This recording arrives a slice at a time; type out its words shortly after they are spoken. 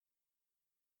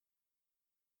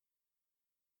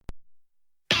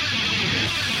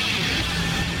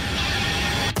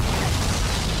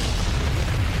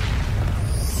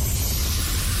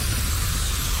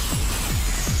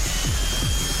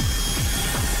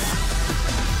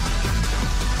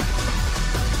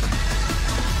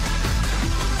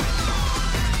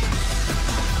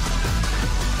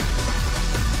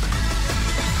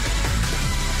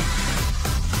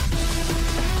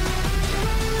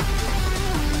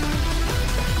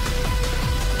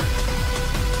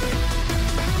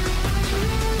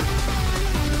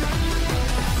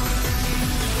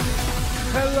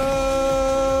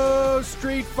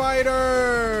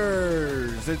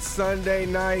Fighters! It's Sunday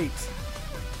night.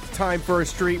 It's time for a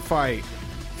street fight.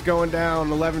 It's going down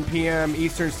 11 p.m.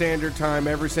 Eastern Standard Time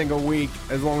every single week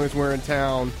as long as we're in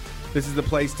town. This is the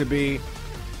place to be.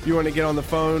 If you want to get on the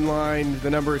phone line, the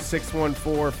number is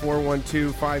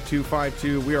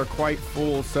 614-412-5252. We are quite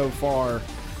full so far,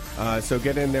 so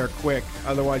get in there quick.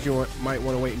 Otherwise, you might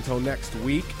want to wait until next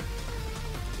week.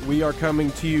 We are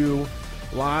coming to you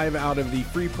live out of the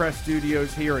Free Press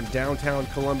Studios here in downtown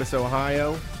Columbus,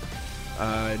 Ohio.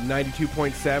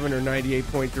 92.7 or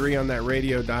 98.3 on that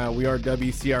radio dial. We are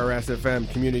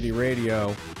WCRS-FM Community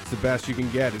Radio. It's the best you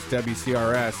can get. It's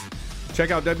WCRS.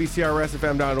 Check out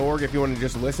WCRSFM.org if you want to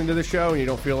just listen to the show and you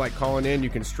don't feel like calling in. You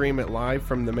can stream it live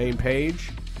from the main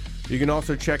page. You can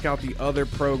also check out the other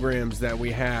programs that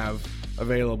we have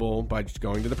available by just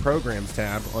going to the Programs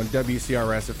tab on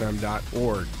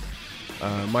WCRSFM.org.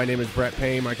 My name is Brett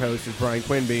Payne. My co-host is Brian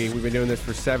Quinby. We've been doing this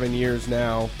for 7 years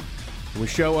now. We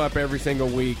show up every single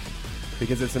week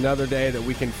because it's another day that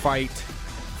we can fight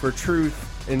for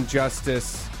truth and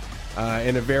justice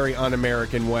in a very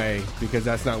un-American way, because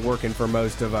that's not working for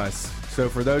most of us. So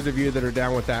for those of you that are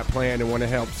down with that plan and want to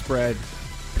help spread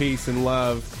peace and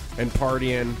love and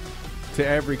partying to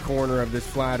every corner of this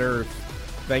flat earth,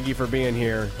 thank you for being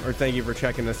here, or thank you for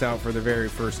checking us out for the very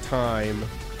first time.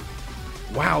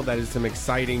 Wow, that is some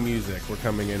exciting music we're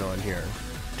coming in on here.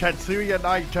 Tetsuya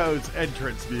Naito's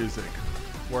entrance music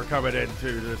we're coming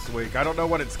into this week. I don't know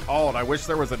what it's called. I wish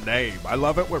there was a name. I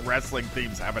love it when wrestling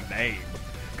themes have a name,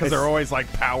 because they're always like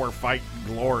power, fight, and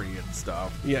glory and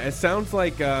stuff. Yeah, it sounds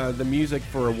like the music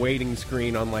for a waiting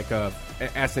screen on like a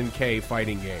SNK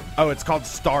fighting game. Oh, it's called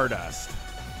Stardust.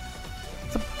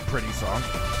 It's a pretty song.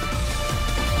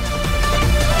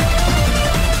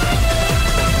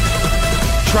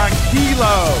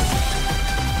 Tranquilo.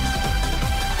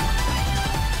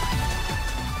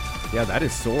 Yeah, that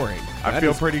is soaring. I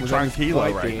feel pretty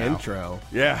tranquilo right the now. Intro.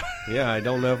 Yeah. Yeah, I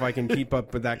don't know if I can keep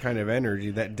up with that kind of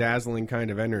energy, that dazzling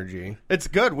kind of energy. It's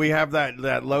good. We have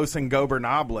that Los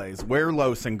Ingobernables. We're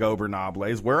Los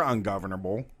Ingobernables. We're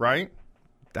ungovernable, right?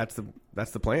 That's the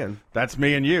plan. That's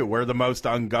me and you. We're the most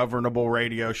ungovernable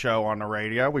radio show on the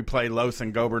radio. We play Los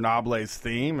Ingobernables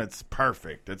theme. It's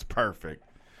perfect. It's perfect.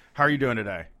 How are you doing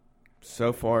today?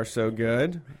 So far, so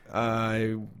good.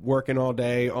 Working all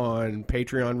day on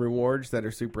Patreon rewards that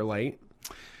are super late.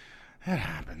 It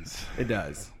happens. It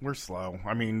does. We're slow.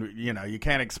 I mean, you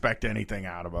can't expect anything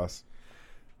out of us.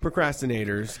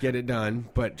 Procrastinators get it done,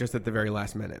 but just at the very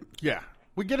last minute. Yeah.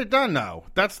 We get it done, though.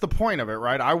 That's the point of it,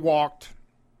 right? I walked.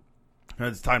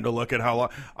 It's time to look at how long.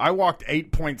 I walked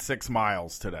 8.6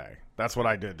 miles today. That's what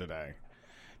I did today.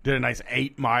 Did a nice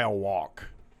 8-mile walk.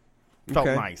 Felt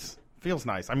nice. Feels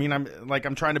nice. I mean,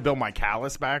 I'm trying to build my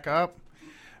callus back up,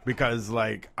 because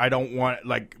I don't want,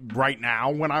 right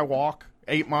now when I walk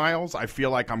 8 miles, I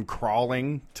feel like I'm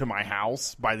crawling to my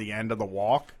house by the end of the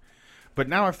walk. But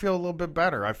now I feel a little bit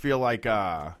better. I feel like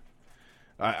I'm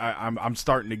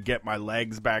starting to get my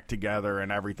legs back together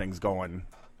and everything's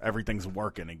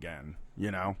working again.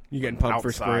 You getting pumped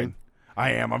for spring?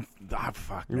 I am.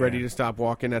 You ready to stop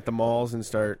walking at the malls and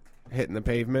start hitting the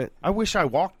pavement? I wish I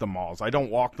walked the malls. I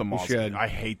don't walk the malls. You should. I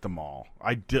hate the mall.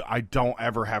 I don't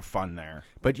ever have fun there.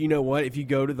 But you know what? If you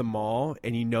go to the mall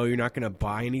and you know you're not going to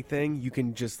buy anything, you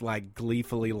can just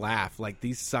gleefully laugh.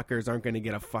 These suckers aren't going to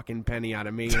get a fucking penny out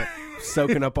of me.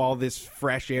 Soaking up all this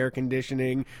fresh air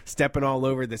conditioning, stepping all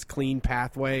over this clean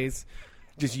pathways,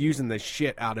 just using the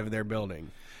shit out of their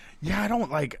building. Yeah, I don't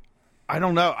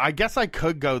know. I guess I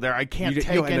could go there. I can't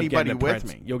take anybody with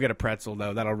me. You'll get a pretzel,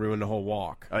 though. That'll ruin the whole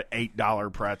walk. An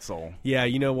 $8 pretzel. Yeah,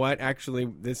 you know what? Actually,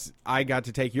 I got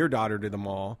to take your daughter to the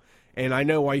mall, and I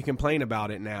know why you complain about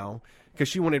it now, because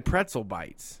she wanted pretzel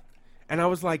bites. And I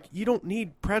was like, you don't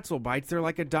need pretzel bites. They're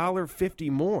like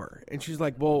 $1.50 more. And she's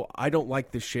like, well, I don't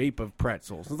like the shape of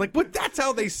pretzels. I was like, but that's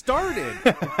how they started.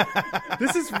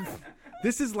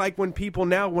 This is like when people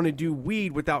now want to do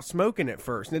weed without smoking it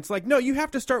first. And it's like, no, you have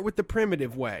to start with the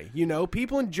primitive way.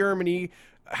 People in Germany,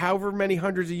 however many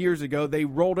hundreds of years ago, they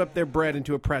rolled up their bread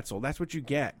into a pretzel. That's what you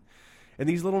get. And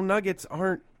these little nuggets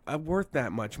aren't worth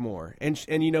that much more. And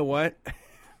you know what?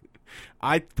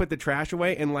 I put the trash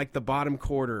away, and the bottom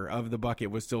quarter of the bucket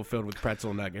was still filled with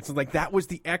pretzel nuggets. It's that was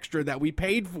the extra that we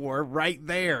paid for right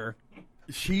there.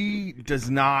 She does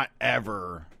not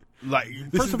ever...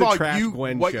 First of all,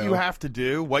 you have to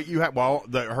do,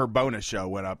 her bonus show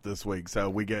went up this week, so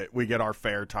we get our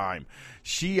fair time.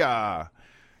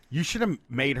 You should have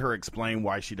made her explain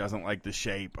why she doesn't like the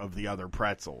shape of the other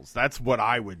pretzels. That's what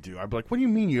I would do. I'd be like, what do you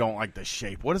mean you don't like the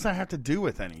shape? What does that have to do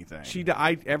with anything?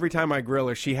 Every time I grill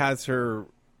her, she has her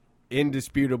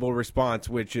indisputable response,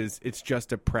 which is it's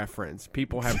just a preference.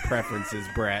 People have preferences,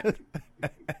 Brett.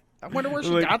 I wonder where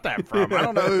she got that from. I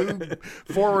don't know who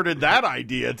forwarded that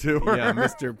idea to her. Yeah,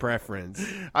 Mr. Preference.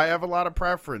 I have a lot of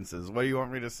preferences. What do you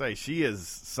want me to say? She is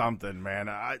something, man.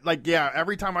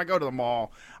 Every time I go to the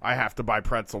mall, I have to buy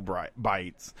pretzel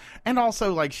bites. And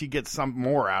also, like, she gets some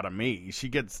more out of me. She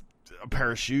gets a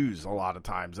pair of shoes a lot of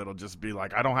times. It'll just be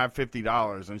like, I don't have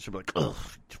 $50. And she'll be like, ugh.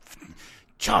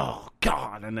 Oh,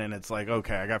 God. And then it's like,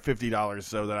 okay, I got $50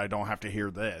 so that I don't have to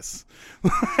hear this.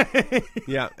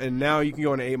 Yeah, and now you can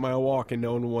go on an 8-mile walk and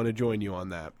no one will want to join you on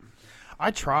that.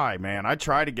 I try, man. I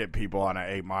try to get people on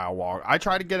an 8-mile walk. I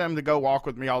try to get them to go walk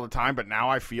with me all the time, but now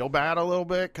I feel bad a little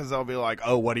bit because they'll be like,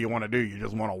 oh, what do you want to do? You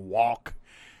just want to walk?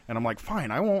 And I'm like,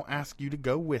 fine, I won't ask you to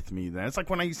go with me then. It's like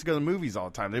when I used to go to the movies all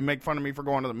the time. They make fun of me for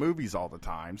going to the movies all the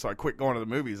time. So I quit going to the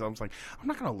movies. I was like, I'm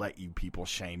not going to let you people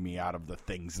shame me out of the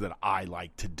things that I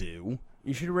like to do.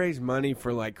 You should raise money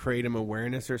for, like, Kratom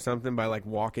awareness or something by, like,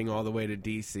 walking all the way to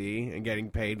D.C. and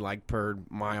getting paid, like, per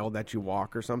mile that you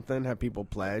walk or something. Have people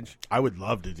pledge. I would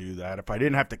love to do that. If I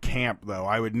didn't have to camp, though,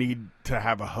 I would need to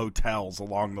have hotels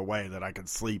along the way that I could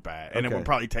sleep at. And It would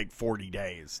probably take 40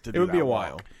 days to do that. It would be a walk.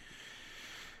 while.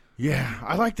 Yeah,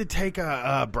 I like to take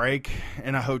a break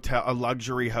in a hotel, a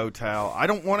luxury hotel. I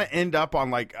don't want to end up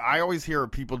on, like, I always hear of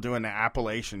people doing the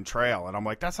Appalachian Trail, and I'm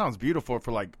like, that sounds beautiful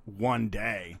for, like, one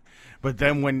day. But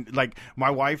then when, like, my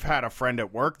wife had a friend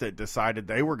at work that decided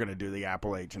they were going to do the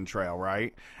Appalachian Trail,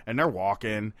 right? And they're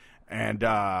walking, and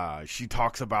she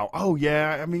talks about, oh,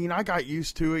 yeah, I mean, I got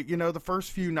used to it. You know, the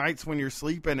first few nights when you're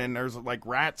sleeping and there's, like,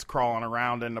 rats crawling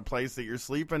around in the place that you're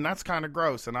sleeping, that's kind of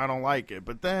gross, and I don't like it.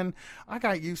 But then I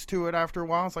got used to it after a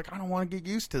while. It's like, I don't want to get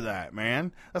used to that,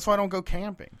 man. That's why I don't go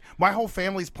camping. My whole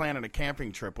family's planning a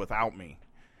camping trip without me.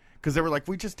 Because they were like,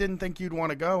 we just didn't think you'd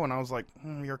want to go. And I was like,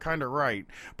 you're kind of right.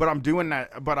 But I'm doing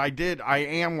that. But I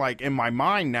am, like, in my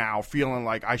mind now feeling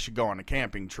like I should go on a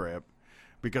camping trip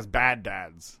because bad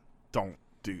dads don't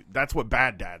do. That's what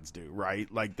bad dads do, right?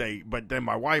 Like, but then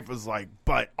my wife was like,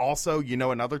 but also, you know,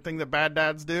 another thing that bad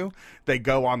dads do? They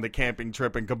go on the camping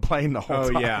trip and complain the whole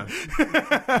time. Oh, yeah.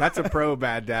 That's a pro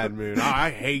bad dad mood. Oh,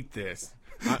 I hate this.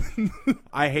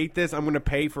 I hate this. I'm going to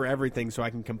pay for everything so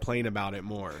I can complain about it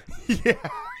more. Yeah.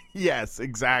 Yes,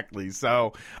 exactly.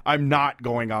 So I'm not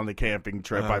going on the camping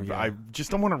trip. I just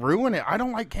don't want to ruin it. I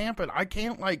don't like camping. I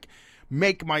can't, like,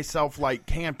 make myself like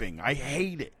camping. I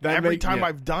hate it. Every time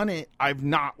I've done it, I've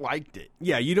not liked it.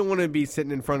 Yeah, you don't want to be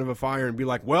sitting in front of a fire and be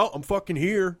like, well, I'm fucking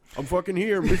here.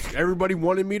 Everybody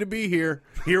wanted me to be here.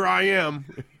 Here I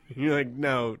am. You're like,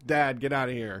 no, Dad, get out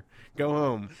of here. Go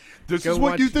home. This is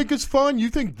what you think is fun? You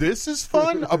think this is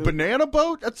fun? A banana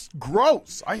boat? That's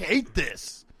gross. I hate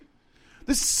this.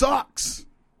 This sucks.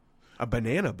 A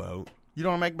banana boat? You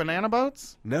don't make banana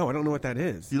boats? No, I don't know what that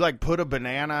is. You, like, put a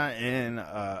banana in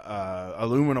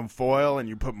aluminum foil and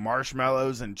you put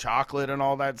marshmallows and chocolate and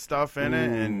all that stuff in it,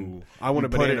 and I want a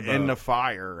banana put it boat in the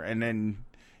fire, and then you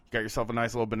got yourself a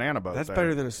nice little banana boat. That's there.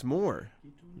 better than a s'more.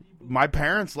 My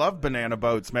parents loved banana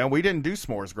boats, man. We didn't do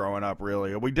s'mores growing up,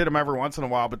 really. We did them every once in a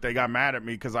while, but they got mad at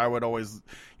me because I would always,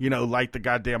 you know, light the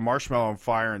goddamn marshmallow on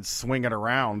fire and swing it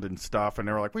around and stuff. And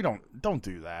they were like, "We don't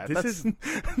do that.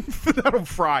 That'll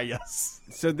fry us."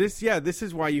 So this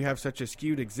is why you have such a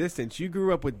skewed existence. You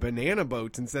grew up with banana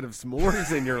boats instead of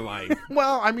s'mores in your life.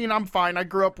 Well, I mean, I'm fine. I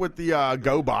grew up with the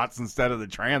GoBots instead of the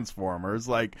Transformers,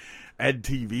 like Ed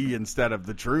TV instead of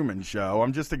the Truman Show.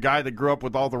 I'm just a guy that grew up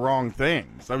with all the wrong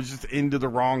things. I was just into the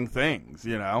wrong things,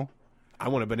 you know? I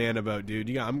want a banana boat, dude.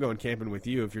 Yeah, I'm going camping with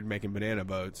you if you're making banana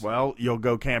boats. Well, you'll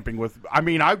go camping with... I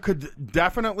mean, I could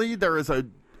definitely...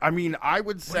 I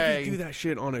would say... Why do you do that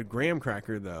shit on a graham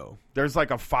cracker, though? There's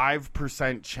like a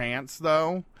 5% chance,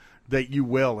 though, that you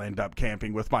will end up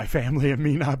camping with my family and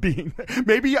me not being...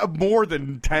 Maybe a more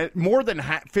than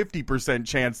 50%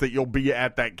 chance that you'll be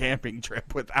at that camping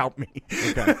trip without me.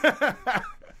 Okay.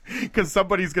 Because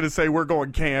somebody's going to say, we're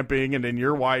going camping, and then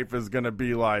your wife is going to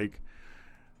be like,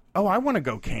 oh, I want to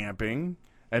go camping.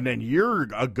 And then you're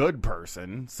a good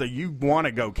person, so you want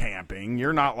to go camping.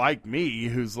 You're not like me,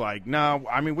 who's like, no,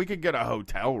 I mean, we could get a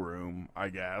hotel room, I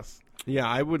guess. Yeah,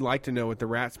 I would like to know what the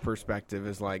rat's perspective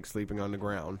is like sleeping on the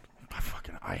ground.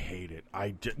 I hate it.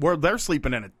 They're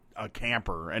sleeping in a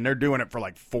camper, and they're doing it for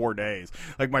like 4 days.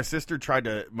 Like, my sister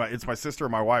it's my sister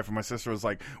and my wife, and my sister was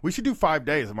like, we should do 5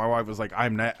 days. And my wife was like,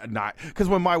 I'm not. Because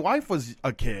when my wife was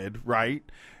a kid, right,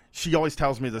 she always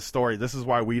tells me this story. This is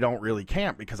why we don't really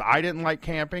camp, because I didn't like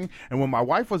camping. And when my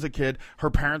wife was a kid, her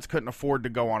parents couldn't afford to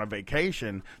go on a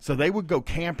vacation, so they would go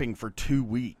camping for 2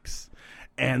 weeks.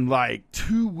 And like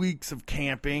 2 weeks of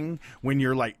camping when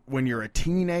you're a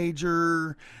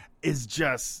teenager is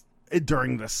just,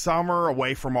 during the summer,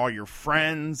 away from all your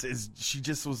friends. She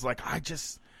just was like,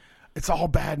 it's all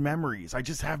bad memories. I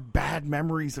just have bad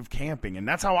memories of camping. And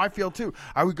that's how I feel too.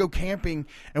 I would go camping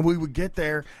and we would get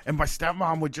there and my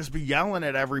stepmom would just be yelling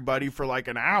at everybody for like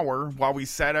an hour while we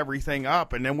set everything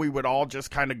up. And then we would all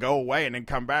just kind of go away and then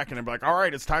come back and then be like, all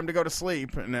right, it's time to go to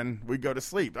sleep. And then we'd go to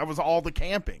sleep. That was all the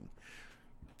camping.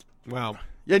 Wow.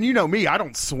 And you know me, I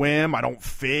don't swim. I don't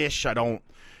fish. I don't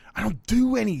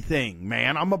do anything,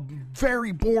 man. I'm a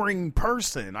very boring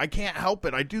person. I can't help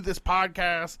it. I do this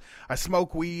podcast. I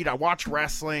smoke weed. I watch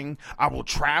wrestling. I will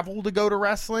travel to go to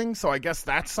wrestling. So I guess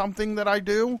that's something that I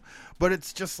do. But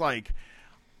it's just like,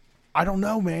 I don't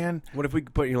know, man. What if we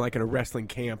could put you like in a wrestling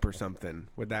camp or something?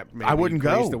 Would that maybe I wouldn't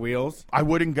grease go. the wheels? I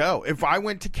wouldn't go. If I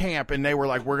went to camp and they were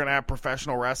like, we're going to have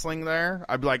professional wrestling there,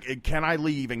 I'd be like, can I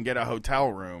leave and get a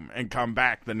hotel room and come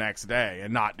back the next day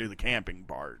and not do the camping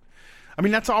part? I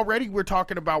mean, that's already we had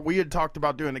talked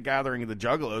about doing the Gathering of the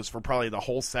Juggalos for probably the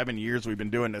whole 7 years we've been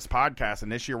doing this podcast, and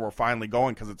this year we're finally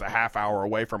going because it's a half hour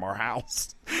away from our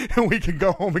house, and we can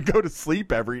go home and go to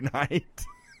sleep every night.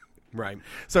 Right.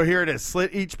 So here it is.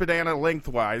 Slit each banana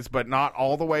lengthwise, but not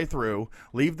all the way through.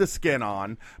 Leave the skin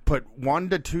on. Put 1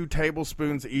 to 2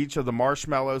 tablespoons each of the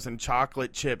marshmallows and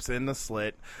chocolate chips in the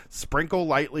slit. Sprinkle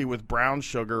lightly with brown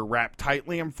sugar. Wrap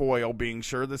tightly in foil, being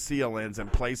sure the seal ends,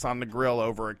 and place on the grill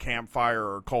over a campfire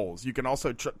or coals. You can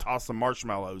also toss some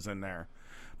marshmallows in there.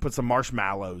 Put some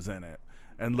marshmallows in it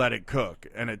and let it cook.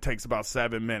 And it takes about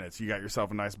 7 minutes. You got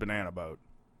yourself a nice banana boat.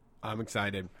 I'm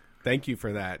excited. Thank you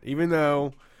for that. Even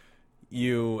though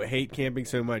you hate camping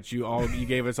so much, you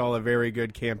gave us all a very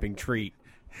good camping treat.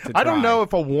 I don't know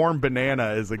if a warm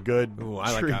banana is a good treat.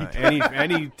 Like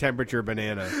any temperature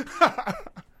banana.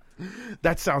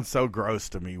 That sounds so gross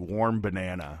to me. Warm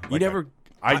banana.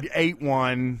 I ate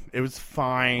one. It was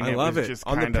fine. I love it. Just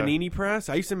on the panini press,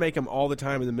 I used to make them all the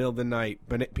time in the middle of the night.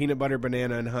 Peanut butter,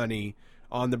 banana, and honey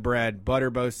on the bread. Butter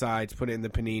both sides. Put it in the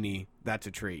panini. That's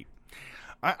a treat.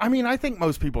 I mean, I think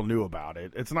most people knew about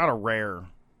it. It's not a rare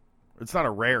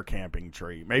camping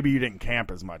treat. Maybe you didn't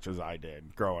camp as much as I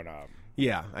did growing up.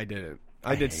 Yeah, I didn't.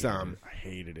 I did some. I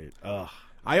hated it. Ugh.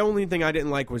 The only thing I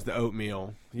didn't like was the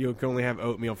oatmeal. You can only have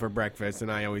oatmeal for breakfast,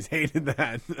 and I always hated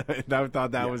that. I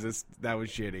thought that was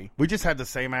shitty. We just had the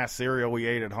same ass cereal we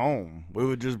ate at home. We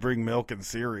would just bring milk and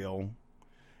cereal.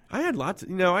 I had lots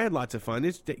of fun.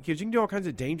 It's because you can do all kinds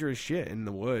of dangerous shit in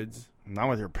the woods. Not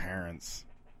with your parents.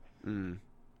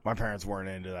 My parents weren't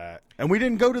into that. And we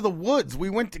didn't go to the woods.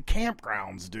 We went to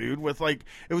campgrounds, dude,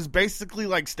 it was basically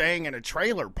like staying in a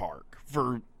trailer park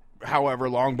for however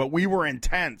long, but we were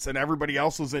intense and everybody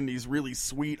else was in these really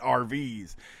sweet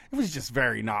RVs. It was just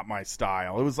very not my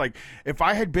style. It was like, if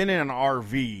I had been in an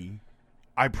RV,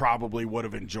 I probably would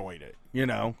have enjoyed it,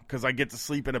 because I get to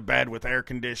sleep in a bed with air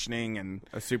conditioning and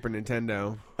a Super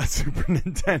Nintendo.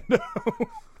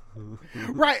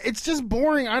 Right, it's just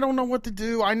boring. I don't know what to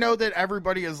do. I know that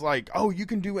everybody is like, oh, you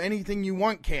can do anything you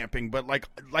want camping, but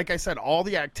like I said, all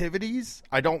the activities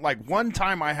I don't like. One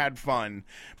time I had fun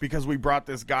because we brought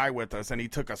this guy with us and he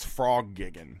took us frog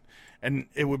gigging, and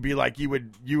it would be like you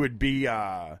would be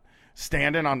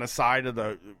standing on the side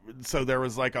of so there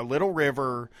was like a little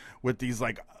river with these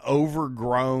like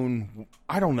overgrown,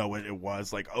 I don't know what it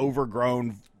was, like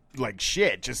overgrown like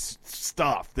shit, just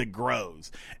stuff that grows.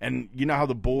 And you know how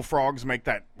the bullfrogs make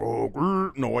that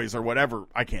noise or whatever?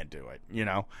 I can't do it,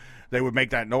 They would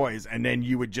make that noise, and then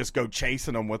you would just go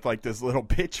chasing them with like this little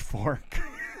pitchfork.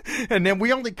 And then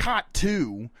we only caught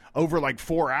 2 over like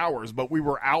 4 hours, but we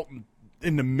were out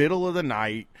in the middle of the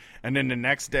night, and then the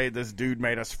next day this dude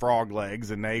made us frog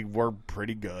legs, and they were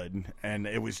pretty good. And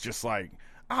it was just like,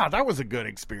 that was a good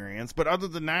experience. But other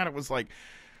than that, it was like,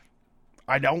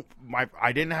 I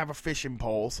didn't have a fishing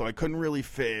pole, so I couldn't really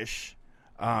fish.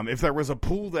 If there was a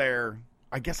pool there,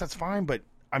 I guess that's fine. But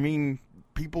I mean,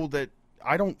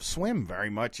 I don't swim very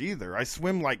much either. I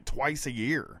swim like twice a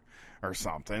year or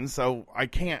something. So I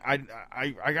can't,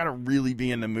 I got to really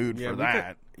be in the mood for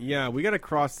that. We got to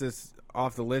cross this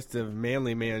off the list of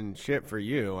manly man shit for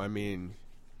you. I mean,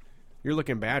 you're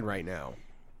looking bad right now.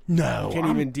 No. You can't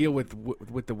even deal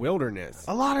with the wilderness.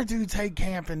 A lot of dudes hate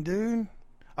camping, dude.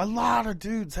 A lot of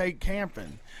dudes hate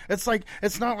camping. It's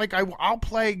not like I'll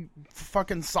play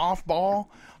fucking softball.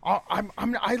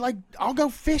 I'll go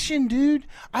fishing, dude.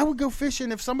 I would go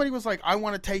fishing. If somebody was like, I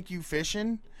want to take you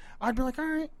fishing, I'd be like, all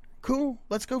right, cool,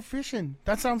 let's go fishing.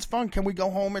 That sounds fun. Can we go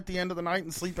home at the end of the night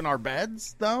and sleep in our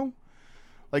beds, though?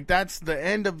 Like, that's the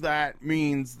end of that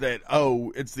means that,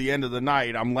 it's the end of the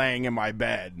night. I'm laying in my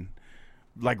bed,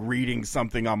 like reading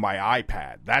something on my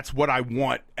iPad. That's what I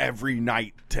want every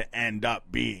night to end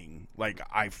up being. Like,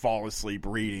 I fall asleep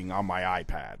reading on my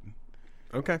iPad.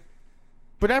 Okay.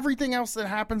 But everything else that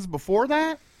happens before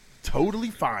that, totally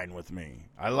fine with me.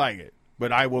 I like it.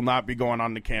 But I will not be going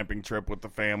on the camping trip with the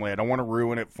family. I don't want to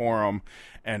ruin it for them.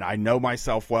 And I know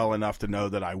myself well enough to know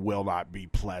that I will not be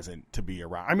pleasant to be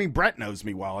around. I mean, Brett knows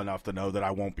me well enough to know that I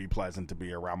won't be pleasant to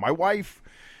be around. My wife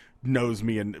knows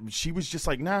me, and she was just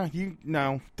like,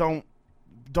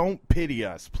 don't pity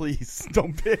us, please.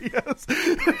 Don't pity us.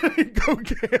 Go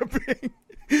camping.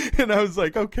 And I was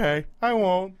like, okay, I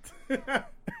won't.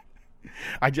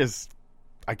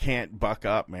 I can't buck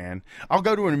up, man. I'll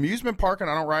go to an amusement park and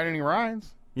I don't ride any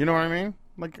rides. You know what I mean?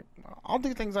 Like, I'll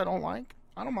do things I don't like.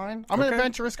 I don't mind. I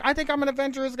think I'm an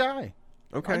adventurous guy.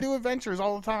 Okay. I do adventures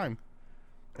all the time.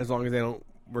 As long as they don't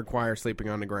require sleeping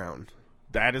on the ground.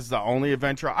 That is the only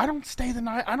adventure. I don't stay the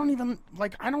night. I don't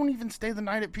even stay the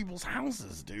night at people's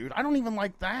houses, dude. I don't even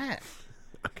like that.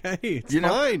 Okay, it's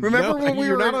fine. Remember when we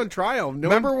were were not on trial?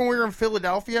 Remember when we were in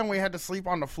Philadelphia and we had to sleep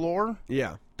on the floor?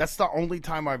 Yeah. That's the only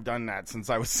time I've done that since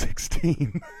I was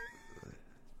 16.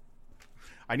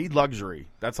 I need luxury.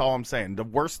 That's all I'm saying. The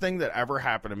worst thing that ever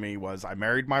happened to me was I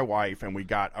married my wife and we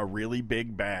got a really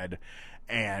big bed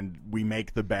and we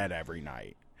make the bed every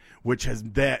night, which has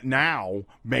now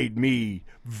made me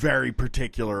very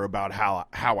particular about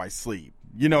how I sleep.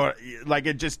 You know, like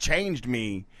it just changed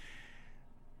me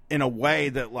in a way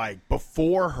that, like,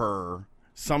 before her,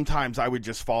 sometimes I would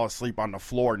just fall asleep on the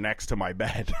floor next to my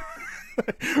bed.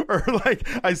 Or, like,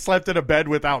 I slept in a bed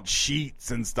without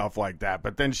sheets and stuff like that.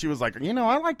 But then she was like,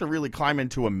 I like to really climb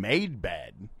into a made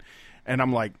bed. And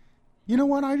I'm like, you know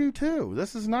what? I do too.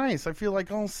 This is nice. I feel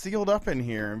like all sealed up in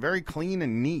here and very clean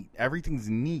and neat. Everything's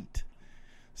neat.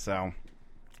 So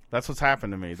that's what's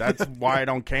happened to me. That's why I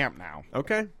don't camp now.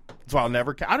 Okay. That's why I'll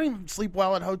never camp. I don't even sleep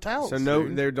well at hotels. So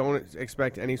they don't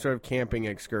expect any sort of camping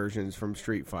excursions from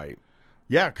Street Fight.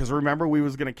 Yeah, because remember we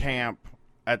was going to camp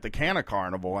at the Canna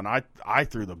Carnival, and I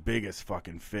threw the biggest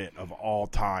fucking fit of all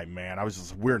time, man. I was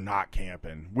just, we're not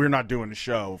camping. We're not doing the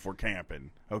show if we're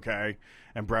camping, okay?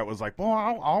 And Brett was like,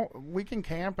 well, we can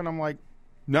camp. And I'm like,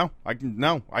 no, I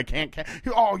can't camp.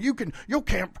 Oh, you can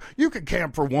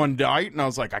camp for one night. And I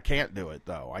was like, I can't do it,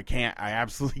 though. I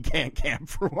absolutely can't camp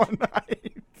for one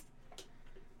night.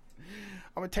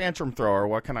 I'm a tantrum thrower.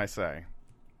 What can I say?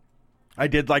 I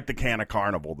did like the Canna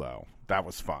Carnival, though. That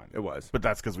was fun. It was. But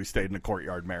that's because we stayed in the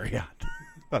Courtyard Marriott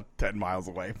about 10 miles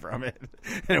away from it.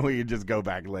 And we could just go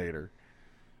back later.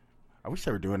 I wish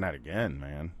they were doing that again,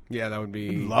 man. Yeah, that would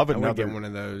be... I would get one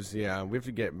of those. Yeah, we have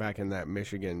to get back in that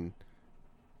Michigan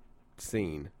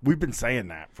scene. We've been saying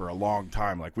that for a long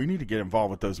time. Like, we need to get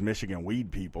involved with those Michigan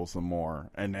weed people some more.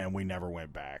 And then we never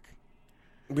went back.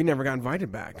 We never got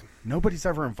invited back. Nobody's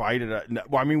ever invited.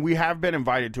 Well, I mean, we have been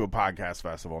invited to a podcast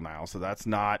festival now, so that's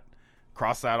not...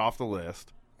 Cross that off the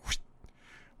list.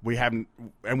 We have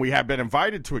been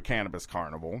invited to a cannabis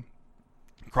carnival.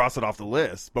 Cross it off the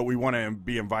list, but we want to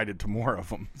be invited to more of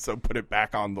them, so put it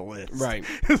back on the list. Right.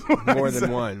 More than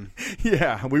one.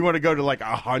 Yeah, we want to go to like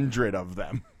 100 of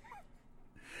them.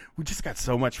 We just got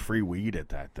so much free weed at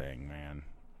that thing, man.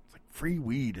 It's like free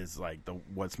weed is like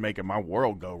what's making my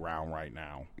world go round right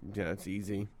now. Yeah, it's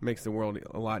easy. Makes the world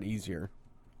a lot easier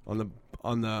on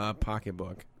the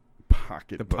pocketbook.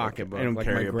 The pocketbook. I don't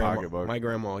carry a pocketbook. My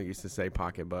grandma used to say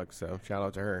pocketbook, so shout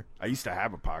out to her. I used to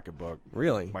have a pocketbook.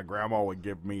 Really? My grandma would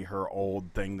give me her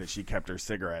old thing that she kept her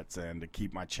cigarettes in to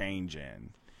keep my change in.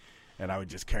 And I would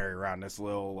just carry around this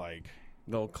little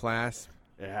clasp.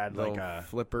 It had like a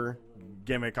flipper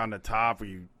gimmick on the top where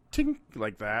you tink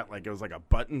like that. Like it was like a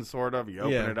button sort of. You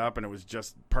open it up and it was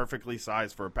just perfectly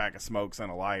sized for a pack of smokes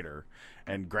and a lighter.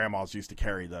 And grandmas used to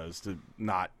carry those to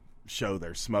not show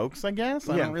their smokes, I guess.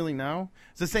 I don't really know.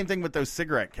 It's the same thing with those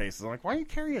cigarette cases. I'm like, why do you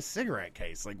carry a cigarette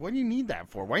case? Like, what do you need that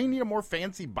for? Why do you need a more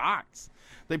fancy box?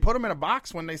 They put them in a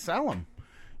box when they sell them.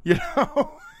 You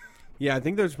know? Yeah, I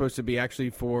think they're supposed to be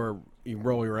actually for you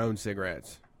roll your own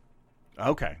cigarettes.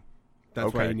 Okay.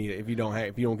 That's why you need it. If you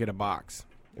don't get a box.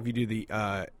 If you do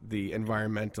the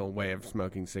environmental way of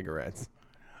smoking cigarettes.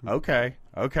 Okay.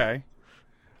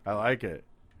 I like it.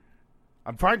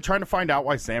 I'm trying to find out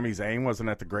why Sami Zayn wasn't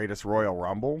at the Greatest Royal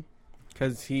Rumble.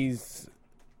 Because he's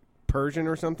Persian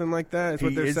or something like that, is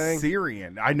what they're saying? He is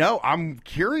Syrian. I know. I'm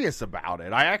curious about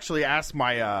it. I actually asked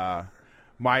my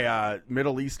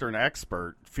Middle Eastern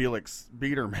expert, Felix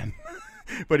Biederman,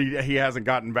 but he hasn't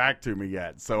gotten back to me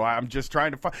yet. So I'm just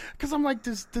trying to find... Because I'm like,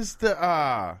 does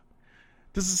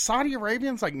the Saudi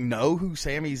Arabians know who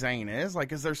Sami Zayn is?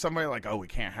 Like, is there somebody like, oh, we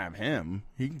can't have him?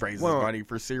 He raises money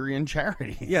for Syrian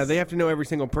charities. Yeah, they have to know every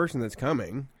single person that's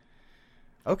coming.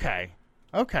 Okay.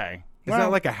 It's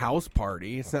not like a house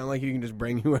party. It's not like you can just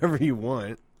bring whoever you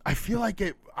want. I feel like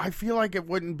it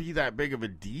wouldn't be that big of a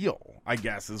deal, I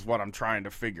guess, is what I'm trying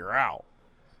to figure out.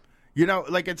 You know,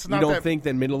 like it's not. You don't think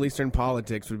that Middle Eastern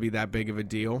politics would be that big of a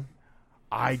deal?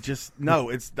 I'm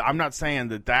not saying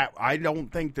that I don't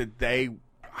think that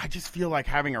I just feel like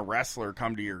having a wrestler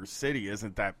come to your city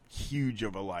isn't that huge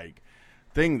of a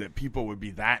thing that people would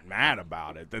be that mad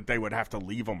about it, that they would have to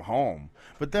leave him home.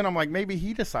 But then I'm like, maybe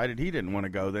he decided he didn't want to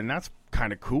go, then that's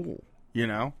kind of cool, you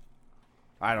know?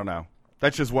 I don't know.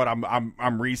 That's just what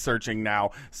I'm researching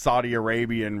now, Saudi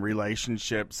Arabian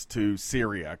relationships to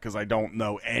Syria, because I don't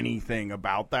know anything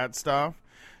about that stuff.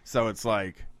 So it's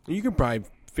like... You can probably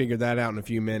figure that out in a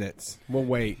few minutes. We'll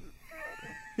wait.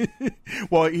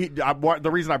 Well, the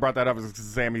reason I brought that up is because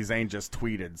Sami Zayn just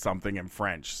tweeted something in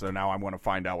French, so now I want to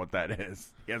find out what that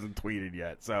is. He hasn't tweeted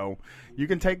yet. So you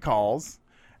can take calls,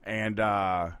 and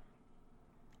I'll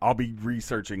be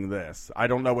researching this. I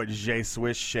don't know what Je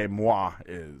suis chez moi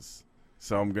is.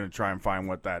 So I'm going to try and find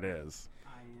what that is.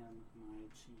 I am my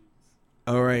cheese.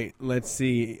 All right, let's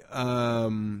see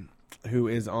who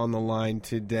is on the line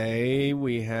today.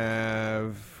 We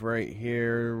have right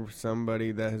here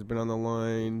somebody that has been on the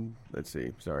line. Let's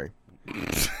see. Sorry.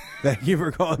 Thank you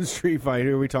for calling Street Fight.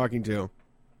 Who are we talking to?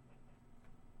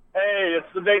 Hey,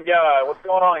 it's the big guy. What's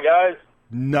going on, guys?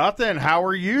 Nothing. How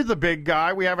are you, the big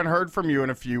guy? We haven't heard from you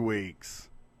in a few weeks.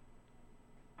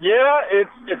 Yeah,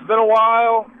 it's been a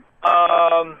while.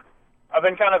 I've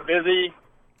been kind of busy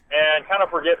and kind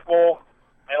of forgetful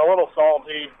and a little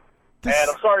salty. And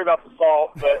I'm sorry about the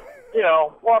salt, but, you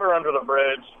know, water under the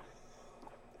bridge.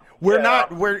 We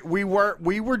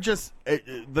were just,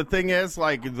 the thing is,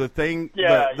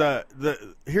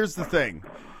 here's the thing.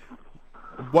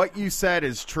 What you said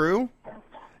is true,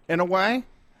 in a way,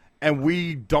 and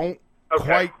we don't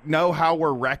quite know how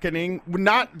we're reckoning.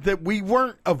 Not that we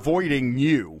weren't avoiding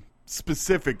you.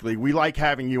 Specifically, we like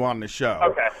having you on the show.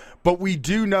 Okay. But we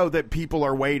do know that people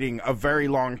are waiting a very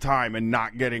long time and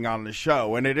not getting on the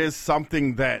show. And it is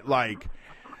something that,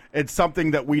 it's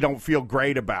something that we don't feel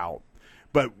great about.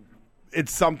 But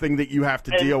it's something that you have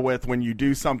to deal with when you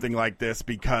do something like this,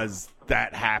 because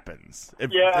that happens.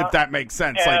 If that makes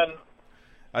sense.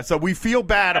 So we feel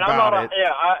bad about it.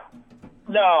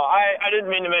 I didn't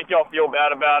mean to make y'all feel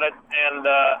bad about it. And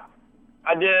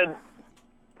I did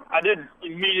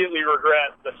immediately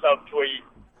regret the subtweet.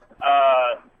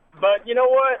 But you know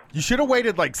what? You should have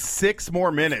waited 6 more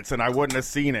minutes and I wouldn't have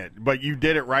seen it. But you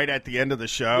did it right at the end of the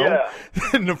show. Yeah.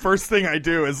 And the first thing I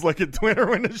do is look at Twitter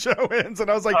when the show ends.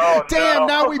 And I was like, damn,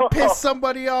 now we pissed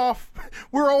somebody off.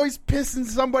 We're always pissing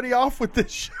somebody off with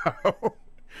this show.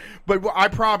 But I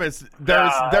promise,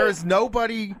 there's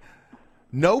nobody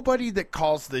that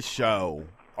calls this show.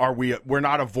 We're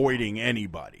not avoiding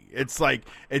anybody.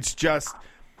 It's just...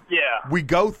 Yeah. We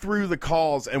go through the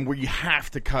calls and we have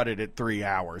to cut it at 3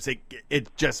 hours.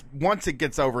 It just, once it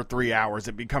gets over 3 hours,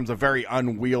 it becomes a very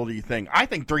unwieldy thing. I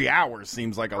think 3 hours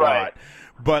seems like a lot,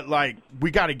 but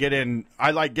we got to get in.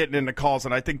 I like getting into calls,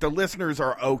 and I think the listeners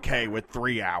are okay with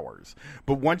 3 hours.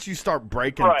 But once you start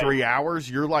breaking 3 hours,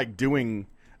 you're doing,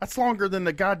 that's longer than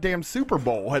the goddamn Super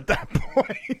Bowl at that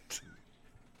point.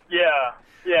 Yeah.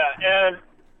 And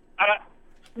I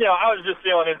was just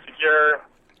feeling insecure,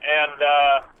 and,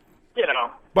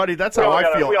 buddy, that's how I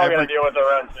feel. We all got to deal with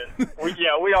our own.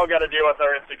 We all got to deal with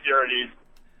our insecurities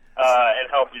in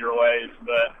healthier ways.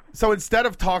 But so instead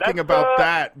of talking about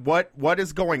that, what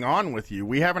is going on with you?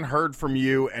 We haven't heard from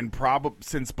you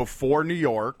since before New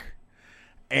York,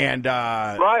 and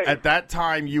at that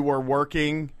time you were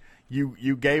working.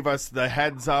 You gave us the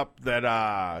heads up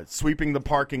that sweeping the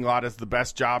parking lot is the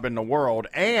best job in the world,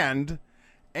 and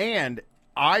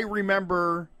I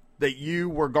remember that you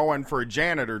were going for a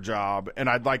janitor job, and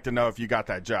I'd like to know if you got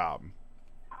that job.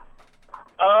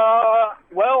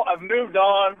 Well, I've moved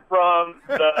on from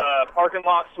the parking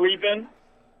lot sweeping.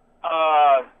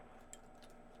 I'm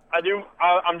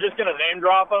just going to name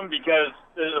drop them because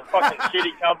this is a fucking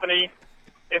shitty company.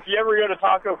 If you ever go to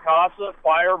Taco Casa,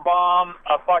 firebomb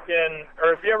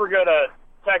or if you ever go to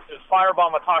Texas,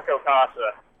 firebomb a Taco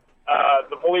Casa.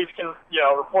 The police can,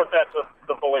 report that to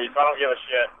the police. I don't give a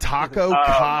shit. Taco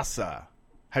Casa.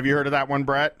 Have you heard of that one,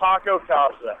 Brett? Taco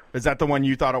Casa. Is that the one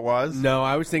you thought it was? No,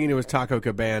 I was thinking it was Taco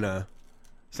Cabana.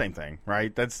 Same thing,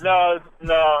 right? That's No,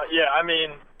 yeah, I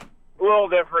mean, a little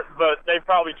different, but they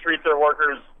probably treat their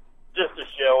workers just as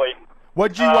shilly.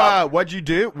 What'd you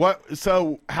do?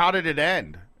 So how did it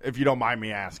end, if you don't mind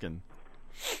me asking?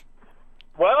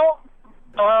 Well,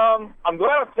 I'm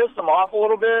glad I pissed them off a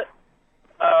little bit.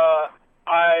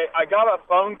 I got a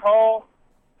phone call.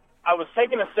 I was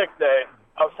taking a sick day.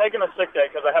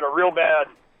 Because I had a real bad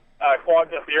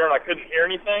clogged up ear and I couldn't hear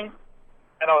anything.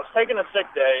 and I was taking a sick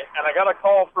day, and I got a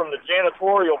call from the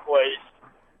janitorial place,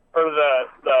 or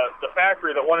the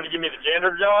factory that wanted to give me the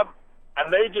janitor job, and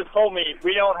they just told me,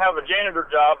 we don't have a janitor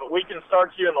job, but we can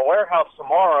start you in the warehouse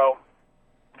tomorrow.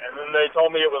 And then they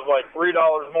told me it was like $3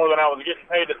 more than I was getting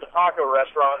paid at the taco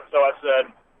restaurant. So I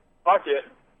said, fuck it,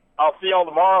 I'll see y'all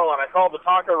tomorrow. And I called the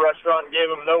taco restaurant and gave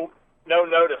them no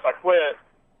notice. I quit.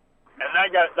 And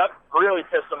that really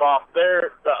pissed them off. The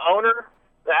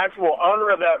actual owner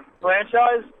of that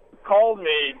franchise called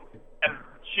me and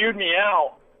chewed me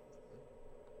out.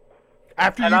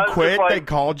 After And you I was quit, just like, they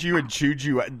called you and chewed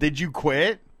you. Did you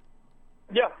quit?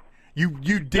 Yeah.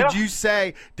 Did Yeah. you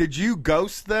say, did you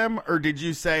ghost them, or did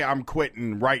you say, I'm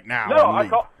quitting right now? No, and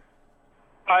leave?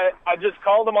 I just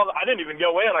called them I didn't even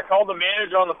go in. I called the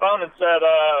manager on the phone and said,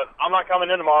 I'm not coming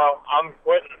in tomorrow. I'm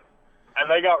quitting. And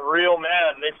they got real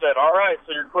mad, and they said, all right,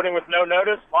 so you're quitting with no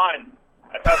notice? Fine.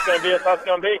 That's how it's going to be. That's how it's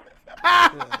going to be.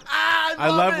 I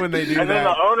love when they do And then the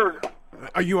that. owner,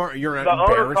 You're the owner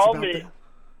embarrassed called about me. that?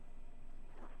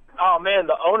 Oh, man,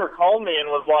 the owner called me and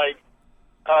was like,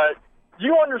 do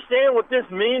you understand what this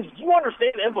means? Do you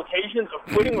understand the implications of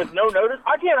quitting with no notice?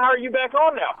 I can't hire you back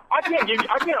on now. I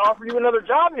can't offer you another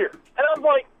job here. And I was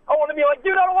like, I want to be like,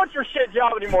 dude, I don't want your shit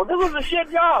job anymore. This is a shit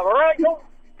job, all right? Go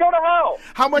to hell.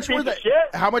 How much you were piece they? of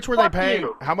shit. How much were Fuck they paying?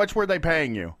 you. How much were they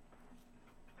paying you?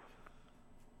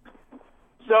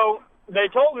 So they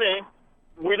told me,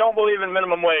 we don't believe in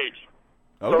minimum wage.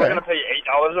 So we're Okay. going to pay you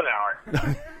 $8 an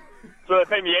hour. So they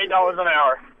paid me $8 an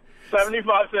hour,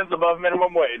 75 cents above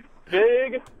minimum wage.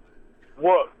 Big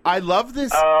whoop. I love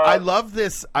this. I love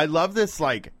this. I love this.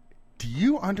 Like, do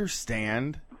you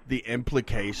understand the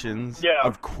implications Yeah.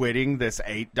 of quitting this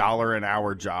 $8 an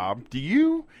hour job? Do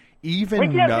you even We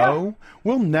can't- know?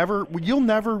 You'll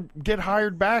never get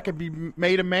hired back and be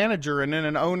made a manager and then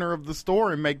an owner of the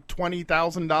store and make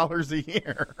 $20,000 a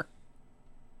year.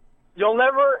 You'll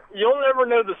never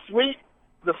know the sweet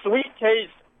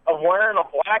taste of wearing a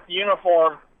black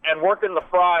uniform and working the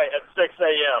fry at 6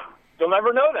 a.m. You'll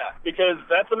never know that because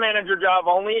that's a manager job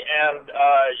only, and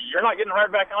you're not getting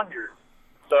hired back on here.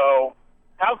 So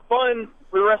have fun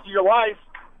for the rest of your life,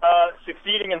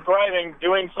 succeeding and thriving,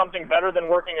 doing something better than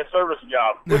working a service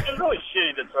job, which is really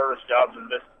shitty that service jobs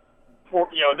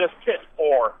are this piss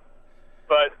poor.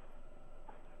 But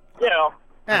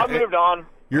I moved on.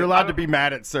 You're allowed to be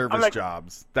mad at service like-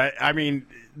 jobs.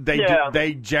 They Yeah.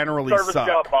 they generally Service suck.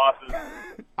 job bosses.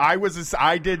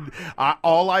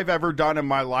 All I've ever done in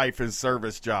my life is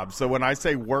service jobs. So when I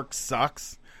say work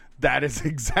sucks, that is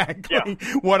exactly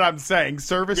what I'm saying.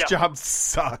 Service Yeah. jobs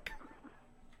suck.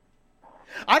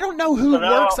 I don't know who So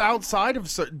now- works outside of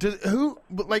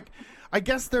I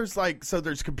guess there's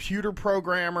there's computer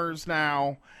programmers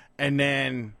now, and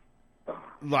then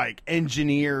like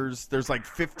engineers. There's like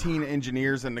 15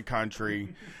 engineers in the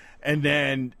country. And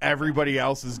then everybody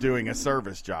else is doing a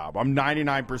service job. I'm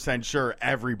 99% sure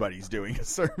everybody's doing a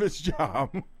service job.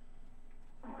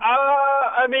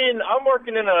 I mean, I'm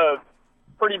working in a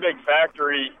pretty big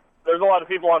factory. There's a lot of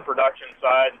people on production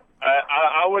side.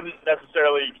 I wouldn't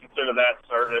necessarily consider that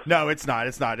service. No, it's not.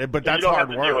 It's not. But that's you don't hard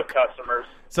have to deal with work. customers.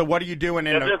 So what are you doing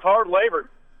in It's hard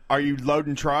labor. Are you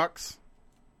loading trucks?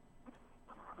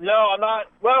 No, I'm not.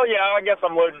 Well, yeah, I guess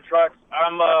I'm loading trucks.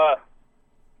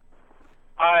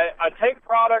 I take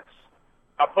products,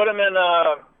 I put them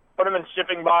in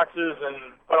shipping boxes and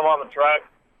put them on the truck.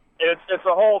 It's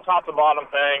a whole top to bottom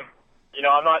thing.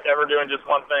 I'm not ever doing just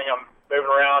one thing. I'm moving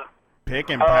around. Pick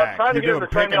and pack. Trying to You're get doing them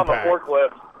to train pick me and on the pack.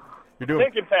 forklift. You're doing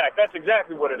Pick and pack. That's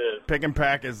exactly what it is. pick and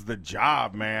pack is the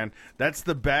job, man. That's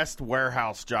the best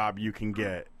warehouse job you can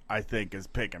get, I think, is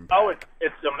pick and pack. Oh, it's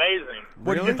amazing.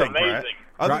 What do you Really? think, Brett? Amazing.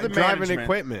 Other than driving management,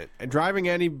 equipment and driving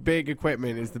any big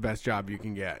equipment is the best job you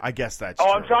can get. I guess that's Oh,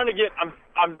 true. I'm trying to get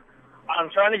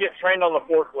trained on the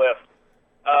forklift.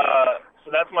 So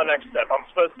that's my next step. I'm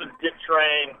supposed to get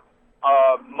trained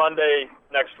Monday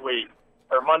next week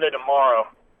or Monday tomorrow.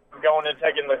 I'm going and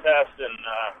taking the test, and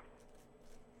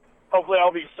hopefully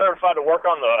I'll be certified to work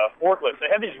on the forklifts. They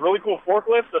have these really cool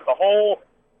forklifts that the whole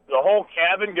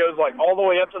cabin goes like all the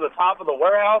way up to the top of the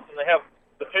warehouse, and they have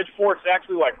the pitchforks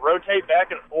actually like rotate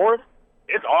back and forth.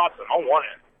 It's awesome. I want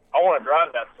it. I want to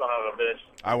drive that son of a bitch.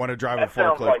 I want to drive That a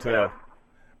sounds forklift like too. that.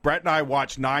 Brett and I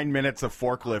watched 9 minutes of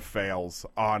forklift fails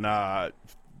on right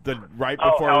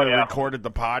Oh, before hell we yeah. recorded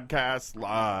the podcast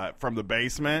from the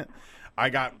basement.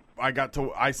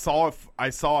 I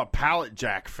saw a pallet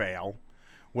jack fail,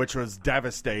 which was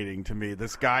devastating to me.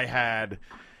 This guy had,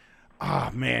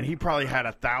 he probably had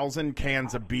 1,000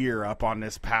 cans of beer up on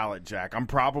this pallet jack. I'm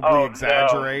probably Oh,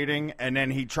 exaggerating. And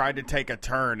then he tried to take a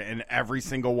turn, and every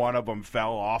single one of them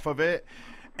fell off of it.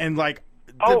 And like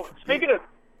Oh, speaking of,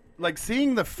 like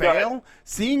seeing the fail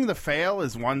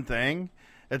is one thing.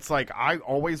 It's like I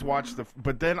always watch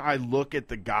but then I look at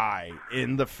the guy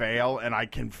in the fail and I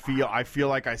feel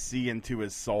like I see into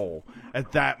his soul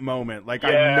at that moment. Like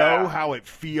I know how it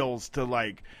feels to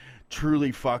like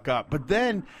truly fuck up. But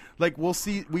then like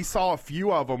we saw a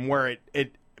few of them where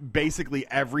it basically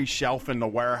every shelf in the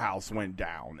warehouse went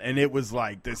down and it was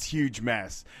like this huge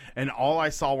mess, and all I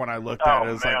saw when I looked at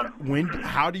it was like,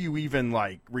 how do you even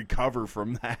like recover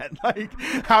from that? Like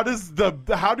how does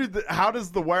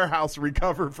the warehouse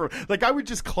recover from, like I would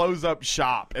just close up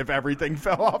shop if everything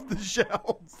fell off the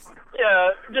shelves.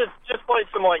 Yeah, just place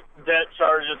some like debt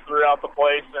charges throughout the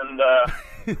place and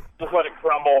just let it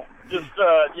crumble. Just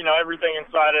everything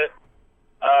inside it,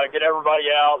 get everybody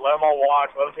out, let them all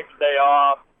watch, let them take the day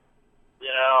off.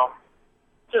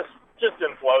 Just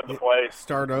implode the place.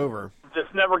 Start over.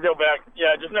 Just never go back.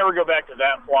 Yeah, just never go back to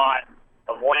that plot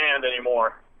of land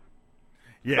anymore.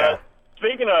 Yeah. But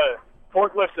speaking of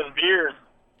forklifts and beers,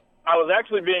 I was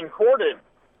actually being courted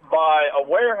by a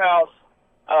warehouse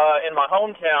in my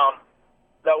hometown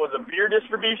that was a beer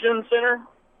distribution center,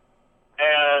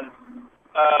 and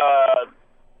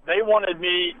they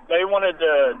wanted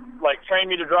to like train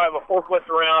me to drive a forklift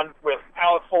around with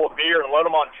pallets full of beer and load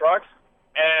them on trucks.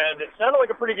 And it sounded like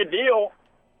a pretty good deal.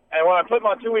 And when I put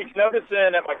my 2 weeks notice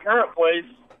in at my current place,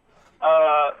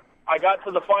 I got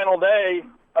to the final day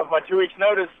of my 2 weeks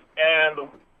notice, and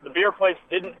the beer place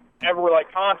didn't ever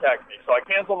like contact me. So I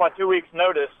canceled my 2 weeks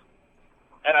notice,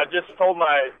 and I just told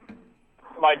my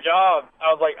job,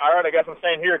 I was like, all right, I guess I'm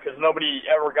staying here because nobody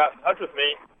ever got in touch with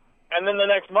me. And then the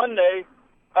next Monday,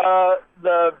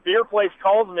 the beer place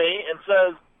calls me and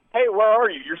says, hey, where are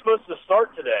you? You're supposed to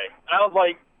start today. And I was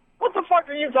like, what the fuck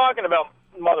are you talking about,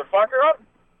 motherfucker?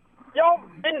 Y'all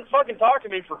didn't fucking talk to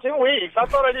me for 2 weeks. I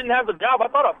thought I didn't have the job. I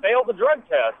thought I failed the drug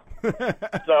test.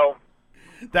 So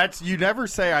you never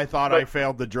say I thought I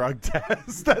failed the drug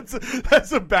test.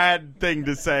 That's a bad thing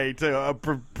to say to a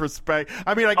prospect.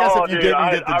 I mean, I guess if you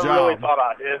didn't get the job. I really thought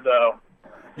I did, though.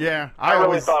 Yeah, I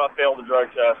really thought I failed the drug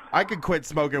test. I could quit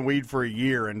smoking weed for a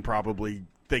year and probably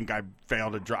think I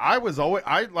failed a drug.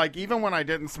 Even when I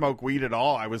didn't smoke weed at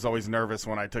all, I was always nervous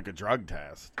when I took a drug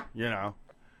test. It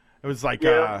was like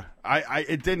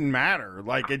it didn't matter.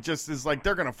 Like it just is like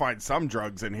they're gonna find some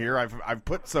drugs in here. I've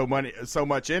put so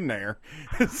much in there.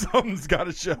 Something's got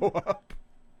to show up.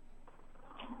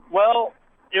 Well,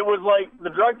 it was like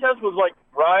the drug test was like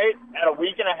right at a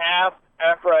week and a half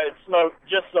after I had smoked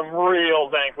just some real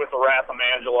dank with the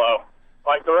Ratham-Angelo.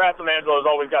 Like the Ratham-Angelo's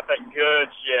always got that good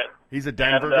shit. He's a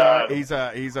Denver guy.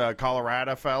 He's a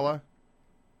Colorado fella.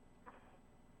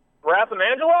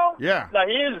 Ratham-Angelo? Yeah. No,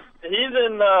 he's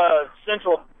in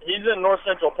He's in north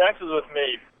central Texas with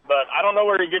me, but I don't know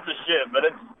where he gets his shit. But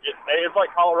it's like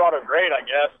Colorado grade, I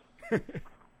guess.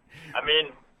 I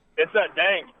mean, it's that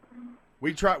dank.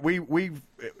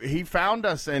 He found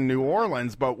us in New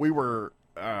Orleans, but we were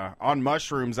on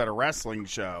mushrooms at a wrestling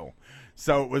show,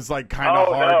 so it was like kind of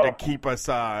hard to keep us.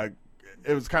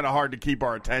 It was kind of hard to keep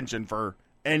our attention for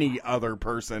any other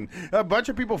person. A bunch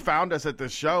of people found us at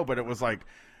this show, but it was like,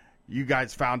 you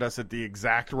guys found us at the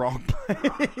exact wrong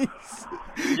place.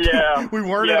 Yeah. We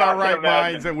weren't in our right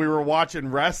minds, and we were watching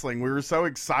wrestling. We were so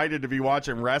excited to be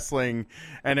watching wrestling,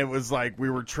 and it was like we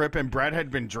were tripping. Brett had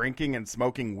been drinking and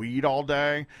smoking weed all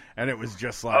day, and it was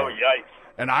just like... Oh, yikes.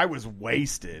 And I was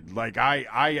wasted. Like,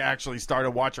 I actually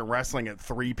started watching wrestling at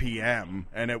 3 p.m.,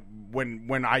 and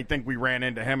when I think we ran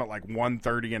into him at like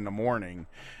 1:30 in the morning.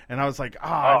 And I was like,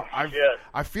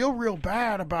 I feel real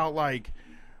bad about, like...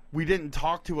 We didn't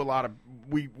talk to a lot of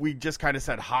we just kind of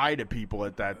said hi to people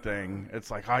at that thing. It's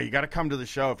like, you got to come to the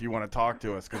show if you want to talk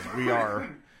to us, because we're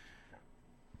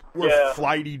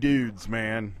flighty dudes,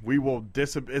 man. We will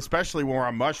especially when we're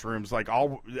on mushrooms. Like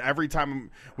every time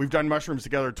we've done mushrooms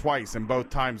together twice, and both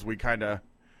times we kind of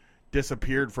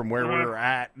disappeared from where we were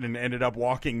at and ended up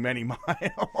walking many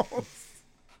miles.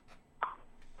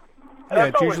 Yeah,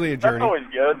 it's usually a journey. That's always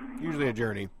good. Usually a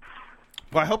journey.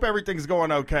 Well, I hope everything's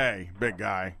going okay, big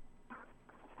guy.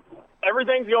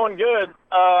 Everything's going good.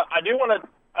 I do want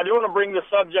to bring the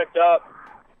subject up.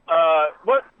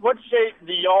 What shape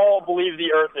do y'all believe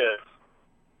the Earth is?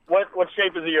 What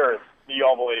shape is the Earth? Do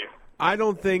y'all believe? I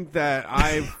don't think that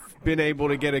I've been able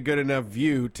to get a good enough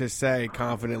view to say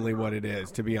confidently what it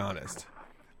is. To be honest,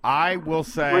 I will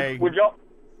say would y'all?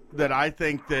 That I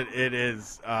think that it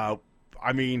is. I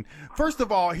mean, first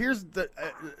of all,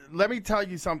 let me tell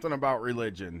you something about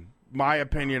religion. My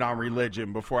opinion on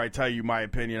religion before I tell you my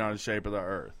opinion on the shape of the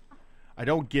Earth. I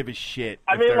don't give a shit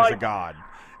if there's a God,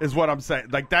 is what I'm saying.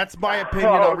 Like, that's my opinion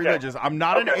on religion. I'm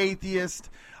not an atheist.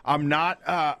 I'm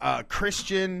not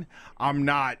Christian. I'm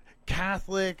not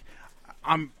Catholic.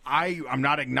 I'm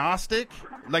not agnostic.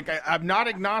 Like I'm not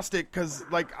agnostic because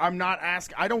like I'm not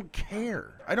asking. I don't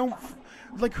care. I don't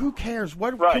like. Who cares?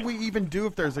 What can we even do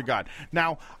if there's a God?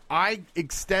 Now I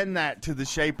extend that to the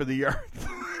shape of the earth.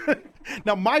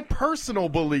 Now my personal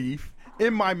belief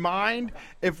in my mind,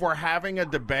 if we're having a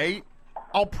debate,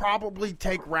 I'll probably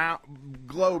take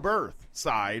globe Earth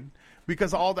side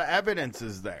because all the evidence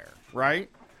is there, right?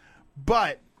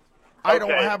 But I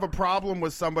don't have a problem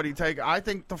with somebody I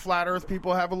think the flat Earth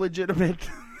people have a legitimate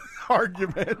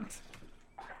argument.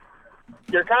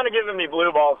 You're kind of giving me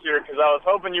blue balls here because I was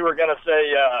hoping you were going to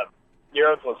say the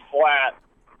Earth was flat.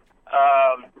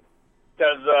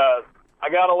 Because I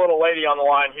got a little lady on the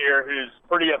line here who's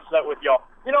pretty upset with y'all.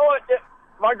 You know what?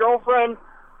 My girlfriend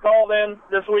called in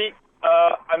this week.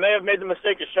 I may have made the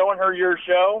mistake of showing her your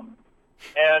show,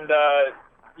 and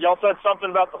y'all said something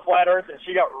about the flat Earth, and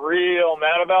she got real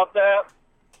mad about that.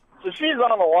 So she's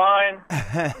on the line.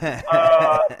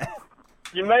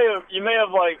 You may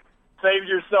have like saved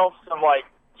yourself some like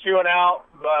chewing out,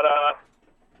 but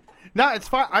no, it's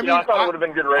fine. I mean, I thought it would have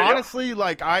been good radio. Honestly,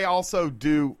 like I also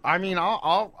do. I mean,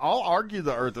 I'll argue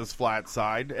the Earth is flat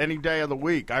side any day of the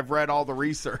week. I've read all the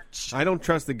research. I don't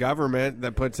trust the government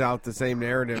that puts out the same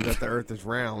narrative that the Earth is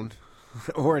round,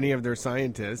 or any of their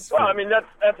scientists. Well, I mean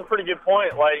that's a pretty good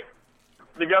point. Like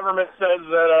the government says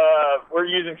that we're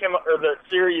using that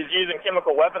Syria is using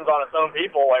chemical weapons on its own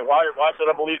people. Like why should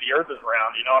I believe the Earth is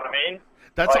round? You know what I mean?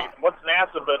 That's like what's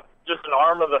NASA but just an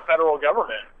arm of the federal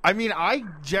government? I mean,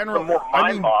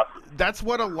 that's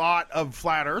what a lot of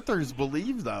flat earthers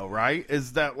believe, though, right?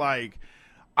 Is that like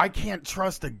I can't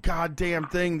trust a goddamn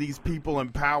thing these people in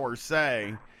power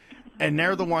say, and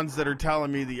they're the ones that are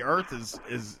telling me the Earth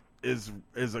is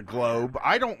a globe.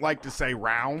 I don't like to say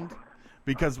round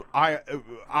because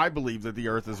I believe that the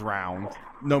Earth is round,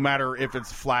 no matter if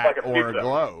it's flat like or a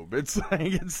globe. It's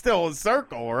like it's still a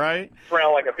circle, right? It's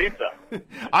round like a pizza.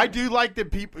 I do like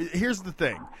that people. Here's the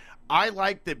thing. I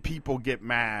like that people get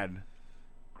mad.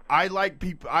 I like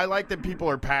that people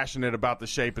are passionate about the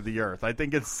shape of the Earth. I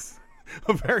think it's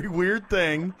a very weird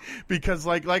thing because,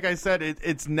 like I said,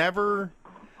 it's never.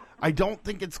 I don't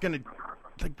think it's gonna.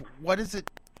 Like, what is it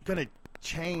gonna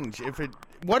change if it?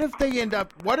 What if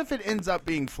it ends up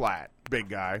being flat, big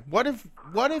guy? What if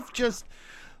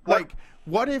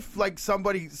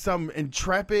some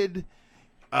intrepid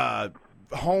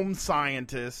home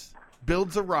scientist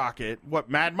builds a rocket?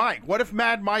 Mad Mike? What if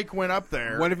Mad Mike went up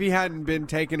there? What if he hadn't been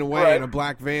taken away in a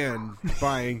black van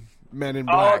by men in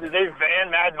black? Oh, did they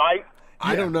van Mad Mike?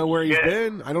 I don't know where he's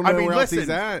been. I don't know where else he's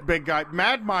at. Big guy.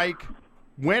 Mad Mike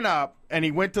went up and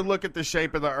he went to look at the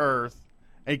shape of the Earth.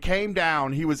 He came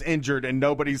down, he was injured, and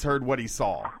nobody's heard what he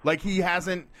saw. Like, he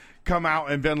hasn't come out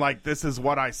and been like, this is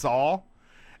what I saw.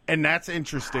 And that's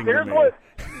interesting to me.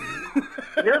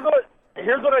 Here's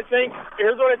what I think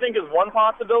is one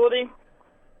possibility.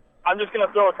 I'm just going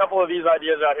to throw a couple of these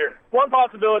ideas out here. One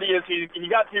possibility is he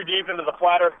got too deep into the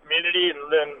flat Earth community, and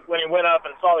then when he went up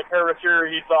and saw the curvature,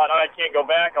 he thought, I can't go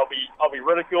back. I'll be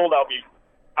ridiculed. I'll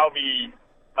be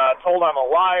told I'm a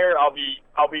liar. I'll be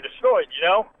destroyed. You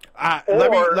know.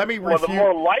 Let me refute.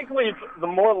 The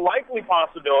more likely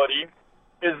possibility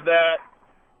is that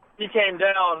he came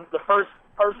down. The first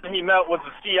person he met was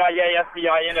the CIA,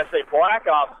 FBI, NSA Black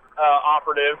Ops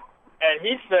operative, and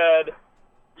he said,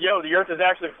 "Yo, the Earth is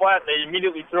actually flat." They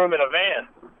immediately threw him in a van,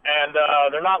 and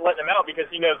they're not letting him out because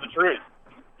he knows the truth.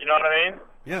 You know what I mean?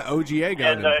 Yeah, OGA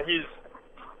got him. And he's.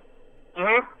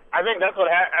 I think that's what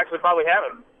actually probably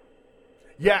happened.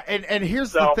 Yeah, and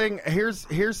here's the thing.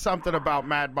 Here's something about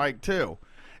Mad Mike too.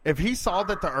 If he saw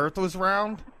that the Earth was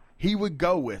round, he would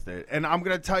go with it, and I'm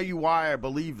going to tell you why I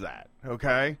believe that.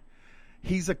 Okay,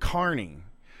 he's a carny.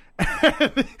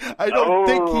 I don't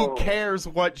think he cares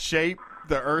what shape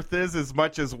the Earth is as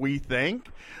much as we think.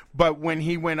 But when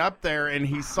he went up there and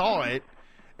he saw it,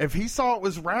 if he saw it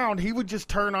was round, he would just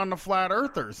turn on the flat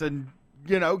earthers and,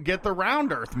 get the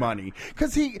round Earth money.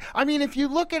 Because if you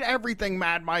look at everything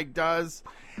Mad Mike does,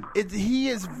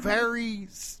 he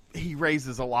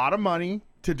raises a lot of money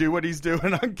to do what he's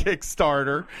doing on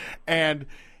Kickstarter. And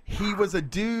he was a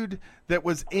dude that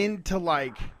was into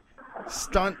like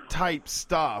stunt type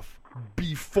stuff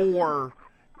before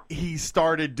he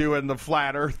started doing the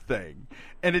flat Earth thing.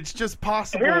 And it's just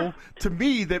possible to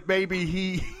me that maybe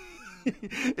he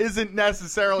isn't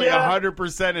necessarily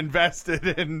 100% invested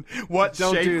in what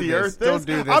shape the Earth is. Don't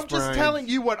do this, I'm just Brian. telling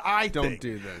you what I think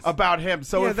about him.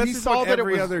 So if he saw that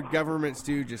every other government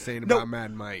stooge is saying about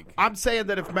Mad Mike. I'm saying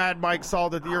that if Mad Mike saw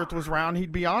that the Earth was round,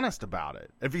 he'd be honest about it.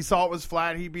 If he saw it was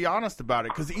flat, he'd be honest about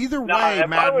it. Because either way,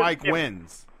 Mad Mike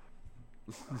wins.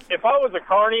 if I was a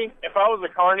carny,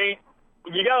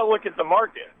 you got to look at the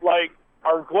market. Like,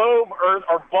 our globe Earth,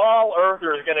 our ball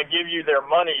Earther is going to give you their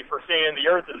money for saying the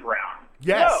Earth is round.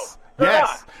 Yes. No, they're yes.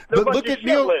 not. They're a bunch Look of at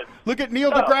Neil. shitlets. Look at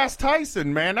Neil No. deGrasse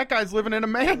Tyson, man. That guy's living in a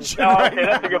mansion. Oh, right okay,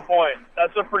 that's now. a good point.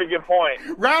 That's a pretty good point.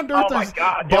 Round Oh my Earthers.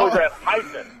 God, ball, Neil deGrasse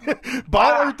Tyson. ball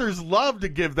Ah. Earthers love to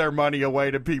give their money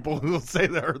away to people who will say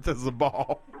the Earth is a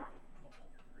ball.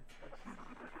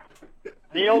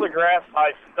 Neil deGrasse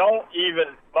Tyson. Don't even.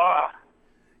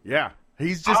 Yeah.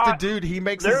 He's just a dude. He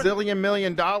makes a there's- zillion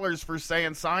million dollars for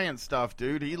saying science stuff,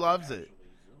 dude. He loves it.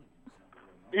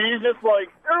 He's just like,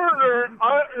 and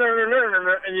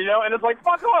you know, and it's like,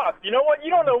 fuck off. You know what? You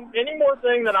don't know any more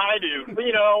thing than I do.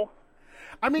 You know,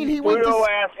 I mean, he went Pluto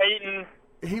to ass hating.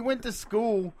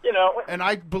 school, You know, and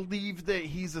I believe that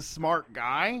he's a smart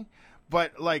guy.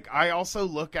 But like, I also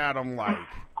look at him like,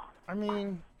 I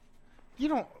mean, you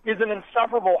don't. he's an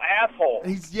insufferable asshole.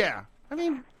 I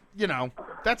mean, you know,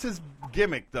 that's his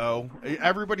gimmick, though.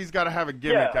 Everybody's got to have a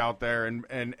gimmick Yeah. out there,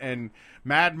 and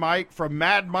Mad Mike, from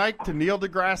Mad Mike to Neil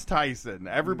deGrasse Tyson,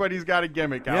 everybody's got a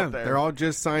gimmick Yeah, out there. they're all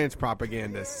just science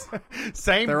propagandists.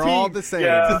 same. They're team. all the same.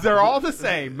 Yeah. They're all the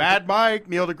same. Mad Mike,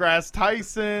 Neil deGrasse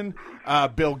Tyson,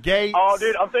 Bill Gates. Oh,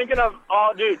 dude, I'm thinking of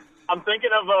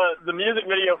the music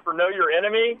video for "Know Your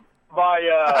Enemy" by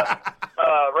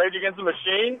Rage Against the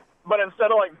Machine. But instead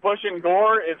of like Bush and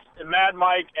Gore, it's Mad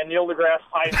Mike and Neil deGrasse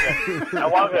Tyson. I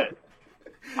love it.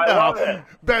 I love it.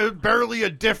 Barely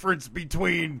a difference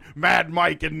between Mad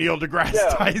Mike and Neil deGrasse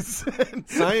Yeah. Tyson.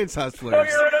 Science Know hustlers.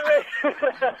 Your Enemy.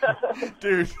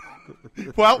 Dude.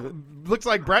 Well, looks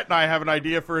like Brett and I have an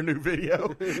idea for a new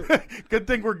video. Good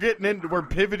thing we're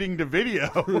pivoting to video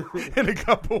in a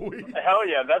couple weeks. Hell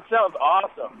yeah, that sounds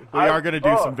awesome. We are gonna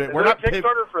do some Is we're there not a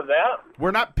Kickstarter for that?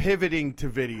 We're not pivoting to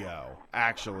video,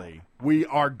 actually. We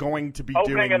are going to be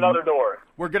Opening doing another door.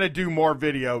 We're going to do more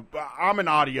video. I'm an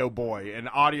audio boy, and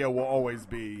audio will always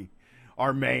be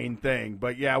our main thing.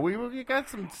 But yeah, we got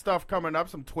some stuff coming up,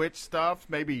 some Twitch stuff,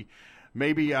 maybe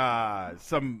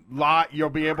some lot you'll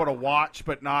be able to watch,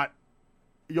 but not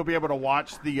you'll be able to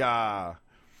watch the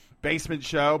basement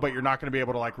show, but you're not going to be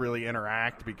able to like really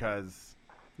interact because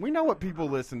we know what people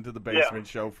listen to the basement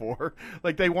show for.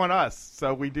 Like they want us,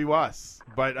 so we do us.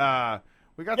 But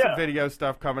we got some video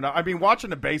stuff coming up. I mean,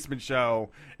 watching the basement show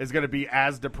is going to be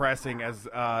as depressing as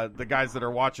the guys that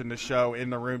are watching the show in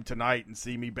the room tonight and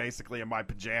see me basically in my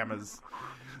pajamas.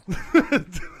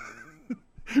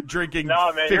 Drinking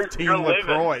No, man, 15 you're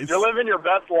LaCroix. You're living your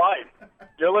best life.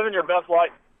 You're living your best life.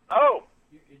 Oh,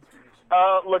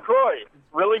 LaCroix,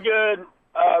 really good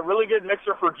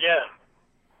mixer for gin.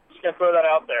 Just gonna throw that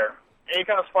out there. Any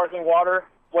kind of sparkling water,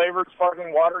 flavored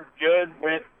sparkling water, good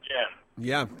with gin.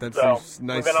 Yeah, that's So, a nice.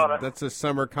 we've been on it. That's a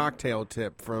summer cocktail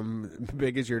tip from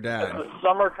Big as Your Dad. The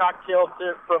summer cocktail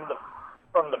tip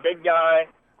from the big guy.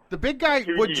 The big guy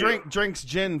To would you. drinks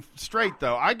gin straight,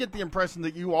 though. I get the impression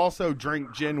that you also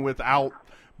drink gin without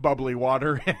bubbly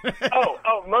water in it.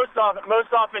 Oh, most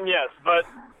often, yes. But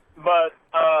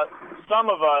some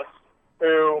of us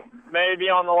who may be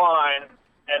on the line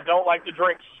and don't like to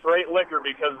drink straight liquor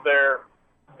because they're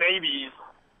babies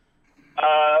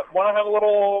want to have a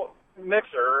little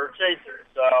mixer or chaser.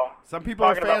 So Some people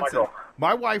are talking about my fancy. girlfriend.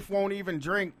 My wife won't even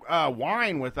drink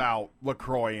wine without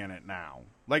LaCroix in it now.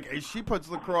 Like, she puts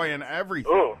LaCroix in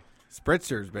everything. Ooh,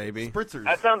 Spritzers, baby. Spritzers.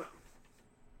 that sounds.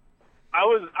 I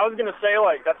was gonna say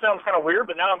like that sounds kind of weird,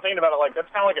 but now I'm thinking about it like that's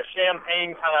kind of like a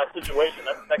champagne kind of situation.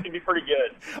 That could be pretty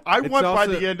good. I It's want by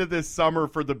also- the end of this summer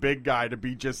for the big guy to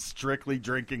be just strictly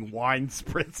drinking wine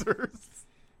spritzers.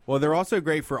 Well, they're also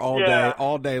great for Yeah.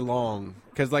 all day long.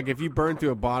 Because like if you burn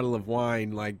through a bottle of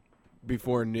wine like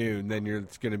before noon, then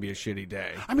it's going to be a shitty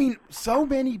day. I mean, so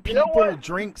many people know what?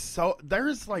 drink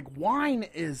there's like wine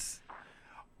is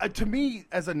to me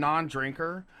as a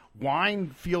non-drinker, wine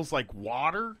feels like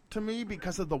water to me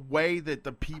because of the way that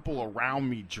the people around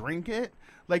me drink it.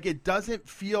 Like it doesn't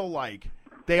feel like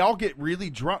they all get really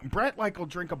drunk. Brett will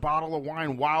drink a bottle of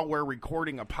wine while we're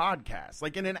recording a podcast.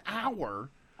 Like in an hour.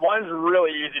 Wine's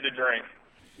really easy to drink.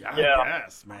 I Yeah.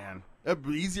 guess, man.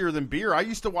 Easier than beer. I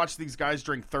used to watch these guys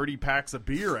drink 30 packs of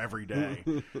beer every day.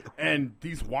 And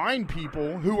these wine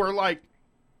people who are like,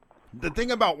 the thing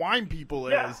about wine people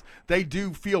is Yeah. they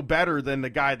do feel better than the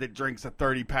guy that drinks a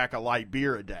 30-pack of light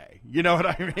beer a day. You know what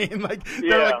I mean? Like, they're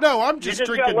Yeah. like, no, I'm You just just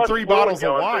got drinking less 3 fluid bottles of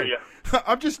going wine. through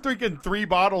I'm just drinking 3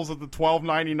 bottles of the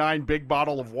 $12.99 big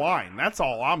bottle of wine. That's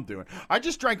all I'm doing. I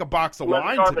just drank a box of Less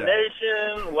wine today.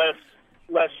 carbonation,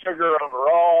 less sugar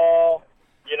overall.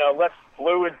 Less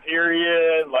fluid.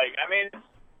 Period. Like I mean,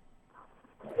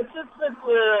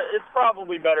 It's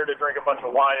probably better to drink a bunch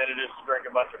of wine than it is to drink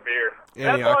a bunch of beer.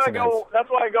 Antioxidants. That's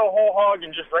why I go whole hog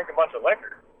and just drink a bunch of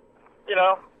liquor. You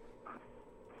know.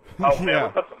 Oh man, Yeah.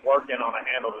 we'll put some work in on a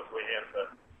handle this weekend.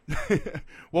 But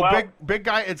Well, big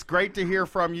guy, it's great to hear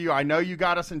from you. I know you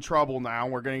got us in trouble now.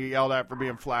 We're going to get yelled at for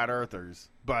being flat earthers,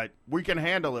 but we can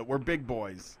handle it. We're big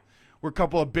boys. We're a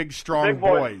couple of big, strong Big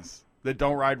boys. boys that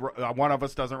don't ride. One of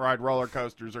us doesn't ride roller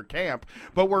coasters or camp,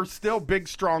 but we're still big,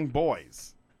 strong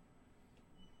boys.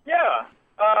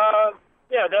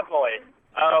 yeah, definitely.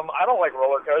 I don't like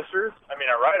roller coasters. I mean,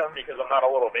 I ride them because I'm not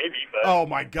a little baby. But Oh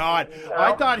my God!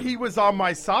 I thought he was on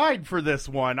my side for this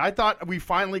one. I thought we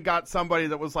finally got somebody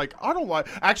that was like, I don't like.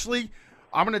 Actually,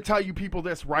 I'm going to tell you people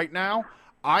this right now.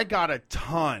 I got a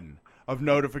ton of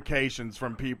notifications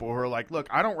from people who are like, look,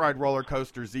 I don't ride roller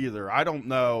coasters either. I don't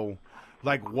know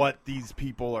like what these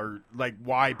people are like,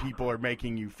 why people are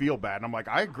making you feel bad. And I'm like,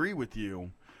 I agree with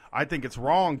you. I think it's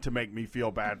wrong to make me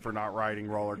feel bad for not riding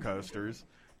roller coasters.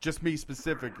 Just me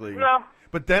specifically. No.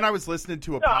 But then I was listening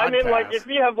to a no, podcast. I mean, like if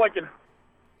you have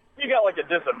you got like a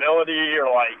disability or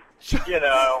like, you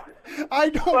know. I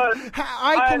don't. But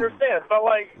I I can. understand, but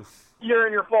like you're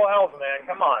in your full health, man.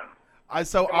 Come on. I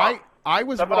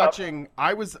was Step it up. watching.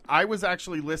 I was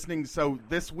actually listening. So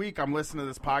this week I'm listening to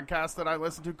this podcast that I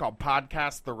listen to called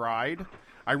Podcast The Ride.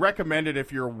 I recommend it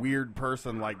if you're a weird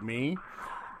person like me.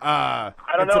 I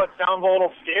don't know. It sounds a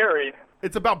little scary.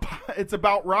 It's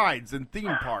about rides and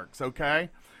theme parks, okay?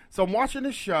 So I'm watching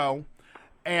this show,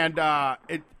 and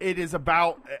it is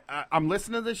about. I'm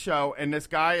listening to the show, and this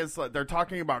guy is. They're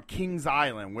talking about Kings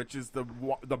Island, which is the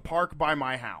park by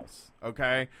my house.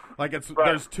 Okay, like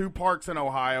there's two parks in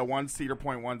Ohio. One's Cedar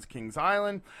Point, one's Kings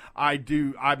Island.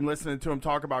 I'm listening to them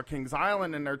talk about Kings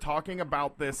Island, and they're talking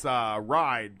about this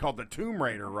ride called the Tomb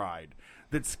Raider ride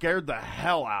that scared the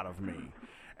hell out of me,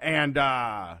 and.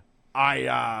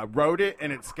 I rode it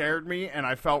and it scared me and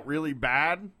I felt really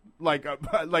bad. Like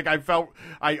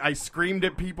I screamed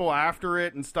at people after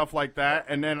it and stuff like that.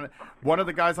 And then one of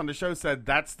the guys on the show said,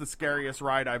 that's the scariest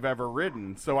ride I've ever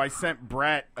ridden. So I sent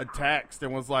Brett a text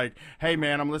and was like, hey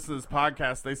man, I'm listening to this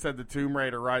podcast. They said the Tomb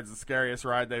Raider ride's the scariest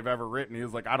ride they've ever ridden. He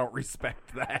was like, I don't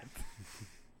respect that.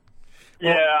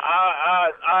 Yeah,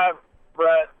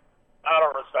 Brett, I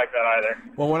don't respect that either.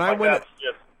 Well, when I That's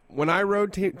just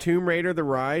rode Tomb Raider the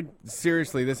ride,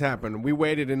 seriously, this happened. We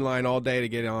waited in line all day to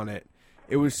get on it.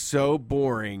 It was so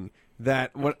boring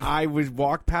that when I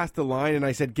walked past the line and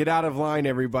I said, "Get out of line,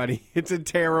 everybody! It's a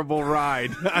terrible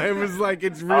ride." I was like,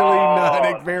 "It's really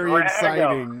not very drag 'em.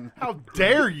 exciting." How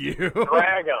dare you?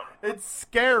 drag them. It's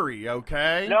scary,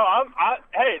 okay? No,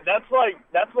 hey, that's what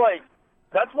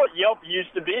Yelp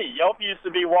used to be. Yelp used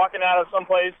to be walking out of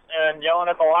someplace and yelling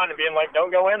at the line and being like,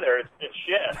 "Don't go in there. It's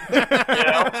shit." You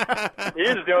know, he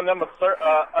was doing them a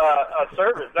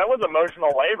service. That was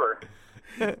emotional labor.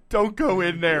 Don't go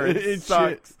in there. It It's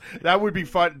sucks. That would be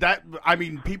fun.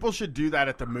 People should do that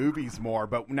at the movies more,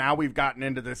 but now we've gotten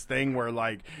into this thing where,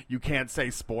 like, you can't say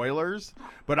spoilers.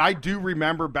 But I do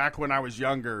remember back when I was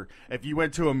younger, if you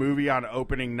went to a movie on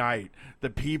opening night, the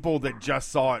people that just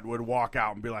saw it would walk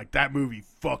out and be like, that movie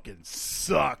fucking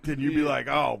sucked. And you'd be like,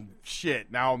 oh, shit.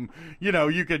 Now,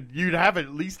 you'd have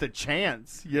at least a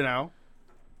chance, you know?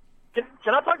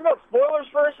 Can I talk about spoilers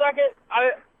for a second?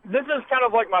 This is kind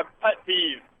of like my pet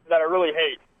peeve that I really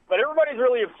hate. But everybody's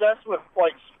really obsessed with,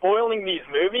 like, spoiling these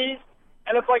movies.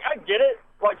 And it's like, I get it.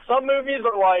 Like, some movies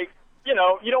are like, you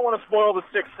don't want to spoil The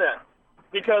Sixth Sense.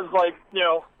 Because, like,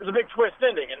 there's a big twist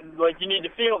ending. And, like, you need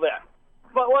to feel that.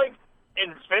 But, like,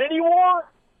 Infinity War?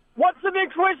 What's the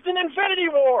big twist in Infinity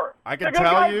War? I can The good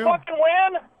tell guys you. fucking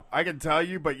win? I can tell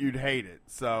you, but you'd hate it.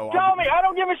 So Tell me. I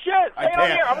don't give a shit. I Stay on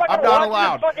can't. here. I'm not I'm going to not watch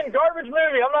allowed. this fucking garbage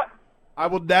movie. I'm not... I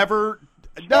will never.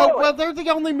 Spoil No, it. well, they're the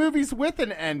only movies with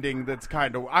an ending that's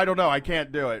kind of. I don't know. I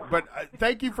can't do it. But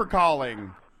thank you for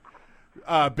calling,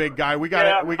 big guy. We got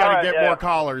Yeah, to all right, get yeah. more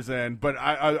callers in. But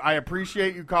I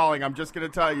appreciate you calling. I'm just going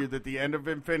to tell you that the end of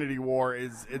Infinity War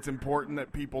it's important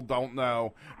that people don't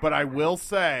know. But I will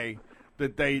say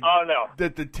that Oh, no.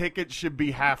 that the tickets should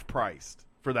be half priced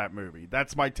for that movie.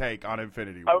 That's my take on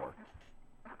Infinity War.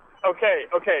 Okay.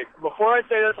 Before I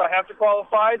say this, I have to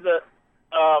qualify that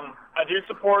I do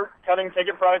support cutting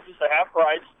ticket prices to half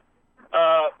price,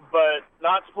 but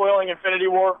not spoiling Infinity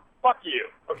War. Fuck you,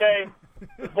 okay?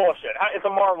 It's bullshit. It's a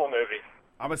Marvel movie.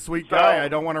 I'm a sweet guy. I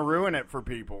don't want to ruin it for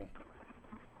people.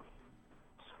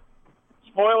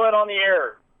 Spoil it on the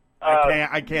air.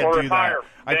 I can't or do retire,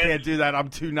 that. I bitch. can't do that. I'm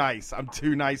too nice. I'm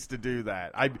too nice to do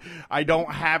that. I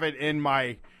don't have it in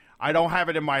my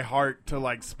heart to,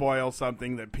 like, spoil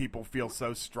something that people feel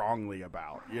so strongly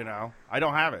about, I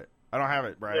don't have it. I don't have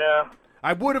it, Brad. Yeah.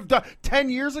 I would have done 10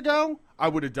 years ago. I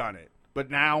would have done it, but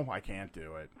now I can't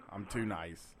do it. I'm too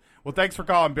nice. Well, thanks for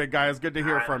calling, big guy. It's good to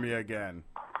hear from you again.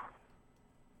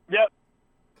 Yep.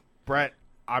 Brett,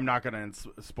 I'm not going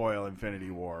to spoil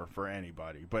Infinity War for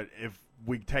anybody, but if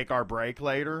we take our break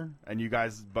later and you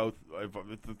guys both,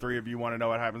 if the three of you want to know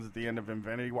what happens at the end of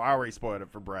Infinity War, I already spoiled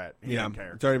it for Brett. He didn't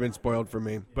care. It's already been spoiled for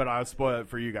me. But I'll spoil it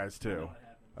for you guys too.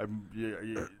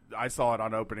 I saw it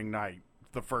on opening night,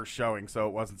 the first showing, so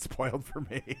it wasn't spoiled for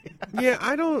me. Yeah,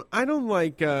 I don't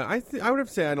like. I would have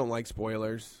to say I don't like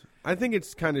spoilers. I think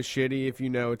it's kind of shitty if you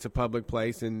know it's a public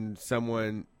place and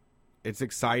someone. It's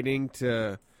exciting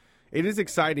to. It is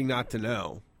exciting not to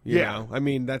know. You know? I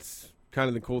mean, that's kind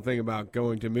of the cool thing about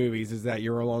going to movies is that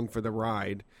you're along for the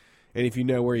ride. And if you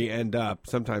know where you end up,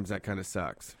 sometimes that kind of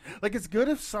sucks. Like, it's good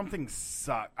if something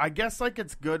sucks. I guess, like,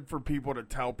 it's good for people to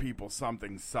tell people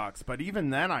something sucks. But even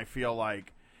then, I feel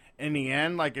like, in the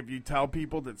end, like, if you tell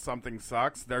people that something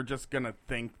sucks, they're just going to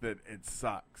think that it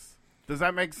sucks. Does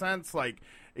that make sense? Like,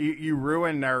 you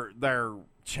ruin their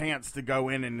chance to go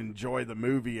in and enjoy the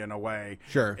movie in a way.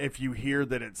 Sure. If you hear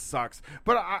that it sucks.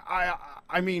 But,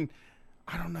 I mean,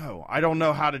 I don't know. I don't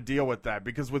know how to deal with that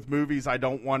because with movies, I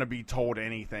don't want to be told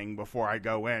anything before I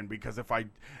go in because if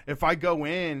I go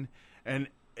in and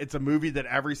it's a movie that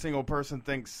every single person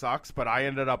thinks sucks, but I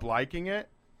ended up liking it,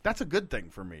 that's a good thing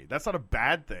for me. That's not a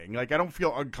bad thing. Like, I don't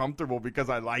feel uncomfortable because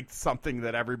I liked something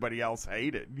that everybody else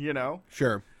hated, you know?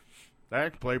 Sure. I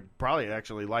probably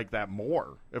actually like that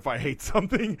more if I hate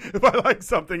something. If I like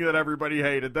something that everybody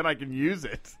hated, then I can use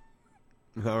it.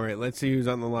 All right, let's see who's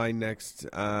on the line next.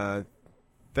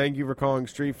 Thank you for calling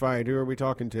Street Fight. Who are we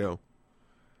talking to?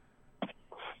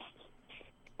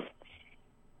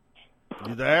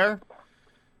 You there?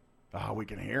 Oh, we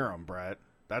can hear him, Brett.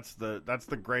 That's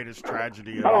the greatest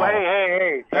tragedy of all.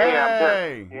 Hey,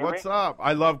 Hey, what's up?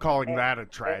 I love calling that a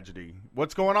tragedy.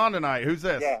 What's going on tonight? Who's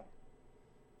this? Yeah.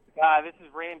 This is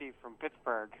Randy from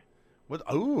Pittsburgh. What?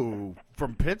 Ooh,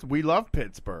 from Pittsburgh. We love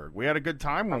Pittsburgh. We had a good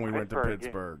time when we went to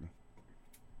Pittsburgh.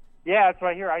 Yeah, that's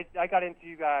what I hear. I got into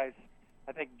you guys,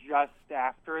 I think, just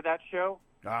after that show.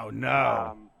 Oh,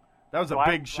 no. That was a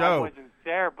big I show. wasn't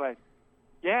there, but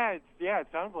yeah, it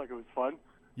sounded like it was fun.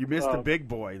 You missed the big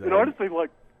boy, though. And honestly, like,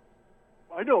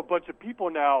 I know a bunch of people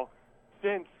now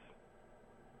since,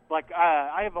 like,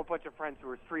 I have a bunch of friends who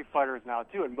are Street Fighters now,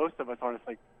 too, and most of us,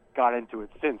 honestly, got into it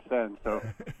since then. So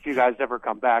if you guys ever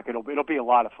come back, it'll be a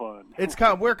lot of fun.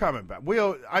 We're coming back.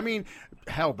 I mean,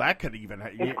 hell, that could even.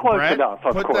 It's close Brett, enough.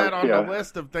 Of put course, that on the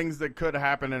list of things that could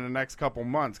happen in the next couple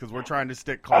months because we're trying to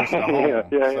stick close to home.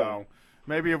 So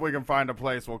maybe if we can find a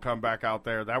place, we'll come back out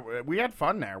there. That we had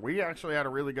fun there. We actually had a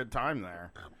really good time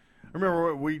there.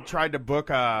 Remember, we tried to book.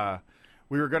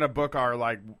 We were going to book our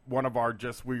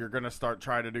we were going to start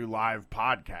trying to do live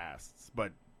podcasts,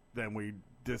 but then we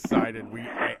decided we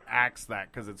axed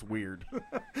that because it's weird.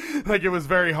 Like, it was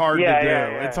very hard to do.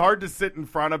 Yeah. It's hard to sit in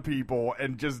front of people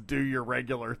and just do your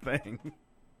regular thing.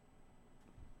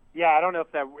 Yeah, I don't know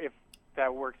if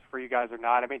that works for you guys or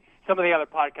not. I mean, some of the other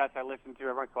podcasts I listen to,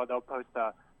 every once in a while they'll post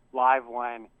a live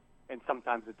one, and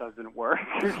sometimes it doesn't work.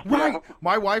 Right.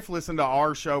 My wife listened to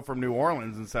our show from New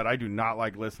Orleans and said, I do not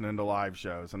like listening to live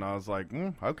shows. And I was like,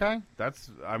 okay.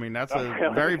 That's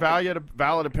a very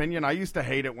valid opinion. I used to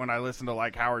hate it when I listened to,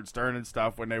 like, Howard Stern and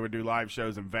stuff when they would do live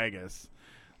shows in Vegas.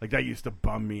 Like, that used to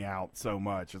bum me out so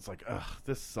much. It's like, ugh,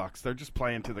 this sucks. They're just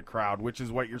playing to the crowd, which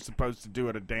is what you're supposed to do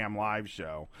at a damn live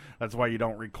show. That's why you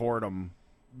don't record them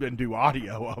and do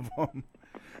audio of them.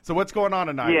 So what's going on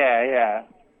tonight? Yeah.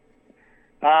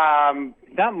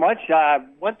 Not much.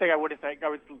 One thing I would have said, I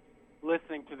was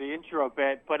listening to the intro a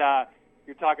bit, but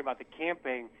you're talking about the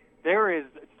camping. There is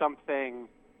something,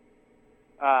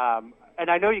 and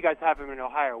I know you guys have them in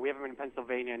Ohio. We have them in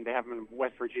Pennsylvania, and they have them in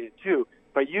West Virginia too.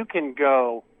 But you can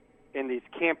go in these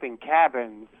camping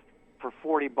cabins for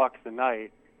 $40 a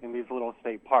night in these little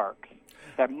state parks.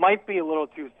 That might be a little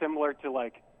too similar to,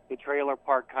 like, the trailer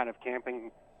park kind of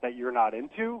camping that you're not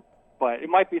into. But it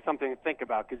might be something to think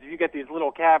about because if you get these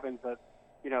little cabins that,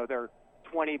 you know, they're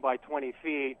 20 by 20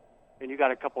 feet and you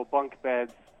got a couple bunk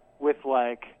beds with,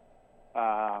 like,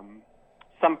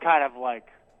 some kind of, like,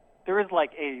 there is,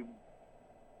 like, a,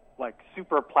 like,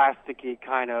 super plasticky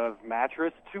kind of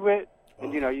mattress to it.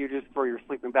 And, you know, you just throw your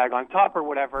sleeping bag on top or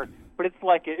whatever. But it's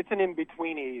like, it's an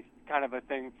in-betweeny kind of a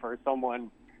thing for someone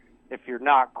if you're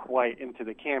not quite into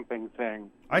the camping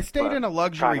thing. I stayed in a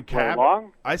luxury trying to play cabin.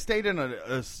 along. I stayed in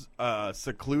a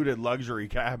secluded luxury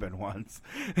cabin once.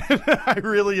 I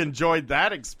really enjoyed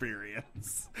that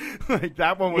experience. Like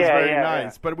that one was very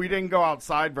nice, but we didn't go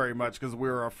outside very much because we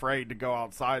were afraid to go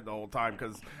outside the whole time.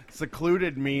 Because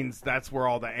secluded means that's where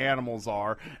all the animals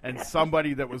are, and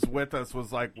somebody that was with us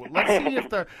was like, well, "Let's see if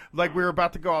the like we were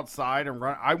about to go outside and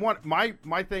run." I want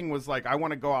my thing was like I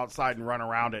want to go outside and run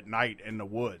around at night in the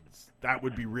woods. That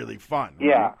would be really fun. Right?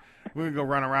 Yeah. We would go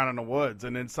run around in the woods,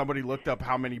 and then somebody looked up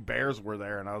how many bears were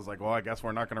there, and I was like, well, I guess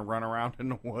we're not going to run around in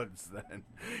the woods then.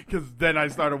 Because then I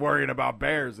started worrying about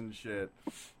bears and shit.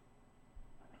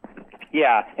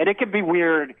 Yeah, and it can be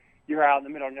weird. You're out in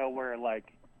the middle of nowhere,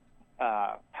 like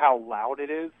how loud it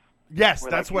is. Yes,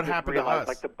 where, that's like, what you just happened to realize, us.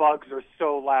 Like the bugs are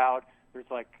so loud. There's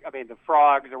like, the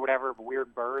frogs or whatever,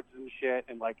 weird birds and shit,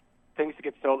 and like things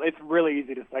get so. It's really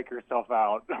easy to psych yourself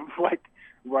out of like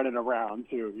running around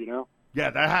too, you know. Yeah,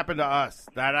 that happened to us.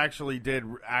 That actually did.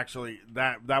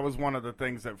 That was one of the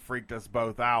things that freaked us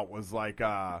both out. Was like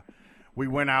we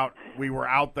went out. We were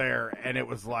out there, and it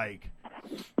was like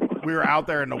we were out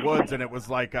there in the woods, and it was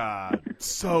like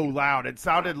so loud. It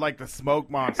sounded like the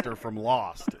smoke monster from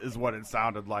Lost, is what it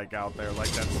sounded like out there.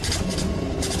 Like that's.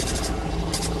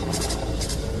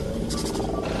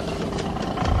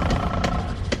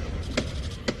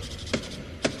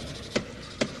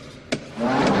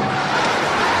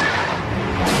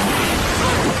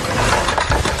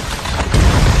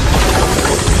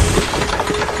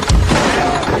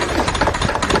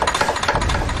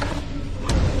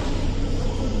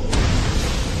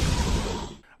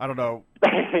 I don't know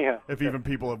if even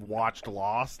people have watched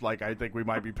Lost. Like, I think we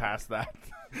might be past that,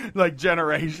 like,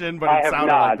 generation, but it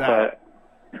sounded like that.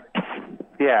 But,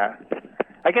 yeah.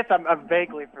 I guess I'm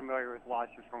vaguely familiar with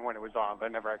Lost just from when it was on, but I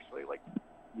never actually, like,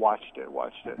 watched it.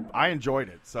 I enjoyed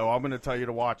it, so I'm going to tell you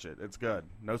to watch it. It's good.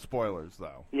 No spoilers,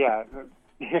 though. Yeah.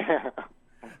 Yeah.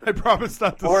 I promise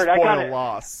not to spoil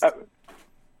Lost.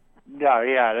 No,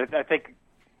 yeah. I think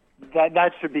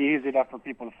that should be easy enough for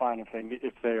people to find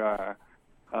if they are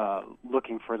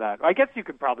looking for that. I guess you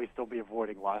could probably still be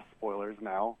avoiding Lost spoilers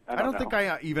now. I don't know. Think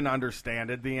I even understand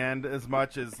at the end as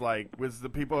much as like was the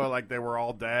people are like they were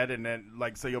all dead, and then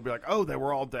like so you'll be like, oh, they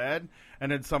were all dead, and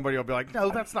then somebody will be like, no,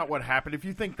 that's not what happened. If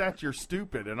you think that, you're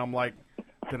stupid. And I'm like,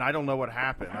 then I don't know what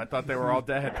happened. I thought they were all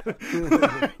dead.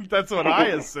 That's what I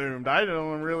assumed. I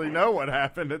don't really know what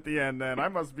happened at the end. Then I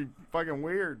must be fucking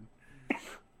weird.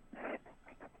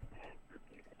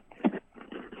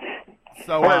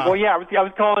 So, well, yeah, I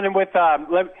was calling in with.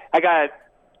 I got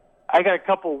a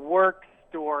couple work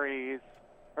stories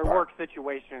or work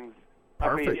situations.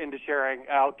 I'll be into sharing.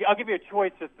 I'll give you a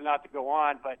choice just not to go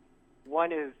on, but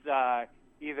one is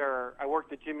either I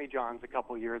worked at Jimmy John's a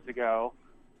couple years ago,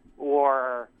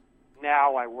 or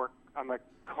now I'm a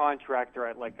contractor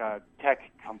at like a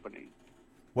tech company.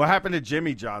 What happened to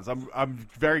Jimmy John's? I'm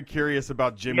very curious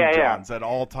about Jimmy John's at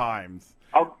all times.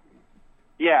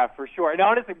 Yeah, for sure. And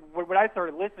honestly, when I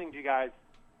started listening to you guys,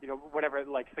 whatever,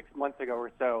 like 6 months ago or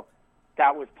so,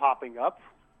 that was popping up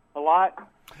a lot.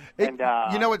 And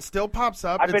it still pops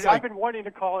up. I've been wanting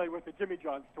to call in with the Jimmy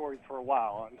John's stories for a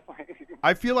while.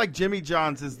 I feel like Jimmy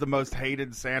John's is the most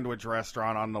hated sandwich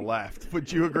restaurant on the left.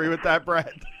 Would you agree with that,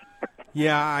 Brett?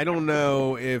 Yeah, I don't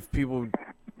know if people.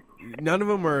 None of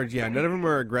them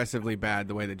are aggressively bad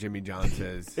the way that Jimmy John's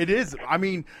is. It is. I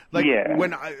mean,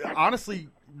 when I honestly.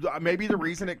 Maybe the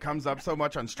reason it comes up so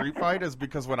much on Street Fight is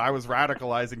because when I was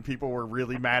radicalizing, people were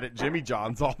really mad at Jimmy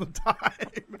John's all the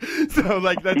time. So,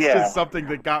 like, that's just something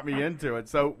that got me into it.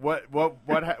 So, what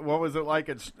was it like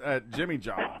at Jimmy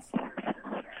John's?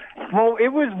 Well, it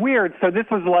was weird. So this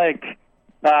was like,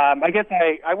 I guess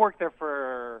I worked there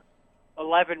for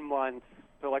 11 months,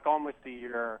 so like almost a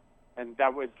year, and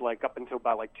that was like up until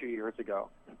about like 2 years ago.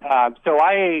 So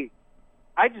I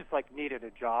just like needed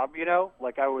a job,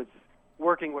 like I was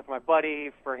working with my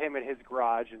buddy for him in his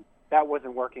garage, and that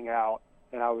wasn't working out.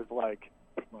 And I was like,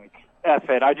 F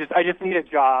it. I just need a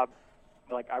job.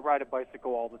 Like, I ride a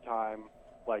bicycle all the time.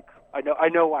 Like, I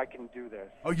know I can do this.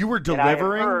 Oh, you were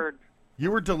delivering? You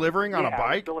were delivering on a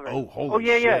bike? Oh, holy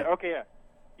shit. Yeah. Okay, yeah.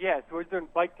 Yeah, so we're doing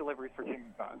bike deliveries for Jimmy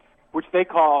John's, which they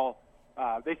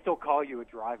still call you a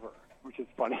driver, which is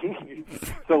funny.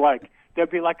 So, like, they'll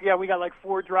be like, yeah, we got like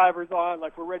 4 drivers on,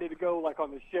 like, we're ready to go, like, on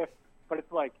the shift. But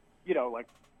it's like, like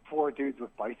 4 dudes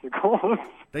with bicycles.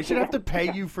 They should have to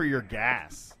pay you for your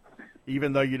gas,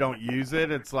 even though you don't use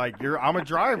it. It's like I'm a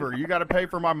driver. You got to pay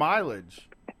for my mileage.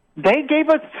 They gave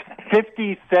us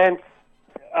 50 cents.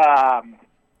 I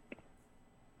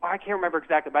can't remember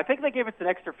exactly, but I think they gave us an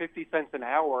extra 50 cents an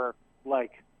hour,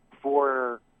 like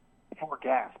for for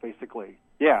gas, basically.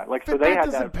 Yeah, like so But they that had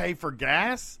doesn't that. pay for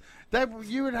gas. That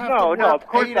you would have No, to no, work of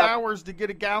course 8 not. hours to get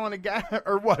a gallon of gas,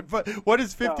 or what? But what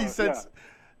is 50 No, cents?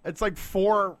 yeah. It's like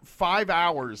 5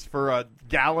 hours for a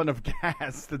gallon of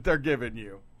gas that they're giving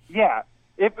you. Yeah,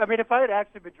 if I had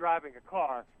actually been driving a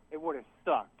car, it would have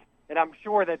sucked, and I'm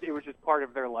sure that it was just part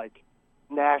of their like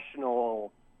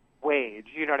national wage.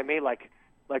 You know what I mean? Like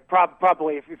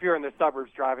probably if you're in the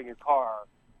suburbs driving your car,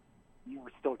 you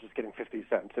were still just getting 50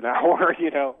 cents an hour.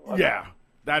 You know? Yeah,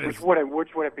 that is.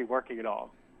 Which wouldn't be working at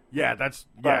all. Yeah, that's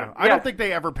But, I yeah. don't think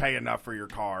they ever pay enough for your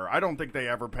car. I don't think they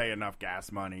ever pay enough gas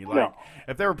money. Like No.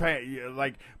 if they were paying,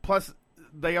 like plus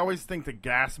they always think the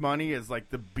gas money is like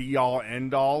the be all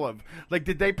end all of. Like,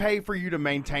 did they pay for you to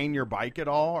maintain your bike at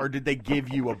all, or did they give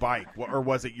you a bike, or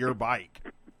was it your bike?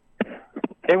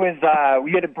 It was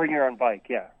we had to bring your own bike.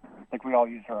 Yeah, like we all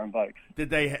use our own bikes. Did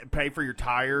they pay for your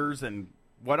tires and?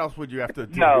 What else would you have to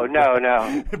do? No.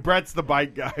 Brett's the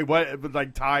bike guy. What with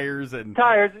like tires and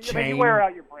Tires. I mean, chain? you wear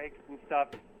out your brakes and stuff,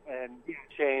 and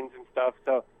chains and stuff.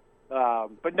 So,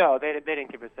 but no, they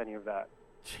didn't give us any of that.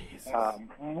 Jesus.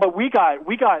 But we got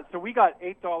 $8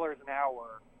 an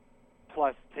hour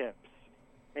plus tips,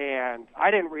 and I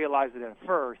didn't realize it at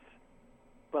first,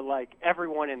 but like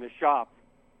everyone in the shop,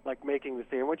 like making the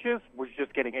sandwiches, was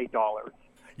just getting $8.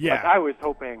 Yeah. Like, I was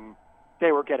hoping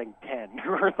they were getting 10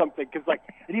 or something, because like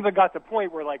it even got to the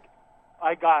point where like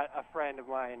I got a friend of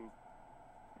mine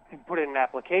to put in an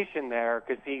application there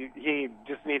because he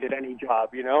just needed any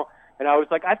job, you know. And I was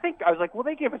like, well,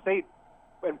 they give us 8,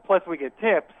 and plus we get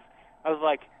tips. I was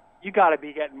like, you got to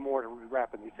be getting more to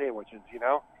wrapping these sandwiches, you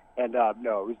know. And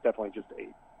no, it was definitely just 8.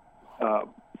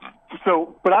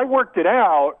 So, but I worked it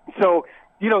out. So,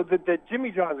 you know, the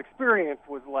Jimmy John's experience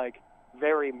was like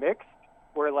very mixed,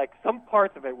 where like some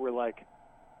parts of it were like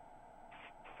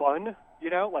fun, you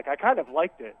know, like I kind of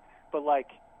liked it, but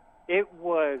like it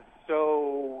was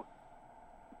so,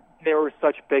 there were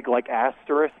such big like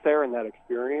asterisks there in that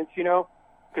experience, you know,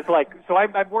 because like, so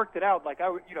I've worked it out, like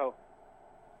you know,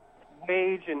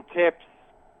 wage and tips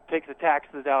takes the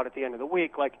taxes out at the end of the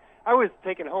week, like I was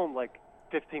taking home like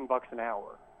 $15 an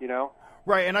hour, you know.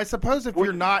 Right, and I suppose if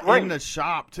you're not in the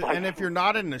shop, and if you're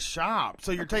not in the shop,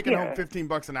 so you're taking home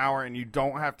 $15 an hour, and you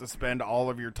don't have to spend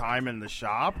all of your time in the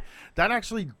shop. That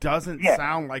actually doesn't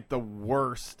sound like the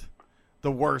worst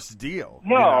deal.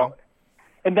 No, you know?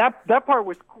 and that part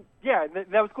was cool. Yeah,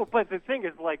 that was cool. But the thing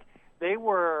is, like, they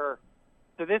were.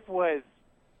 So this was.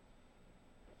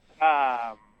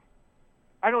 I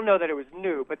don't know that it was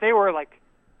new, but they were like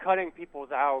cutting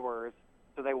people's hours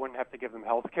so they wouldn't have to give them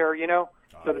health care, you know?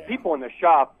 So the people in the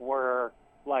shop were,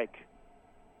 like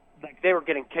they were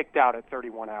getting kicked out at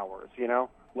 31 hours, you know?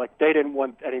 Like, they didn't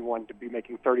want anyone to be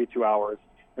making 32 hours,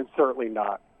 and certainly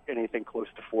not anything close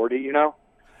to 40, you know?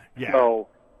 Yeah. So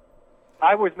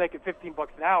I was making $15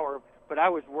 an hour, but I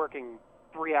was working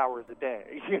 3 hours a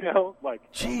day, you know? Like,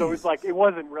 so it was like, it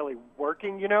wasn't really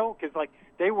working, you know? Because, like,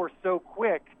 they were so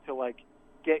quick to, like,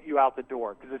 get you out the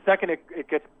door. Because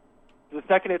the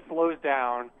second it slows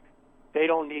down, they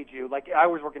don't need you. Like, I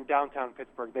was working downtown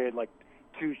Pittsburgh. They had, like,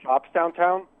 2 shops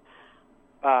downtown.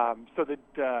 So the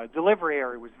delivery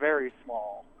area was very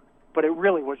small. But it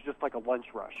really was just like a lunch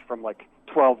rush from, like,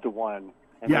 12 to 1.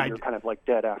 And then you're kind of, like,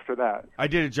 dead after that. I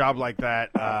did a job like that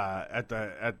at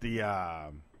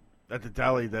the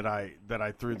deli that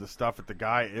I threw the stuff at the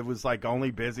guy. It was, like,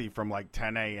 only busy from, like,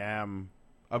 10 a.m.,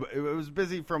 it was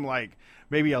busy from like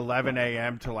maybe 11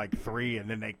 a.m. to like 3, and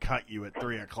then they cut you at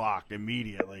 3 o'clock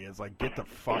immediately. It's like, get the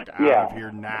fuck out of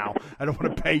here now. I don't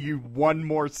want to pay you 1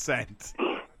 more cent.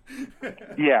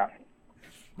 Yeah.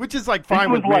 Which is like fine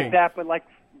with with me. Like that, but like,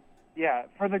 yeah,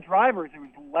 for the drivers, it was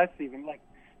less even. Like,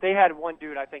 they had one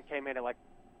dude, I think, came in at like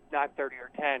 9:30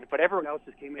 or 10, but everyone else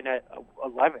just came in at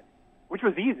 11, which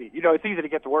was easy. You know, it's easy to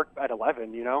get to work at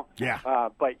 11, you know? Yeah.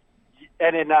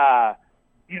 And in,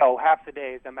 you know, half the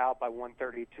days I'm out by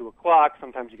 1:30, 2 o'clock.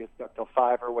 Sometimes you get stuck till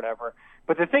 5 or whatever.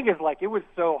 But the thing is, like, it was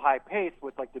so high paced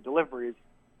with like the deliveries,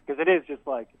 because it is just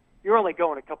like you're only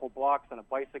going a couple blocks on a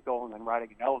bicycle and then riding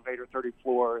an elevator 30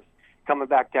 floors, coming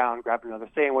back down, grabbing another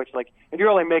sandwich, like, and you're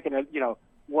only making $1,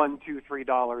 $2,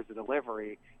 $3 a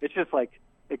delivery. It's just like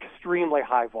extremely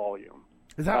high volume.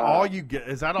 Is that all you get?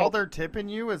 Is that all they're tipping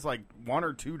you? Is like $1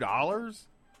 or $2?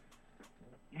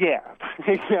 Yeah,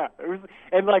 yeah. It was,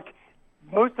 and like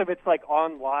most of it's like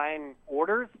online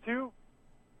orders too.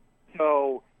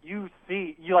 So you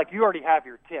already have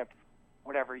your tips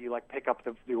whenever you like pick up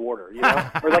the order, you know,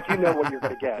 or like you know what you're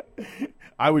gonna get.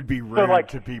 I would be rude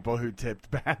to people who tipped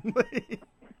badly.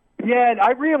 Yeah, and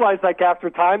I realized like after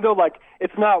time though, like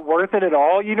it's not worth it at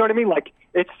all. You know what I mean? Like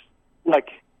it's like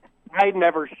I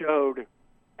never showed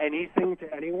anything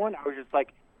to anyone. I was just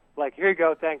like, here you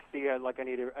go, thanks, see ya. Like, I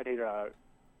need a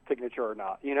signature or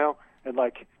not, you know? And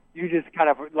like, you just kind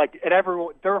of like, and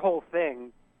everyone, their whole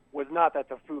thing was not that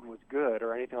the food was good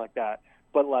or anything like that,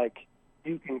 but like,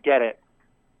 you can get it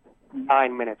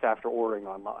 9 minutes after ordering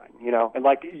online, you know? And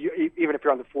like, even if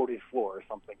you're on the 40th floor or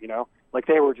something, you know? Like,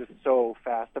 they were just so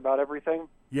fast about everything.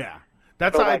 Yeah.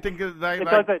 That's So, how like, I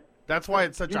think that's why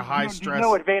it's such a high stress. There's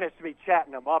no advantage to be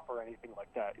chatting them up or anything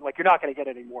like that. Like, you're not going to get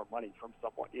any more money from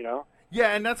someone, you know?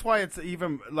 Yeah, and that's why it's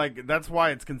even like that's why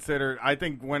it's considered. I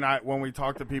think when we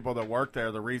talk to people that work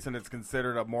there, the reason it's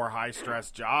considered a more high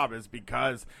stress job is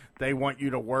because they want you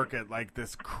to work at like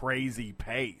this crazy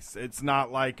pace. It's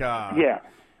not like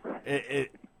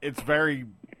it's very,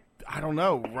 I don't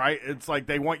know, right? It's like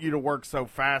they want you to work so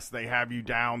fast they have you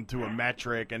down to a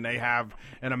metric and they have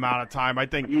an amount of time. I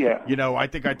think, you know, I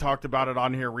think I talked about it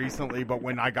on here recently, but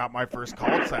when I got my first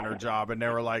call center job and they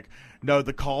were like, no,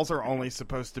 the calls are only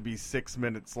supposed to be 6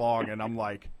 minutes long. And I'm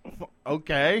like,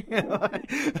 okay.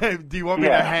 Do you want me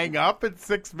to hang up in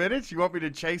 6 minutes? You want me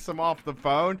to chase them off the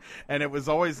phone? And it was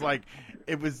always like,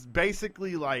 it was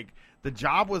basically like, the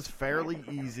job was fairly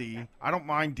easy. I don't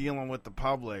mind dealing with the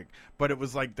public, but it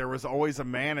was like there was always a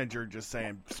manager just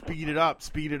saying, speed it up,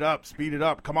 speed it up, speed it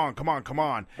up. Come on, come on, come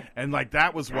on. And like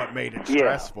that was what made it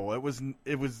stressful. It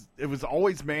was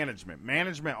always management.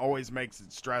 Management always makes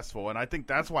it stressful. And I think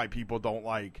that's why people don't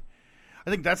like,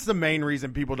 I think that's the main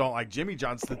reason people don't like Jimmy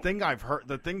John's. The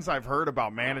things I've heard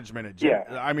about management at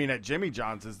at Jimmy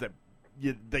John's is that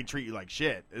they treat you like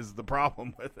shit is the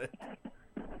problem with it.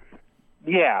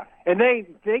 Yeah, and they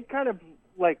kind of,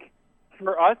 like,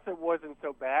 for us it wasn't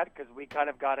so bad because we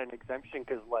kind of got an exemption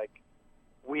because, like,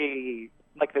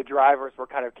 the drivers were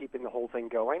kind of keeping the whole thing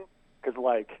going because,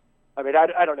 like, I mean,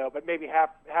 I don't know, but maybe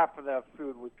half of the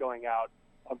food was going out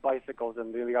on bicycles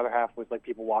and the other half was, like,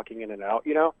 people walking in and out,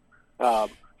 you know?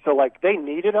 So, like, they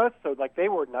needed us, so, like, they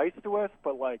were nice to us,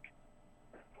 but, like,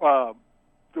 the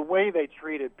way they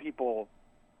treated people,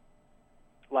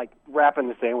 like wrapping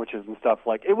the sandwiches and stuff,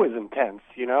 like it was intense,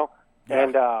 you know? Yeah.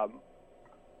 And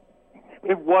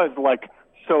it was like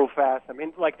so fast. I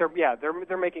mean, like they're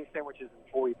making sandwiches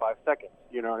in 45 seconds,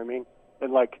 you know what I mean?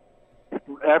 And like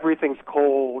everything's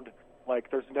cold,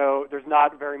 like there's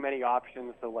not very many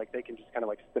options, so like they can just kind of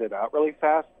like spit it out really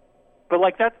fast. But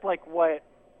like that's what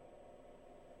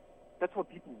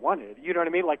people wanted, you know what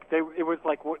I mean? Like it was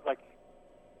like what like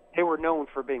they were known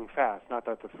for being fast, not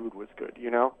that the food was good, you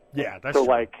know? Yeah, that's so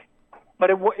true. Like, but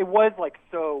it was like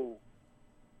so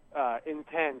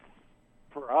intense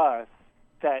for us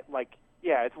that like,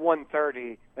 yeah, it's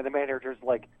 1:30 and the manager's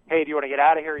like, hey, do you want to get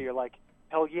out of here? You're like,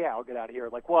 hell yeah, I'll get out of here.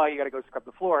 Like, well, you got to go scrub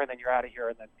the floor and then you're out of here.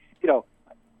 And then, you know,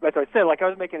 as I said, like I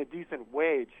was making a decent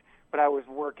wage, but I was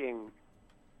working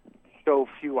so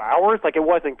few hours, like it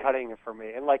wasn't cutting it for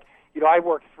me. And like, you know, I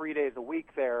worked 3 days a week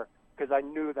there, because I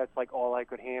knew that's like all I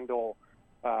could handle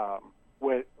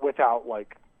without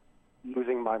like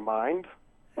losing my mind.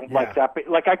 Like that,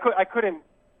 like I couldn't.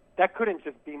 That couldn't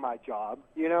just be my job,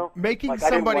 you know. Making like,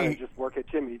 somebody I didn't want to just work at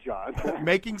Jimmy John's.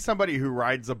 Making somebody who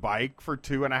rides a bike for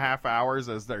 2.5 hours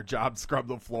as their job scrub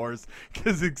the floors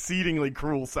is exceedingly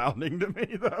cruel sounding to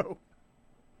me, though.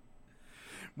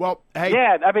 Well, hey,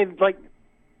 yeah, I mean, like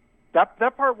that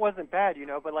part wasn't bad, you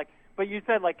know. But you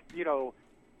said like, you know,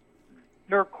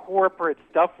 their corporate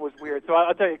stuff was weird. So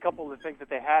I'll tell you a couple of the things that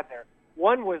they had there.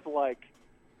 One was like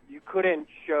you couldn't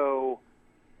show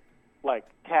like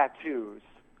tattoos,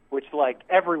 which like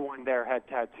everyone there had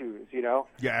tattoos, you know.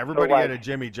 Yeah, everybody so, like, at a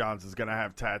Jimmy John's is going to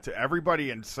have tattoos.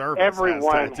 Everybody in service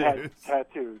everyone has tattoos. had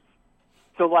tattoos.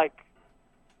 So like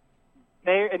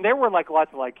there were like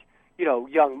lots of like, you know,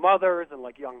 young mothers and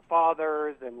like young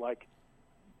fathers and like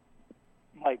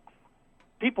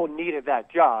people needed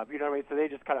that job, you know what I mean? So they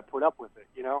just kind of put up with it,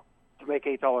 you know, to make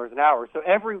 $8 an hour. So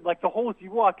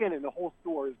you walk in and the whole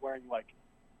store is wearing like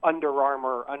Under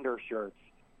Armour undershirts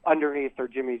underneath their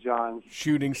Jimmy John's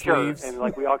shooting shirt. sleeves, and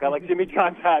like we all got like Jimmy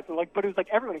John's hats, and like, but it was like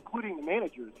everyone, including the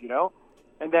managers, you know.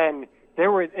 And then that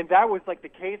was like the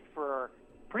case for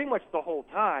pretty much the whole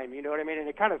time, you know what I mean? And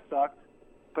it kind of sucked,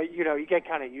 but you know, you get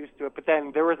kind of used to it. But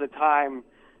then there was a time,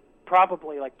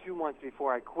 probably like 2 months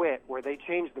before I quit, where they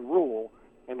changed the rule.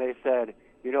 And they said,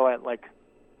 you know what, like,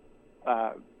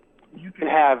 you can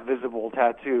have visible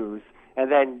tattoos. And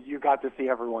then you got to see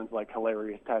everyone's, like,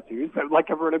 hilarious tattoos that, like,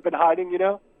 everyone had been hiding, you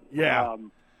know? Yeah.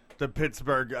 The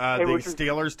Pittsburgh, the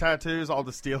Steelers tattoos, all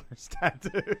the Steelers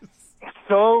tattoos.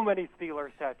 So many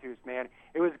Steelers tattoos, man.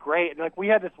 It was great. And, like, we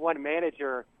had this one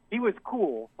manager. He was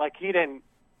cool. Like, he didn't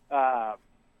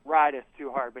ride us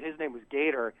too hard. But his name was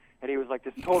Gator. And he was, like,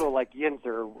 this total, like,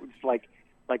 yinzer, like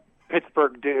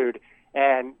Pittsburgh dude.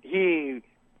 and he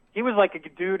was like a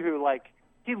dude who like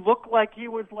he looked like he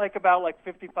was like about like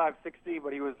 55, 60,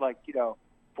 but he was like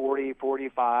 40,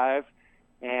 45,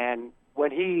 and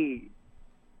when he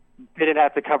didn't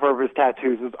have to cover over his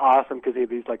tattoos, it was awesome because he had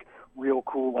these like real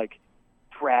cool like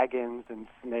dragons and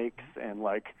snakes and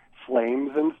like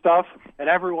flames and stuff, and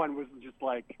everyone was just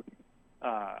like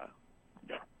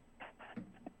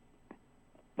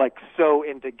so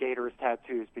into Gator's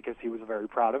tattoos because he was very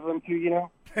proud of them too,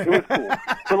 It was cool.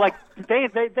 So like they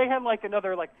had like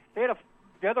another like they had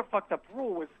the other fucked up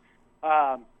rule was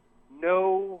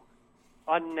no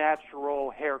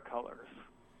unnatural hair colors.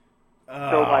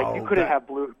 So like you couldn't have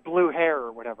blue hair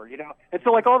or whatever, And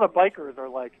so like all the bikers are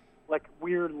like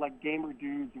weird like gamer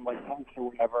dudes and like punks or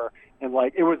whatever, and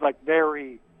like it was like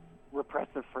very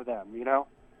repressive for them,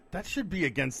 That should be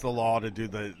against the law to do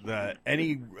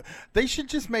they should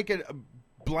just make it a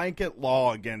blanket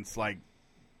law against like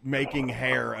making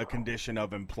hair a condition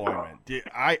of employment.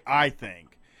 I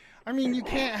think. I mean, you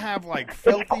can't have like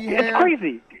filthy hair. It's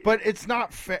crazy. But it's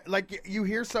not like you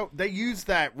hear they use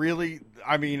that really.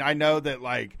 I mean, I know that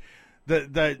like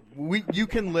you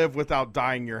can live without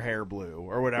dyeing your hair blue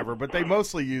or whatever, but they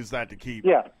mostly use that to keep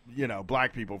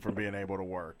black people from being able to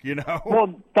work.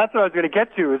 Well, that's what I was going to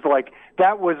get to. Is like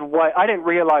that was what I didn't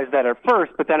realize that at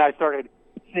first, but then I started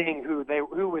seeing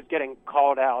who was getting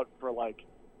called out for like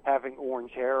having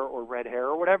orange hair or red hair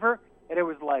or whatever, and it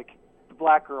was like the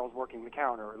black girls working the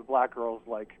counter or the black girls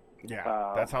like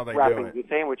that's how they wrapping do it. the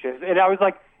sandwiches, and I was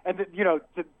like, and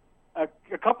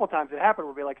a couple of times it happened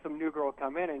would be like some new girl would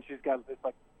come in and she's got this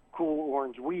like cool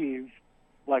orange weave,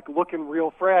 like looking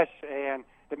real fresh, and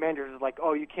the manager is like,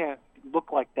 oh, you can't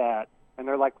look like that, and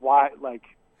they're like, why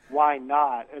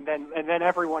not? And then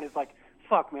everyone is like,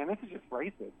 fuck, man, this is just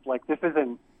racist. Like this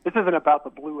isn't about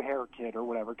the blue hair kid or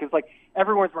whatever, because like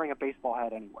everyone's wearing a baseball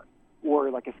hat anyway,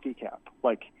 or like a ski cap.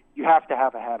 Like you have to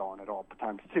have a hat on at all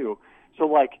times too. So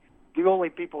like the only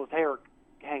people's hair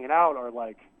hanging out are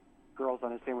like girls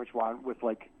on a sandwich line with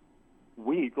like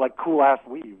weave, like cool ass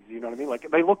weaves. You know what I mean? Like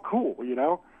they look cool.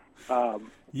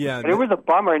 Yeah. And it was a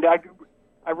bummer, and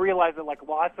I realized that like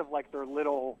lots of like their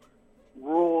little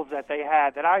rules that they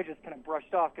had that I just kind of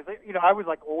brushed off because I was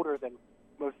like older than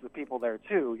most of the people there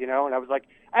too, and I was like,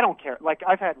 I don't care. Like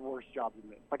I've had worse jobs than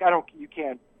this. Like you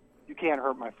can't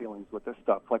hurt my feelings with this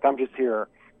stuff. Like I'm just here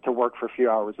to work for a few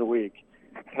hours a week.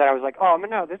 And then I was like, oh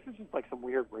no, this is just like some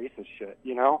weird racist shit,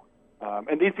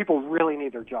 And these people really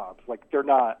need their jobs. Like they're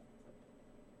not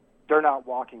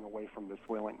walking away from this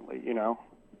willingly,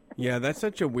 Yeah, that's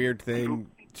such a weird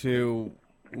thing to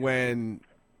when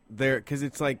because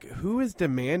it's like, who is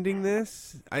demanding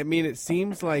this? I mean, it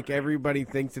seems like everybody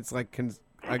thinks it's like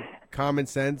a common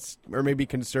sense or maybe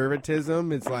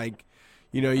conservatism. It's like,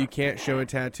 you can't show a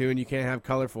tattoo and you can't have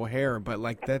colorful hair, but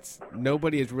like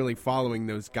nobody is really following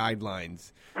those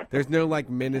guidelines. There's no like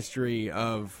ministry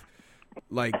of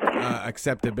like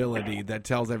acceptability that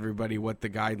tells everybody what the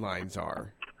guidelines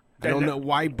are. I don't know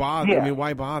why bother. Yeah. I mean,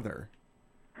 why bother?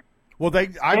 Well,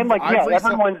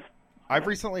 I've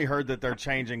recently heard that they're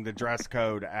changing the dress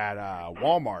code at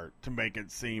Walmart to make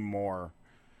it seem more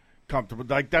comfortable.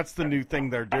 Like that's the new thing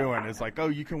they're doing. Is like, oh,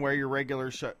 you can wear your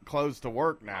regular clothes to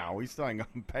work now. We still ain't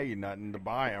gonna pay you nothing to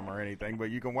buy them or anything, but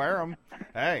you can wear them.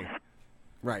 Hey,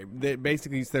 right?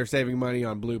 Basically, they're saving money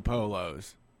on blue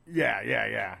polos.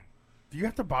 Yeah. Do you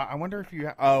have to buy? I wonder if you.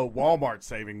 Walmart's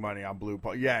saving money on blue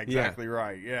polos. Yeah, exactly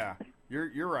right. Yeah,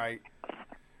 you're right.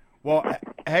 Well,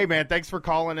 hey man, thanks for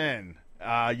calling in.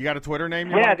 You got a Twitter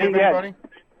name you want to give anybody?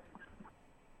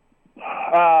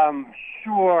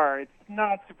 Sure. It's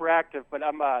not super active, but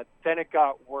I'm Then It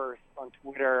Got Worse on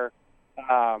Twitter.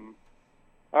 I'll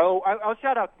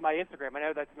shout out to my Instagram. I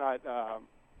know that's not.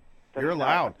 You're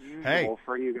allowed. Hey,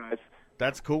 for you guys,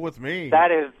 that's cool with me.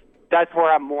 That's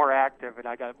where I'm more active and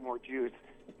I got more juice.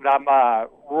 But I'm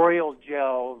Royal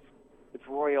Gels. It's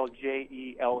Royal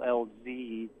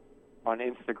JELLZ on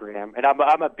Instagram, and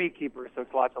I'm a beekeeper, so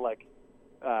it's lots of like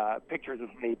pictures of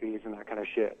honeybees and that kind of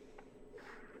shit.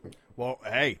 Well,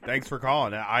 hey, thanks for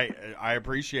calling. I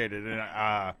appreciate it, and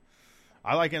I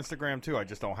like Instagram too. I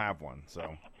just don't have one, so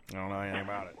I don't know anything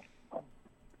about it.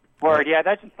 Word, yeah,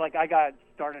 that's just like I got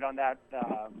started on that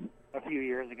a few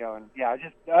years ago, and yeah,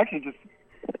 I actually just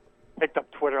picked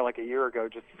up Twitter like a year ago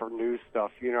just for news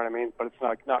stuff. You know what I mean? But it's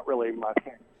not really my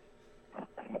thing.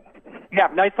 Yeah,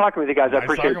 nice talking with you guys. I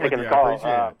appreciate you taking the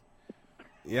call.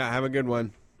 Yeah, have a good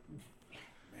one.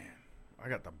 I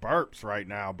got the burps right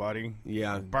now, buddy.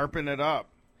 Yeah. Burping it up.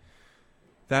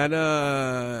 That,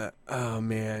 oh,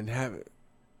 man.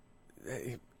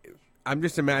 I'm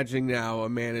just imagining now a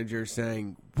manager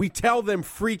saying, we tell them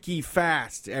freaky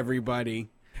fast, everybody.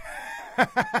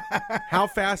 How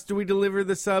fast do we deliver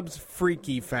the subs?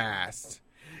 Freaky fast.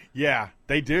 Yeah,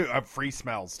 they do. Free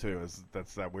smells too.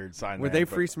 That's that weird sign. Were they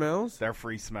free smells? They're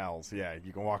free smells. Yeah,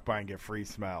 you can walk by and get free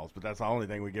smells, but that's the only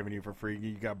thing we're giving you for free.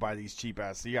 You got to buy these cheap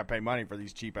ass. You got to pay money for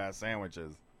these cheap ass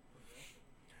sandwiches.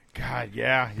 God,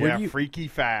 yeah, freaky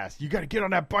fast. You got to get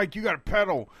on that bike. You got to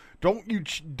pedal. Don't you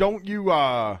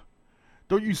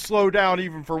slow down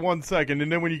even for 1 second,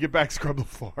 and then when you get back, scrub the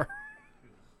floor.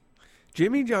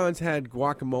 Jimmy John's had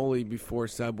guacamole before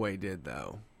Subway did,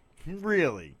 though.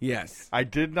 Really? Yes. I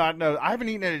did not know. I haven't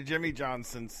eaten at a Jimmy John's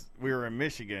since we were in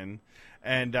Michigan,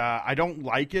 and I don't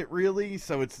like it really,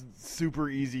 so it's super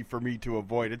easy for me to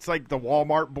avoid. It's like the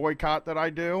Walmart boycott that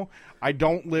I do. I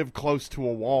don't live close to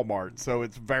a Walmart, so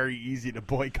it's very easy to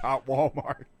boycott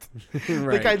Walmart.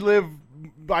 Right. Like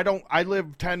I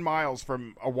live 10 miles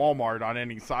from a Walmart on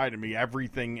any side of me.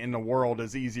 Everything in the world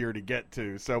is easier to get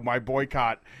to, so my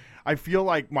boycott, I feel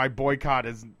like my boycott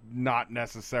is not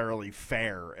necessarily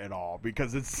fair at all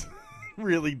because it's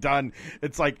really done.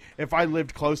 It's like if I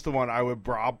lived close to one, I would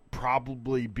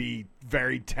probably be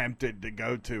very tempted to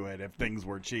go to it if things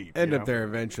were cheap. End up there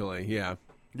eventually, yeah.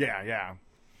 Yeah.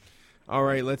 All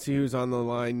right, let's see who's on the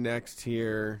line next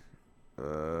here.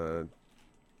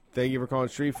 Thank you for calling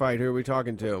Street Fight. Who are we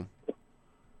talking to?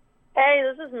 Hey,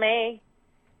 this is May.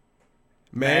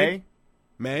 May?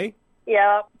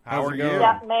 Yeah. How are you?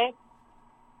 Yeah, May.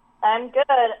 I'm good.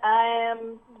 I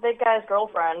am the big guy's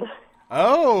girlfriend.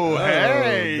 Oh,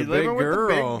 hey, the living big with girl.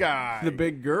 the big guy. The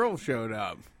big girl showed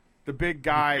up. The big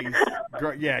guy's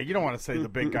yeah, you don't want to say the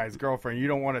big guy's girlfriend. You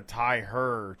don't want to tie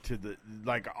her to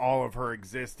all of her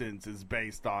existence is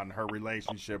based on her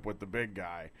relationship with the big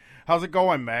guy. How's it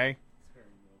going, May?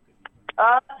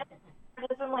 I've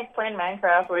just been playing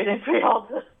Minecraft, waiting for y'all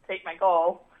to take my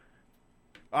call.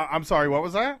 I'm sorry, what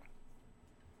was that?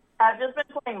 I've just been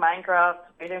playing Minecraft,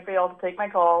 waiting for y'all to take my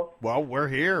call. Well, we're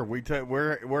here.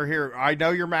 We're here. I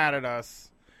know you're mad at us.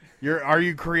 Are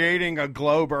you creating a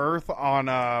globe Earth on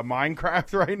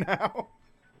Minecraft right now?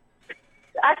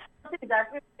 Actually, that's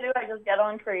exactly what I do. I just get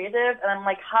on creative, and I'm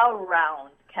like, how round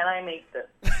can I make this?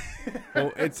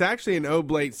 Well, it's actually an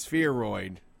oblate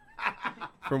spheroid,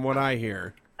 from what I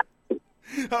hear.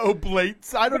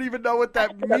 Oblates? I don't even know what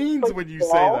that means when you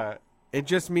say that. It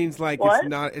just means What?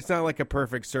 it's not like a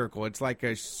perfect circle. It's like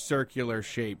a circular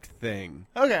shaped thing.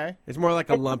 Okay. It's more like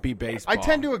a lumpy baseball. I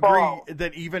tend to agree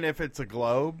that even if it's a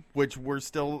globe, which we're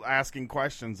still asking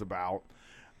questions about,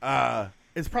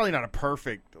 it's probably not a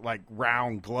perfect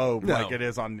round globe No. like it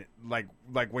is on like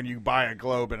when you buy a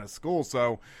globe in a school.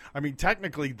 So I mean,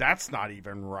 technically, that's not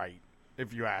even right.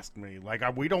 If you ask me,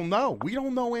 we don't know. We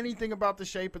don't know anything about the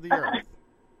shape of the Earth.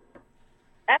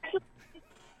 Actually,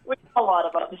 we know a lot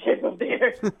about the shape of the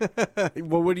Earth.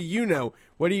 Well, what do you know?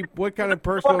 What kind of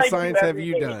personal Well, I do science have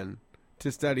you everything. done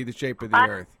to study the shape of the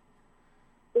Earth?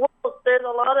 Well, there's a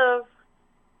lot of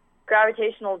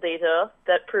gravitational data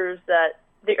that proves that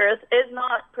the Earth is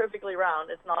not perfectly round.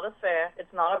 It's not a sphere.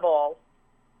 It's not a ball.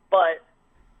 But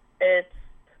it's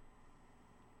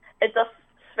a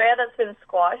sphere that's been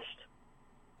squashed.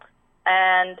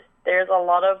 And there's a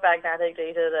lot of magnetic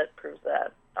data that proves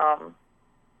that.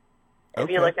 If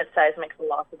you Okay. look at seismic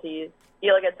velocities,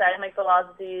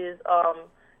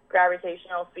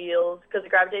 gravitational fields, because the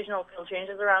gravitational field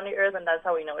changes around the Earth, and that's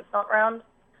how we know it's not round.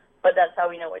 But that's how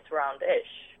we know it's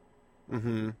round-ish.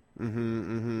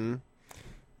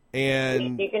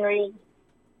 And You can read.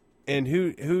 and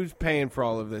who's paying for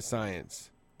all of this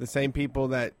science? The same people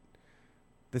that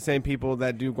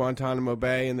do Guantanamo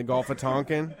Bay and the Gulf of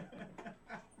Tonkin?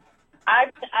 I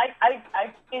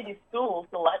paid these schools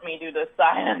to let me do this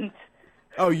science.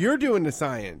 Oh, you're doing the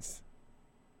science.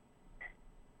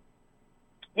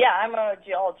 Yeah, I'm a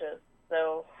geologist,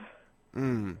 so.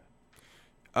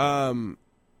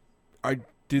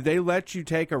 Do they let you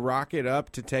take a rocket up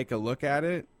to take a look at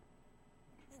it?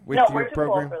 With No, your we're too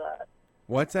program? poor for that.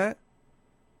 What's that?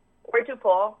 We're too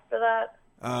poor for that.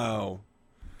 Oh.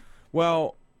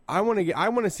 Well, I want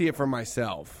to see it for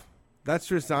myself. That's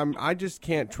just I just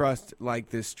can't trust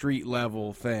this street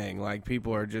level thing. Like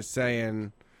people are just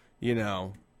saying,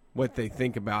 what they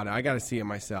think about it. I got to see it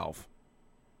myself.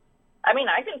 I mean,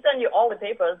 I can send you all the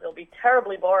papers. They'll be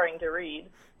terribly boring to read.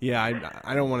 Yeah,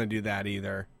 I don't want to do that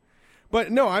either.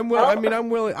 But no, I'm willing. I mean, I'm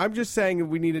willing. I'm just saying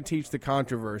we need to teach the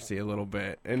controversy a little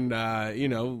bit, and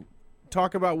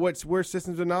talk about where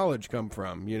systems of knowledge come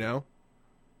from. It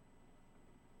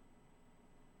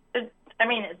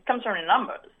comes from the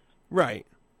numbers. Right.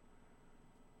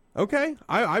 Okay,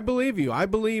 I believe you. I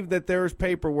believe that there's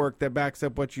paperwork that backs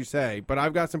up what you say, but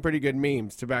I've got some pretty good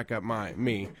memes to back up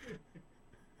me.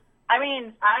 I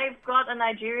mean, I've got a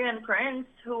Nigerian prince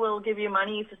who will give you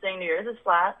money for saying the Earth is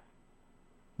flat.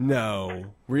 No.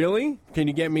 Really? Can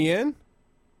you get me in?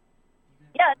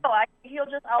 Yeah, no,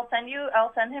 I'll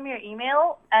send him your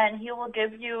email, and he will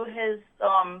give you his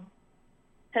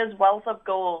wealth of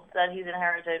gold that he's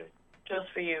inherited just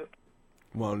for you.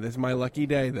 Well, this is my lucky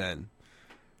day then.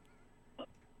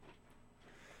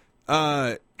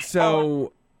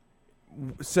 So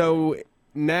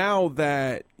now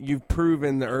that you've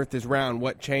proven the Earth is round,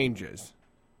 what changes?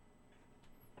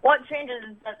 What changes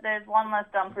is that there's one less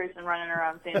dumb person running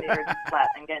around saying the Earth is flat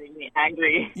and getting me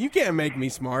angry. You can't make me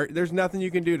smart. There's nothing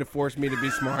you can do to force me to be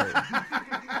smart.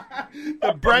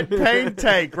 The Brett Payne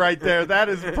take right there. That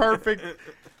is perfect.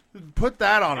 Put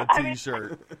that on a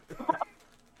T-shirt.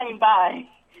 Bye.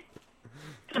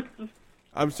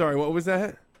 I'm sorry, what was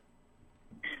that?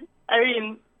 I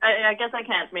mean, I guess I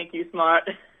can't make you smart.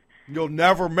 You'll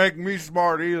never make me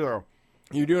smart either.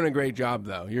 You're doing a great job,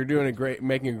 though. You're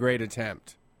making a great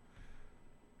attempt.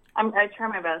 I try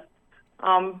my best.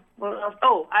 What else?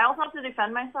 Oh, I also have to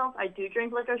defend myself. I do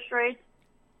drink liquor straight.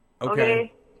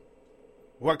 Okay.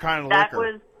 What kind of That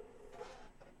liquor? was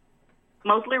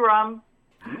mostly rum.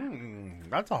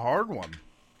 That's a hard one.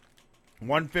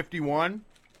 151?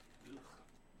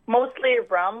 Mostly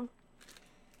rum.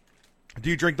 Do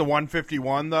you drink the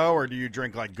 151, though, or do you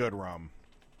drink, like, good rum?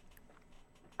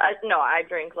 No, I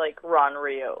drink, like, Ron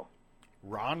Rio.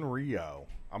 Ron Rio.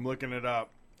 I'm looking it up.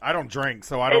 I don't drink,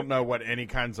 so I don't know what any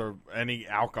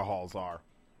alcohols are.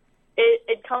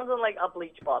 It comes in, like, a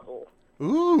bleach bottle.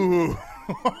 Ooh.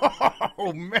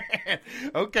 Oh, man.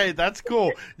 Okay, that's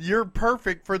cool. You're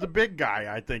perfect for the big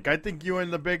guy, I think. I think you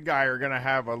and the big guy are going to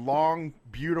have a long,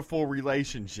 beautiful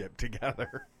relationship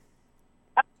together.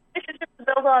 Relationship is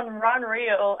built on Ron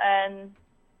Rio, and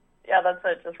yeah, that's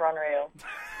it, just Ron Rio.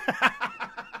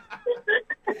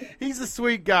 He's a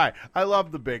sweet guy. I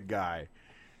love the big guy.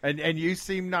 And you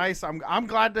seem nice. I'm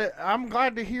glad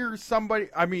to hear somebody.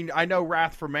 I mean, I know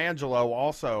Wrath from Angelo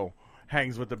also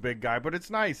hangs with the big guy, but it's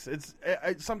nice.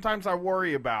 Sometimes I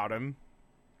worry about him,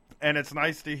 and it's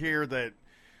nice to hear that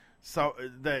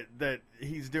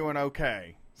he's doing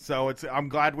okay. So I'm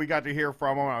glad we got to hear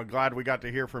from him. I'm glad we got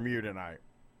to hear from you tonight.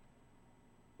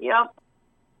 Yep.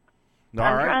 All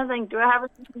I'm right. trying to think. Do I have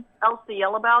anything else to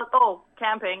yell about? Oh,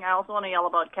 camping. I also want to yell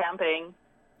about camping.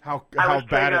 How was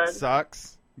bad it triggered.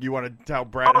 sucks? You want to tell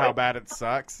Brett how bad it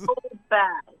sucks? So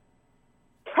bad.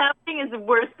 Camping is the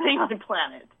worst thing on the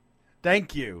planet.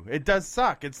 Thank you. It does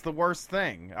suck. It's the worst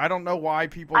thing. I don't know why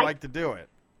people like to do it.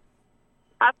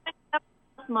 I think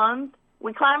last month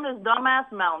we climbed this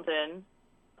dumbass mountain.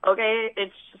 Okay,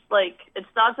 it's just like it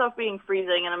starts off being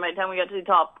freezing, and then by the time we get to the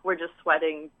top, we're just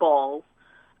sweating balls.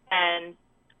 And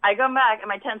I come back, and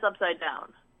my tent's upside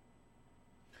down.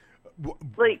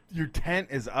 Like your tent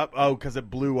is up. Oh, because it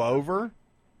blew over.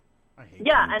 I hate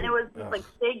yeah, people. and it was like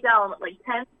staked down, like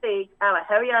 10 stakes. I have a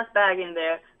heavy ass bag in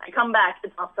there. I come back,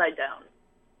 it's upside down.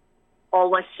 All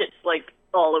my shit's like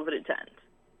all over the tent.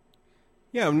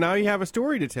 Yeah, now you have a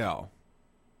story to tell.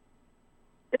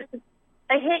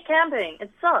 I hate camping. It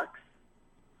sucks.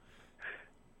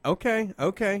 Okay.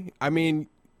 I mean,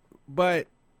 but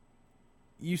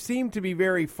you seem to be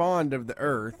very fond of the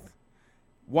Earth.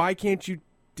 Why can't you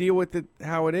deal with it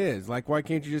how it is? Like, why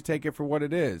can't you just take it for what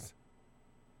it is?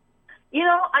 You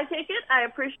know, I take it. I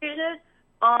appreciate it.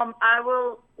 I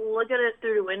will look at it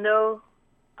through the window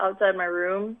outside my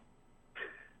room.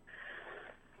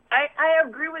 I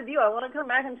agree with you. I want to come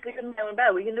back and sleep in my own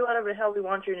bed. We can do whatever the hell we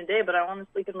want during the day, but I want to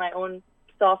sleep in my own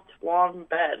soft, warm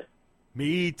bed.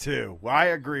 Me too. Well, I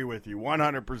agree with you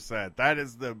 100%. That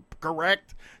is the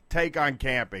correct take on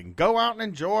camping. Go out and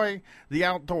enjoy the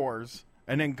outdoors,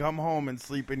 and then come home and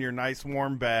sleep in your nice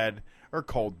warm bed or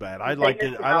cold bed. I like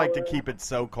to keep it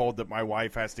so cold that my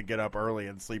wife has to get up early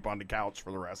and sleep on the couch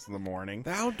for the rest of the morning.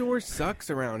 The outdoors sucks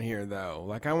around here, though.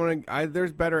 Like,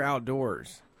 there's better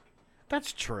outdoors.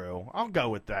 That's true. I'll go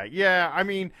with that. Yeah, I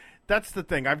mean, that's the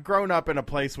thing. I've grown up in a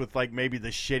place with, like, maybe the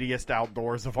shittiest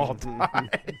outdoors of all time.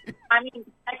 I mean,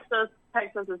 Texas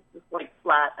is just, like,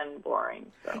 flat and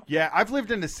boring. So. Yeah, I've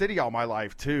lived in the city all my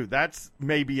life, too. That's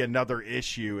maybe another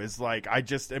issue is, like, I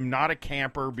just am not a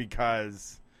camper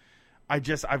because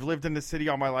I've lived in the city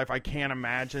all my life. I can't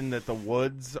imagine that the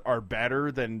woods are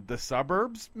better than the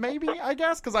suburbs, maybe, I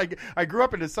guess, because I grew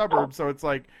up in the suburbs, so it's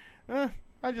like,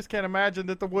 I just can't imagine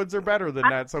that the woods are better than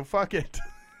that, so fuck it.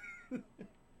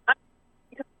 I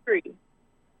agree.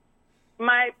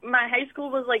 My high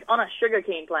school was, like, on a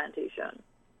sugarcane plantation.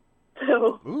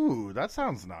 So. Ooh, that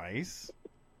sounds nice.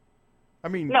 I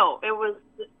mean, No, it was.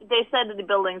 They said that the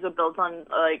buildings were built on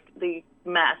like the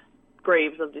mass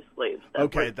graves of the slaves. That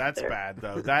Okay, were that's there. bad,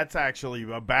 though. That's actually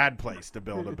a bad place to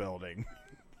build a building.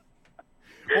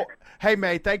 Well, hey,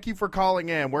 May, thank you for calling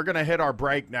in. We're going to hit our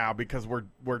break now because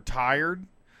we're tired,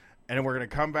 and we're going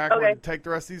to come back. Okay. We're going to take the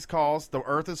rest of these calls. The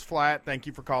earth is flat. Thank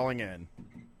you for calling in.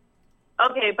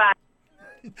 Okay, bye.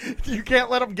 You can't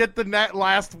let them get the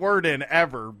last word in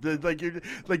ever.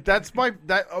 Like that's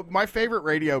my favorite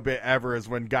radio bit ever is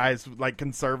when guys like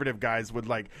conservative guys would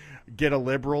like get a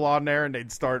liberal on there and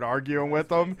they'd start arguing with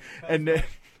them, and then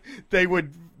they'd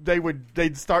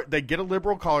get a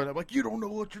liberal caller and they're like, you don't know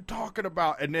what you're talking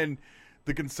about, and then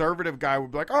the conservative guy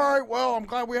would be like, all right, well, I'm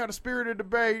glad we had a spirited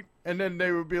debate, and then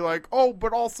they would be like, oh,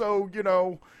 but also, you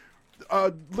know,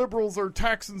 liberals are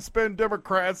tax and spend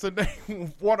Democrats and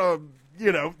they want to.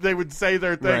 You know, they would say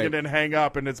their thing Right. and then hang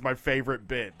up, and it's my favorite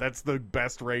bit. That's the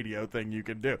best radio thing you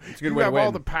can do. It's a good you way to have all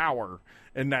win. the power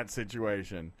in that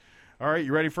situation. All right,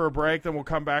 you ready for a break? Then we'll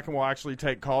come back and we'll actually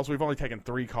take calls. We've only taken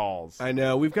 3 calls. I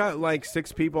know. We've got like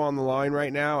 6 people on the line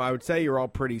right now. I would say you're all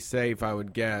pretty safe, I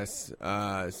would guess.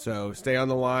 So stay on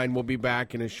the line. We'll be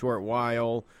back in a short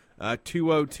while.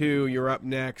 202, you're up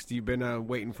next. You've been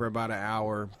waiting for about an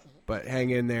hour, but hang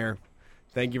in there.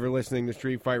 Thank you for listening to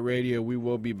Street Fight Radio. We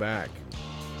will be back.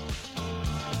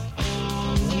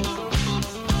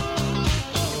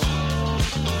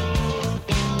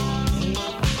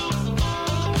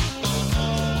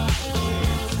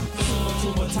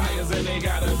 Tires and they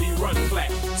gotta be run flat.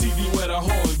 TV where the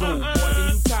horns go. Boy, when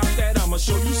you top that, I'ma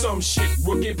show you some shit.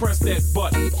 Rookie, press that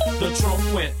button. The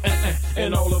trunk went,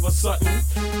 and all of a sudden,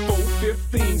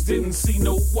 415s didn't see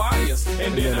no wires.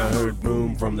 And then I heard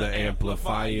boom from the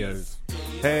amplifiers.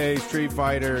 Hey, Street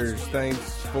Fighters.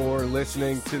 Thanks for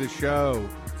listening to the show.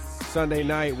 Sunday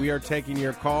night, we are taking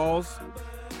your calls.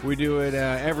 We do it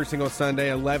every single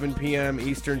Sunday, 11 p.m.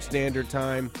 Eastern Standard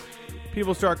Time.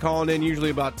 People start calling in usually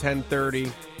about 10:30.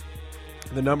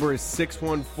 The number is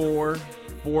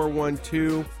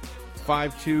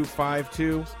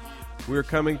 614-412-5252. We're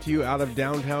coming to you out of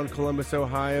downtown Columbus,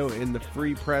 Ohio in the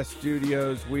Free Press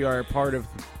Studios. We are a part of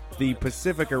the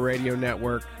Pacifica Radio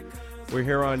Network. We're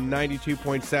here on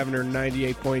 92.7 or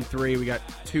 98.3. We got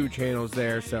 2 channels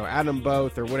there, so add them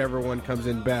both or whatever one comes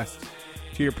in best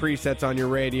to your presets on your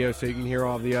radio so you can hear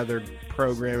all the other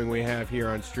programming we have here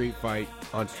on Street Fight,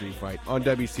 on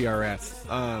WCRS.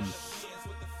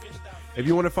 If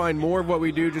you want to find more of what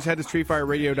we do, just head to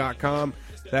streetfightradio.com.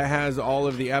 That has all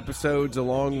of the episodes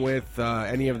along with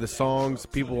any of the songs.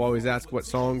 People always ask what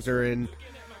songs are in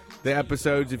the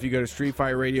episodes. If you go to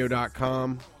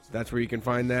streetfightradio.com, that's where you can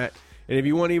find that. And if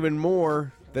you want even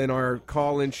more than our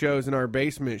call-in shows and our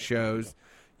basement shows,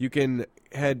 you can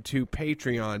head to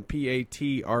Patreon,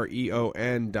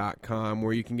 patreon.com,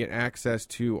 where you can get access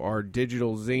to our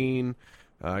digital zine,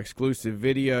 exclusive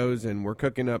videos, and we're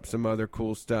cooking up some other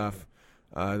cool stuff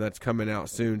that's coming out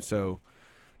soon. So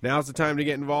now's the time to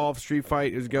get involved. Street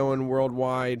Fight is going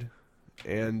worldwide,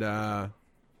 and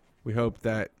we hope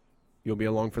that you'll be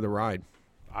along for the ride.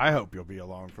 I hope you'll be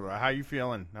along for that. How you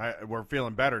feeling? We're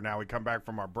feeling better now. We come back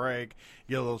from our break.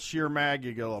 You get a little sheer mag,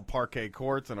 you get a little parquet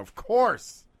courts, and of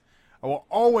course, I will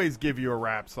always give you a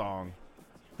rap song.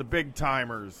 The Big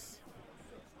Timers.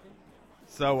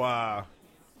 So, I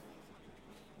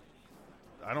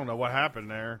don't know what happened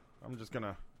there. I'm just going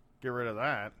to get rid of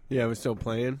that. Yeah, we're still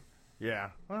playing.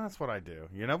 Yeah, well, that's what I do,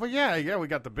 you know. But yeah, we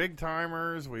got the Big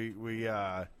Timers. We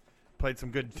played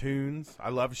some good tunes.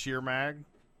 I love Sheer Mag.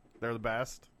 They're the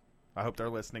best. I hope they're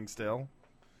listening still.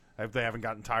 I hope they haven't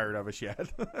gotten tired of us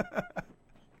yet.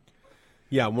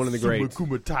 Yeah, one of the greats.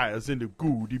 Sumakumatayas in the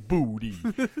goody booty.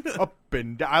 Up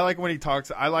and down. I like when he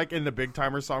talks. I like in the Big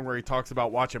Timer song where he talks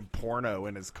about watching porno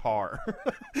in his car.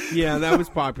 Yeah, that was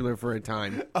popular for a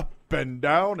time. Up and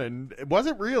down, and it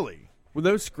wasn't really. Well,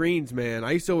 those screens, man.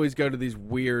 I used to always go to these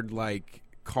weird, like,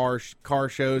 car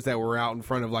shows that were out in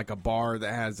front of, like, a bar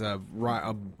that has a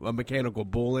mechanical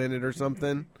bull in it or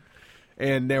something.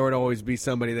 And there would always be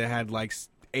somebody that had, like,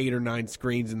 8 or 9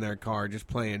 screens in their car just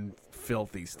playing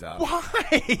filthy stuff.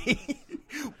 Why?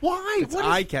 Why? It's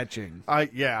eye-catching.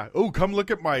 Yeah. Oh, come look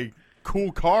at my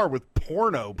cool car with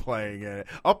porno playing in it.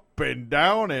 Up and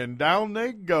down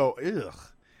they go. Ugh.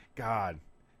 God.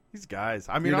 These guys.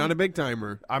 I mean, You're not a big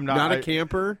timer. I'm You're not. not a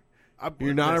camper.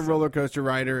 You're not a roller coaster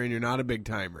rider, and you're not a big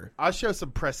timer. I'll show some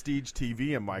prestige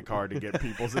TV in my car to get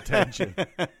people's attention.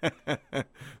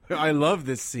 I love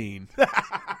this scene.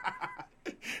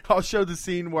 I'll show the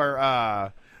scene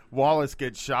where Wallace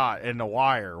gets shot in The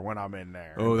Wire when I'm in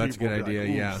there. Oh, And that's a people good will be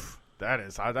idea, yeah.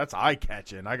 That's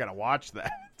eye-catching. I got to watch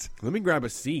that. Let me grab a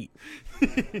seat. Was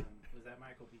that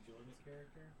Michael B. Jordan's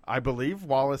character? I believe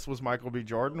Wallace was Michael B.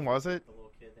 Jordan, was it? The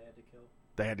little kid they had to kill?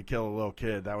 they had to kill a little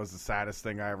kid. That was the saddest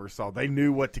thing I ever saw. They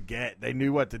knew what to get. They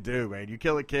knew what to do, man. You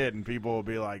kill a kid and people will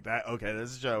be like, "That okay,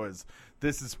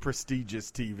 this is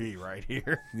prestigious TV right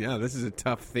here." Yeah, this is a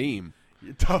tough theme.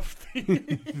 Tough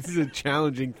theme. This is a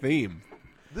challenging theme.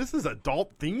 This is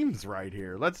adult themes right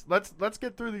here. Let's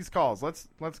get through these calls.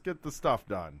 Let's get the stuff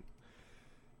done.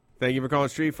 Thank you for calling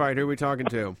Street Fight. Who are we talking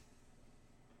to?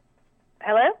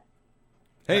 Hello?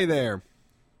 Hey there.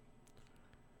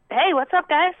 Hey, what's up,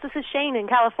 guys? This is Shane in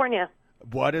California.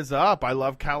 What is up? I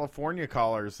love California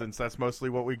callers since that's mostly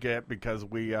what we get because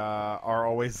we are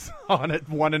always on at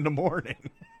 1 in the morning.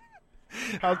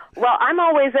 Well, I'm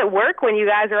always at work when you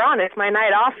guys are on. It's my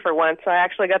night off for once, so I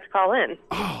actually got to call in.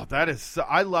 Oh, that is so,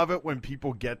 I love it when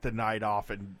people get the night off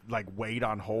and like wait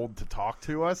on hold to talk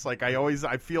to us. Like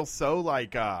I feel so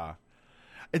like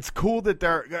it's cool that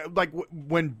they're like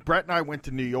when Brett and I went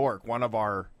to New York, one of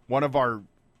our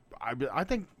I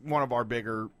think one of our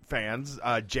bigger fans,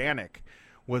 Janik,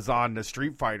 was on the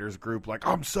Street Fighters group like,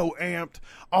 I'm so amped.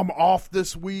 I'm off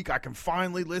this week. I can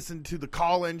finally listen to the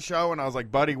call-in show. And I was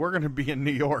like, buddy, we're going to be in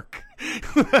New York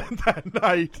that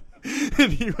night.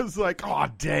 And he was like, oh,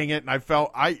 dang it. And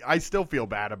I still feel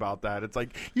bad about that. It's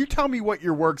like, you tell me what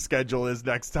your work schedule is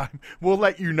next time. We'll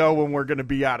let you know when we're going to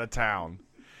be out of town.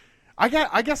 I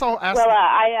guess I'll ask. Well,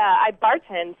 I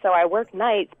bartend, so I work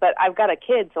nights, but I've got a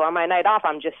kid, so on my night off,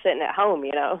 I'm just sitting at home,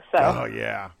 you know. So. Oh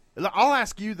yeah, I'll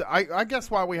ask you. I guess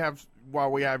while we have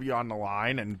you on the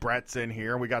line and Brett's in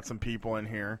here, we got some people in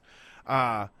here.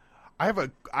 I have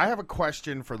a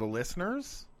question for the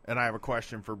listeners, and I have a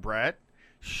question for Brett.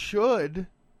 Should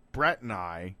Brett and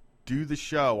I do the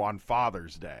show on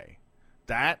Father's Day?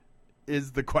 That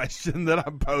is the question that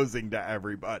I'm posing to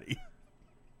everybody.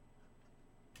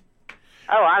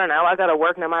 Oh, I don't know. I got to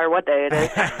work no matter what day it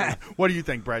is. What do you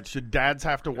think, Brett? Should dads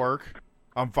have to work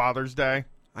on Father's Day?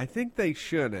 I think they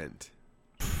shouldn't.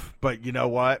 But you know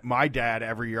what? My dad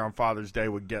every year on Father's Day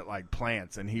would get like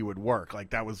plants and he would work.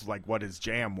 Like that was like what his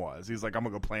jam was. He's like, I'm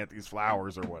going to go plant these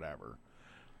flowers or whatever.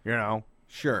 You know?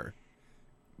 Sure.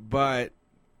 But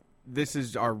this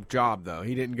is our job, though.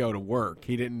 He didn't go to work.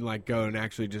 He didn't like go and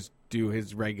actually just do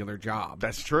his regular job.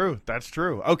 That's true. That's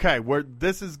true. Okay,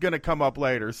 this is going to come up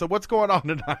later. So what's going on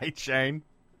tonight, Shane?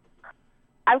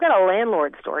 I've got a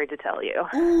landlord story to tell you.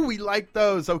 Ooh, we like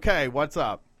those. Okay, what's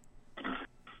up?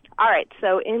 All right,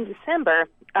 so in December,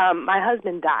 my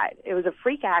husband died. It was a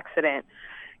freak accident.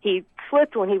 He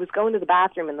slipped when he was going to the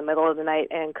bathroom in the middle of the night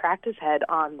and cracked his head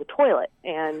on the toilet,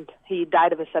 and he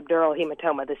died of a subdural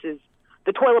hematoma.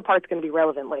 The toilet part's going to be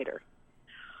relevant later.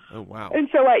 Oh, wow. And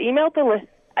so I emailed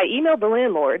the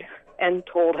landlord and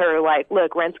told her, like,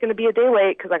 look, rent's going to be a day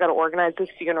late because I got to organize this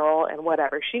funeral and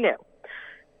whatever. She knew.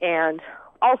 And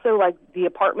also, like, the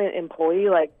apartment employee,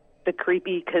 like, the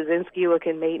creepy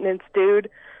Kaczynski-looking maintenance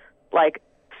dude, like,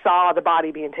 saw the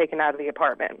body being taken out of the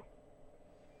apartment.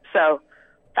 So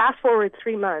fast forward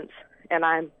 3 months, and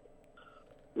I'm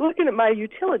looking at my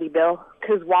utility bill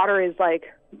because water is, like,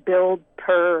 billed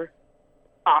per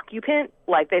occupant.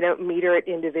 Like, they don't meter it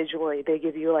individually. They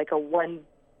give you, like, a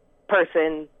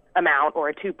one-person amount or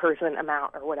a two-person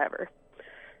amount or whatever.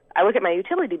 I look at my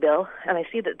utility bill, and I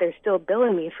see that they're still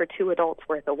billing me for 2 adults'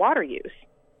 worth of water use.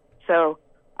 So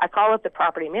I call up the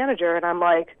property manager, and I'm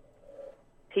like,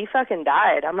 he fucking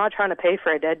died. I'm not trying to pay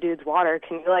for a dead dude's water.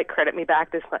 Can you, like, credit me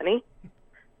back this money?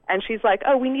 And she's like,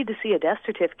 oh, we need to see a death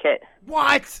certificate.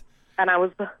 What? And I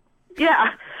was,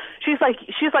 yeah. She's like,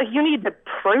 you need to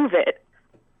prove it.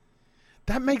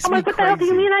 That makes I'm me like, what crazy. the hell do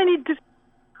you mean I need to?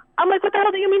 I'm like, what the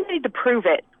hell do you mean I need to prove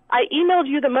it? I emailed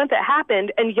you the month it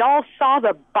happened, and y'all saw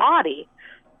the body.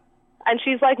 And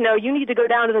she's like, no, you need to go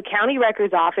down to the county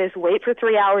records office, wait for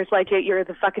 3 hours like you're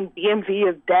the fucking DMV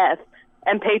of death,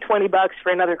 and pay $20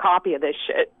 for another copy of this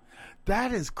shit.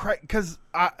 That is crazy because,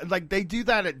 like, they do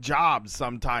that at jobs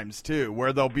sometimes too,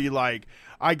 where they'll be like,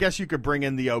 I guess you could bring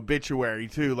in the obituary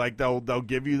too. Like they'll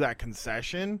give you that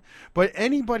concession, but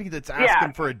anybody that's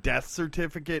asking for a death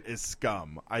certificate is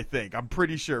scum. I think I'm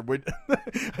pretty sure.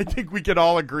 I think we can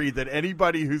all agree that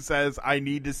anybody who says I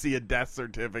need to see a death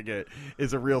certificate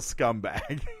is a real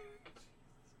scumbag.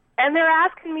 And they're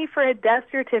asking me for a death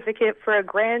certificate for a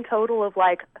grand total of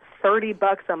like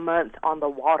 $30 a month on the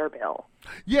water bill.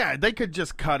 Yeah, they could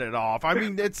just cut it off. I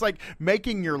mean, it's like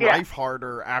making your life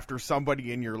harder after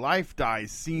somebody in your life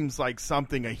dies seems like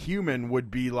something a human would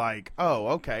be like, oh,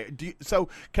 okay. So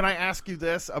can I ask you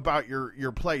this about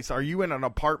your place? Are you in an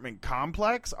apartment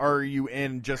complex or are you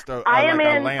in just a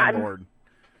landlord?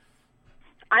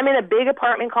 I'm in a big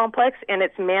apartment complex, and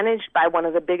it's managed by one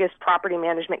of the biggest property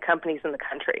management companies in the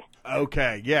country.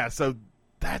 Okay, yeah. So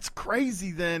that's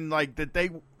crazy then, like that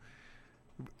they...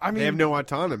 I mean, they have no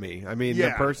autonomy. I mean, Yeah.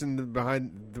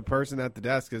 the person at the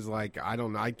desk is like,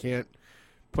 I can't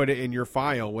put it in your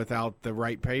file without the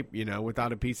right paper,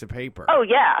 without a piece of paper. Oh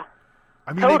yeah,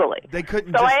 I mean, totally. They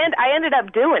couldn't. So just, I ended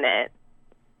up doing it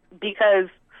because,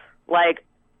 like,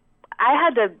 I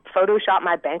had to Photoshop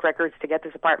my bank records to get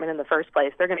this apartment in the first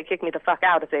place. They're going to kick me the fuck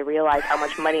out if they realize how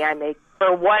much money I make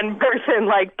for one person,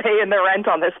 like, paying the rent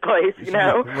on this place,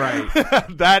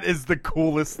 Right. That is the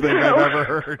coolest thing I've ever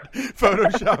heard.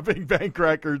 Photoshopping bank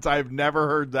records. I've never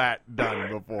heard that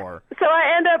done before. So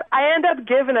I end up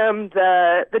giving them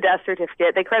the death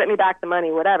certificate. They credit me back the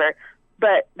money, whatever.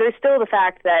 But there's still the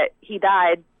fact that he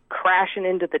died crashing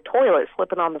into the toilet,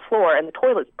 slipping on the floor, and the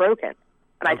toilet's broken.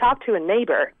 And I talked to a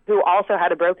neighbor who also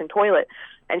had a broken toilet,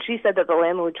 and she said that the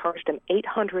landlord charged him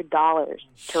 $800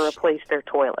 to replace their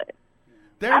toilet.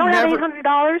 I don't have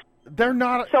 $800. They're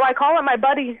not. So I call up my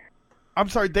buddy. I'm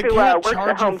sorry, they who, can't works charge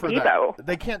at you Home for Depot. that.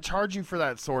 They can't charge you for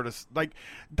that sort of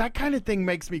that kind of thing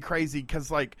makes me crazy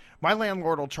because like my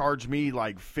landlord will charge me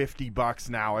like $50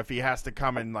 now if he has to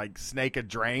come and like snake a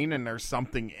drain and there's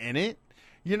something in it,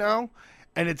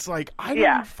 And it's like, I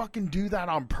didn't fucking do that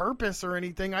on purpose or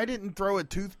anything. I didn't throw a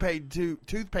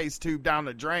toothpaste tube down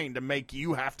the drain to make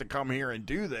you have to come here and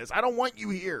do this. I don't want you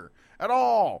here at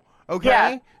all. Okay?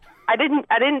 Yeah. I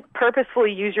didn't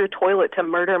purposefully use your toilet to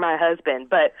murder my husband,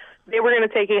 but they were going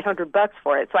to take $800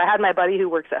 for it. So I had my buddy who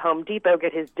works at Home Depot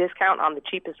get his discount on the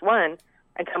cheapest one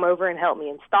and come over and help me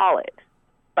install it.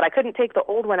 But I couldn't take the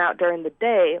old one out during the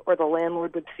day or the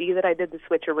landlord would see that I did the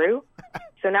switcheroo.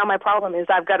 So now my problem is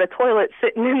I've got a toilet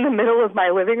sitting in the middle of my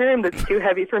living room that's too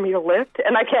heavy for me to lift,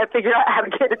 and I can't figure out how to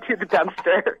get it to the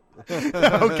dumpster.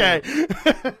 Okay.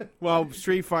 Well,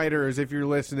 Street Fighters, if you're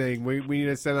listening, we need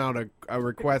to send out a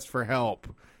request for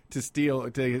help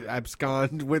to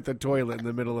abscond with the toilet in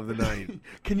the middle of the night.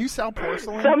 Can you sell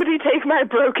porcelain? Somebody take my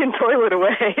broken toilet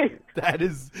away.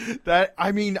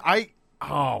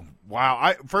 Oh,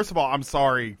 wow. First of all, I'm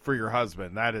sorry for your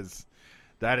husband. That is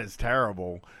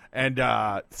terrible.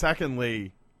 And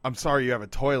secondly, I'm sorry you have a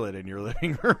toilet in your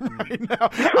living room right now.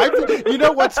 You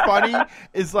know what's funny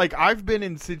is like I've been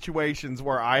in situations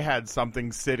where I had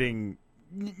something sitting,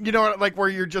 like where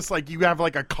you're just like you have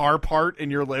like a car part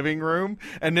in your living room,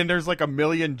 and then there's like a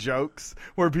million jokes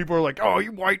where people are like, "Oh,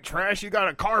 you white trash, you got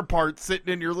a car part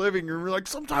sitting in your living room." You're like,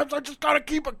 sometimes I just gotta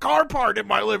keep a car part in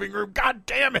my living room. God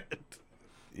damn it.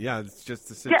 Yeah, it's just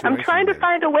the situation. Yeah, I'm trying to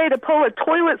find a way to pull a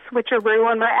toilet switcheroo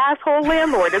on my asshole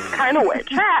landlord. It's kind of wet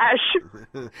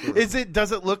trash.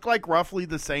 Does it look like roughly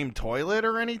the same toilet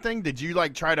or anything? Did you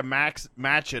like try to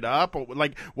match it up? Or,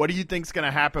 like, what do you think's going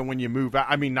to happen when you move out?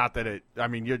 I mean, not that it. I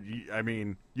mean,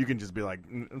 you can just be like.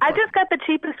 I just got the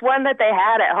cheapest one that they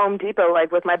had at Home Depot,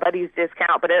 like with my buddy's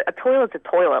discount. But a toilet's a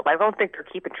toilet. Like, I don't think they're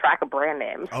keeping track of brand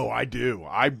names. Oh, I do.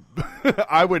 I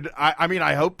would. I mean,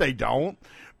 I hope they don't.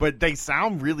 But they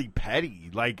sound really petty.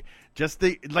 Like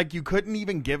you couldn't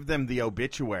even give them the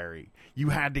obituary. You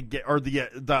had to get, or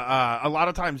a lot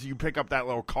of times you pick up that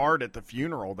little card at the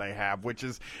funeral they have, which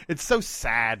is, it's so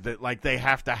sad that like they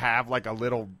have to have like a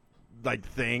little like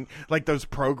thing, like those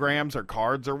programs or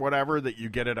cards or whatever that you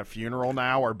get at a funeral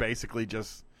now are basically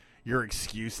just your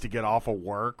excuse to get off of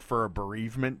work for a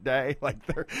bereavement day. Like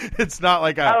it's not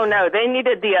like Oh no, they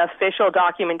needed the official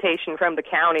documentation from the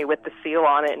county with the seal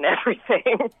on it and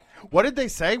everything. What did they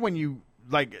say when you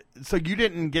so you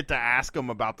didn't get to ask them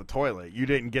about the toilet? You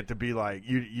didn't get to be like,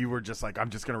 you were just like, I'm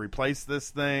just going to replace this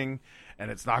thing and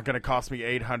it's not going to cost me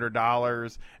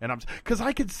 $800. And because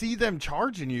I could see them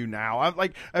charging you now.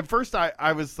 At first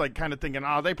I was like kind of thinking,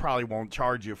 oh, they probably won't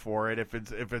charge you for it if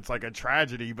it's like a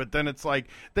tragedy. But then it's like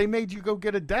they made you go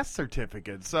get a death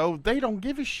certificate, so they don't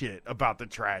give a shit about the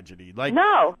tragedy. Like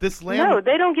no,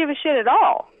 they don't give a shit at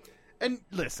all. And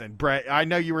listen, Brett, I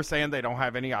know you were saying they don't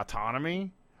have any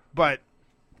autonomy, but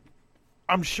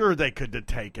I'm sure they could have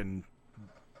taken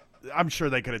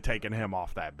him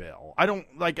off that bill. I don't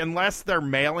unless they're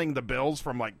mailing the bills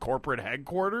from like corporate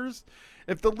headquarters.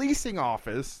 If the leasing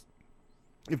office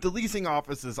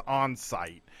is on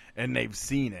site and they've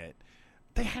seen it,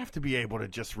 they have to be able to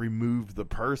just remove the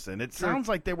person. It sounds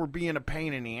like they were being a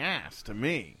pain in the ass to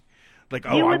me. Like,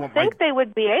 you would think they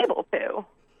would be able to.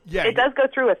 Yeah, it does go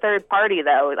through a third party,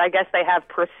 though. I guess they have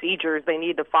procedures they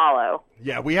need to follow.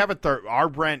 Yeah, we have a third. Our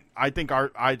rent, I think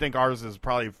ours is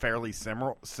probably fairly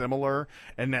similar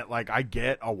in that, like, I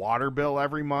get a water bill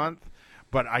every month,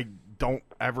 but I don't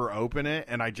ever open it,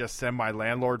 and I just send my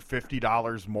landlord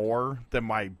 $50 more than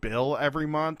my bill every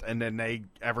month, and then they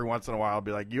every once in a while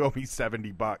be like, you owe me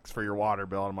 $70 for your water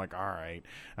bill, and I'm like, all right,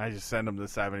 and I just send them the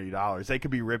 $70. They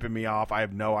could be ripping me off, I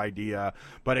have no idea,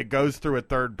 but it goes through a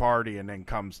third party and then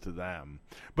comes to them.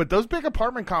 But those big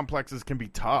apartment complexes can be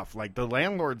tough. Like the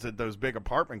landlords at those big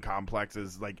apartment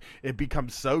complexes, like it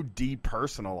becomes so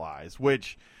depersonalized,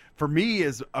 which for me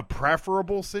is a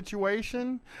preferable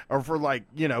situation, or for like,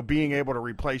 you know, being able to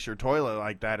replace your toilet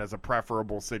like that as a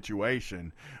preferable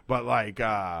situation. But like,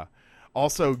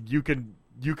 also you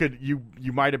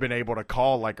might have been able to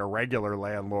call like a regular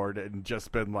landlord and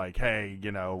just been like, hey,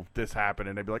 you know, this happened.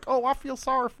 And they'd be like, oh, I feel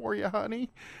sorry for you, honey.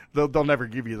 They'll never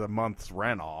give you the month's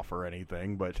rent off or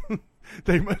anything, but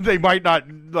they might not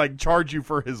like charge you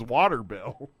for his water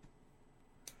bill.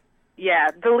 Yeah,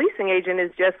 the leasing agent is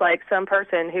just like some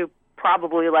person who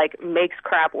probably like makes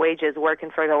crap wages working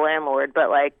for the landlord,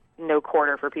 but like no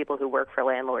quarter for people who work for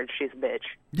landlords. She's a bitch.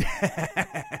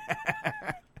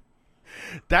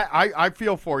 That I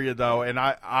feel for you though, and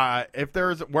I if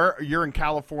there's where you're in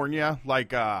California,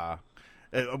 like I'm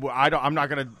not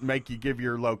gonna make you give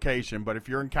your location, but if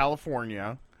you're in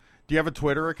California, do you have a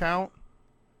Twitter account?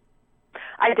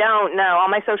 I don't know. All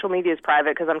my social media is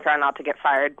private because I'm trying not to get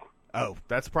fired. Oh,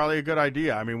 that's probably a good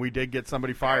idea. I mean, we did get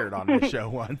somebody fired on this show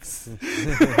once.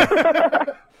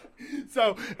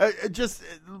 So, just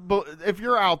if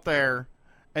you're out there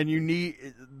and you need,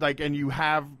 like, and you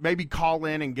have, maybe call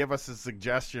in and give us a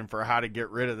suggestion for how to get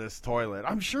rid of this toilet.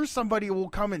 I'm sure somebody will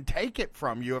come and take it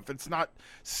from you if it's not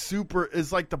super.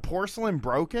 Is like the porcelain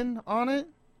broken on it?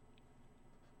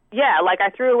 Yeah, like I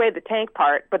threw away the tank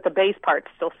part, but the base part's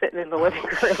still sitting in the living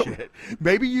room. Shit.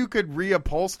 Maybe you could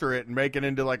reupholster it and make it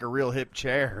into like a real hip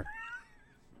chair.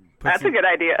 That's a good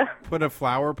idea. Put a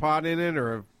flower pot in it,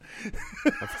 or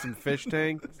some fish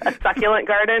tank. A succulent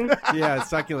garden. Yeah, a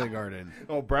succulent garden.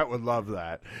 Oh, Brett would love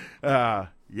that.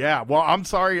 Yeah. Well, I'm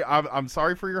sorry. I'm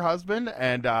sorry for your husband,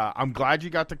 and I'm glad you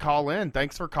got to call in.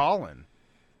 Thanks for calling.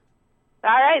 All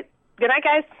right. Good night,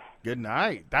 guys. Good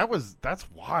night. That's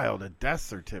wild. A death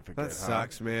certificate. That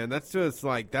sucks, man. That's just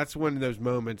like, that's one of those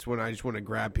moments when I just want to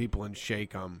grab people and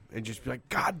shake them and just be like,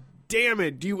 God damn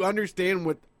it! Do you understand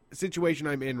what situation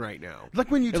I'm in right now? Like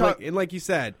when you talk, and like you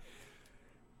said,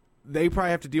 they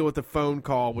probably have to deal with a phone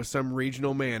call with some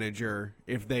regional manager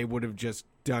if they would have just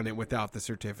done it without the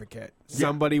certificate. Yeah.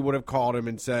 Somebody would have called him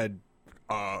and said,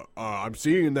 I'm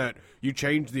seeing that you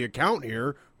changed the account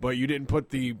here, but you didn't put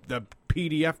the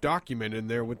PDF document in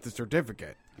there with the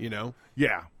certificate, you know?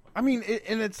 Yeah. I mean,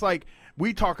 and it's like,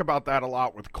 we talk about that a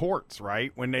lot with courts,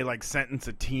 right? When they like sentence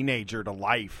a teenager to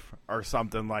life or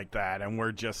something like that, and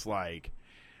we're just like,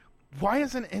 why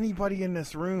isn't anybody in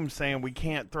this room saying we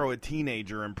can't throw a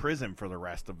teenager in prison for the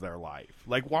rest of their life?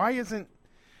 Like, what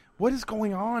is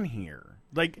going on here?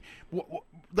 Like,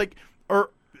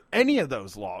 or any of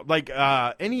those laws, like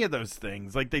any of those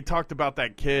things. Like they talked about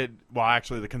that kid. Well,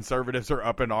 actually, the conservatives are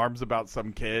up in arms about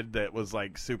some kid that was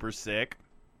like super sick,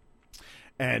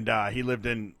 and he lived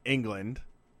in England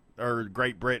or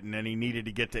Great Britain, and he needed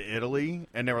to get to Italy,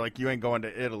 and they were like, "You ain't going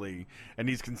to Italy." And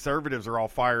these conservatives are all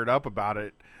fired up about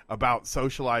it, about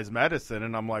socialized medicine,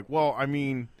 and I'm like, well, I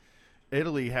mean,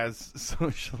 Italy has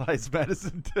socialized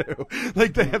medicine too.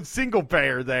 Like they have single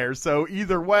payer there, so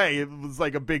either way, it was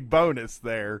like a big bonus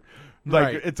there. Like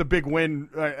right. It's a big win.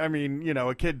 I mean, you know,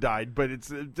 a kid died, but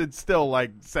it's still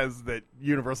like says that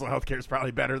universal health care is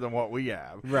probably better than what we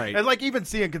have. Right. And like even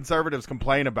seeing conservatives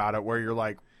complain about it, where you're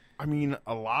like, I mean,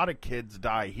 a lot of kids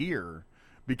die here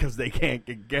because they can't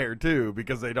get care too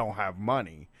because they don't have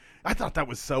money. I thought that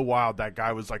was so wild. That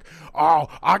guy was like, "Oh,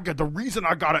 the reason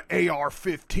I got an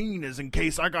AR-15 is in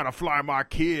case I gotta fly my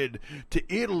kid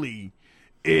to Italy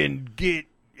and get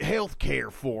health care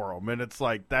for him." And it's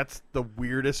like, that's the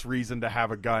weirdest reason to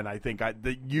have a gun. I think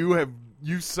that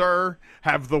you, sir,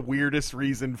 have the weirdest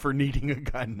reason for needing a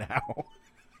gun now.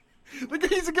 Like,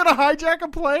 he's gonna hijack a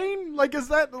plane? Like, is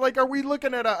that, like, are we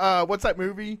looking at a, what's that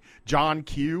movie? John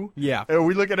Q? Yeah. Are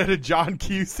we looking at a John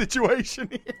Q situation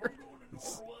here?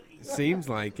 Seems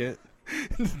like it.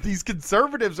 These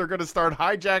conservatives are going to start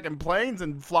hijacking planes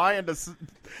and fly into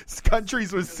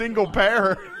countries with single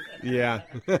payer. Yeah.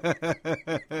 And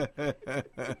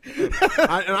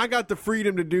I got the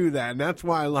freedom to do that, and that's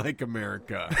why I like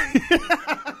America.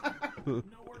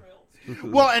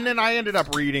 Well, and then I ended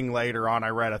up reading later on, I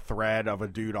read a thread of a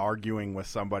dude arguing with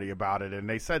somebody about it, and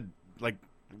they said, like,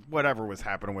 whatever was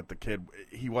happening with the kid,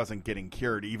 he wasn't getting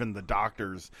cured. Even the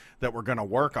doctors that were going to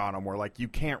work on him were like, you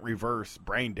can't reverse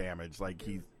brain damage. Like,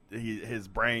 his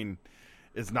brain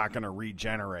is not going to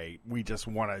regenerate. We just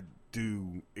want to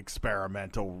do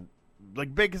experimental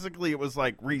like basically it was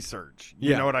like research.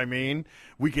 You Yeah. know what I mean?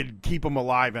 We could keep him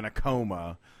alive in a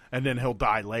coma, and then he'll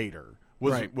die later.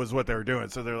 Was what they were doing.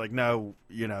 So they're like, no,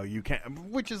 you can't.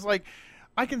 Which is like,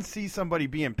 I can see somebody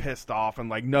being pissed off and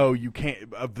like, no, you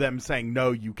can't. Of them saying,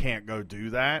 no, you can't go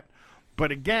do that.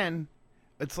 But again,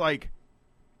 it's like,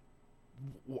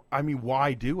 I mean,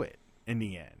 why do it in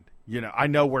the end? I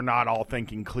know we're not all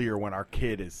thinking clear when our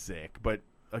kid is sick, but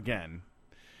again,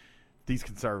 these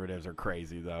conservatives are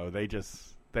crazy though.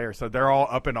 They're all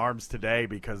up in arms today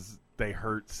because they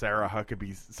hurt Sarah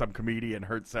Huckabee. Some comedian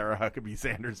hurt Sarah Huckabee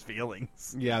Sanders'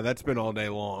 feelings. Yeah, that's been all day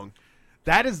long.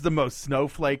 That is the most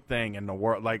snowflake thing in the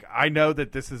world. Like, I know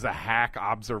that this is a hack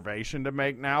observation to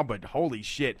make now, but holy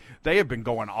shit, they have been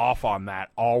going off on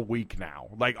that all week now.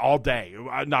 Like, all day.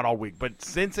 Not all week, but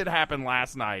since it happened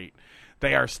last night,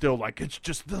 they are still like, it's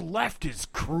just the left is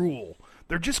cruel.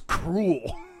 They're just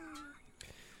cruel.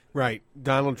 Right.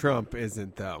 Donald Trump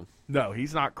isn't, though. No,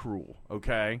 he's not cruel,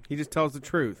 okay? He just tells the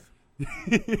truth.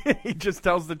 He just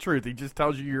tells the truth. He just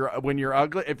tells you when you're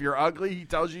ugly. If you're ugly, he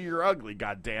tells you you're ugly.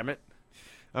 God damn it!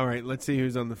 All right, let's see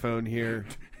who's on the phone here.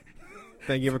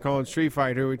 Thank you for calling Street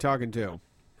Fight. Who are we talking to?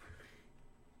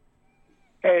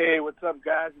 Hey, what's up,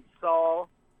 guys? It's Saul.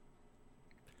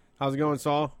 How's it going,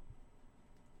 Saul?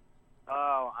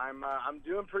 Oh, I'm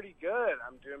doing pretty good.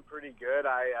 I'm feeling pretty good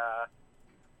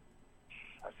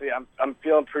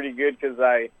because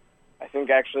I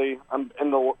think actually I'm in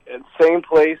the same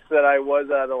place that I was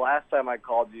the last time I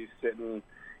called you, sitting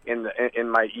in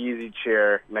my easy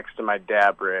chair next to my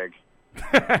dab rig.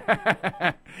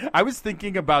 I was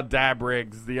thinking about dab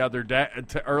rigs the other day,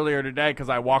 earlier today, because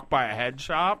I walked by a head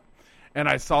shop and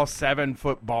I saw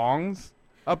 7-foot bongs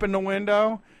up in the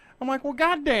window. I'm like, well,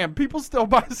 goddamn, people still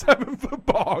buy 7-foot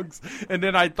bongs. And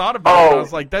then I thought about it. I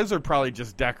was like, those are probably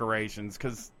just decorations,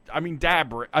 because I mean,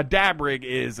 a dab rig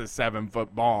is a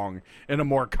 7-foot bong in a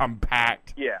more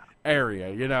compact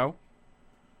area,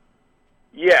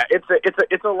 Yeah,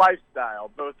 it's a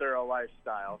lifestyle. Both are a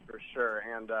lifestyle for sure.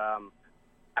 And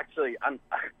actually, I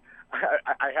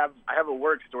have a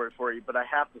work story for you, but I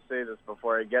have to say this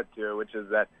before I get to it, which is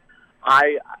that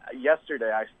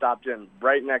yesterday I stopped in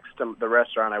right next to the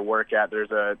restaurant I work at.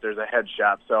 There's a head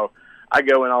shop, so I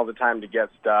go in all the time to get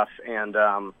stuff, and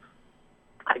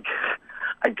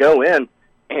I go in,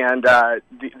 and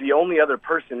the only other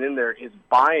person in there is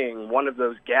buying one of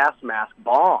those gas mask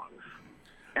bongs,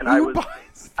 and I was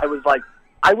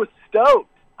stoked.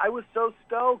 I was so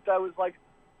stoked. I was like,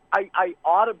 I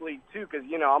audibly too, because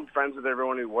I'm friends with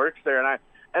everyone who works there,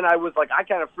 and I was like, I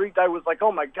kind of freaked. I was like,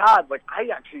 oh my God, like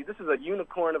this is a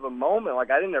unicorn of a moment. Like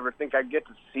I didn't ever think I'd get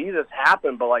to see this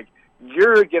happen, but like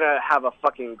you're gonna have a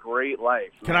fucking great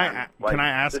life. Can I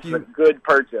ask you? This is a good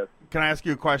purchase. Can I ask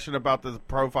you a question about the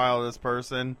profile of this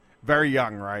person? Very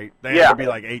young, right? They have to be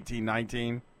like 18,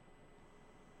 19.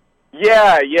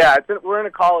 Yeah. We're in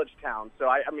a college town, so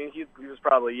I mean, he was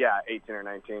probably 18 or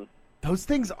 19. Those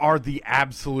things are the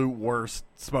absolute worst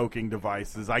smoking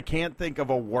devices. I can't think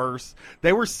of a worse.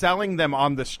 They were selling them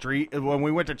on the street when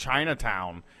we went to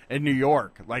Chinatown in New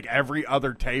York. Like every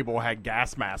other table had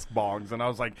gas mask bongs, and I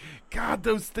was like, God,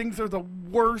 those things are the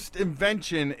worst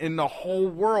invention in the whole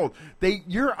world.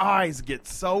 Your eyes get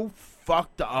so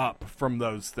fucked up from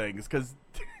those things because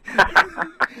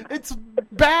it's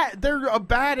bad. They're a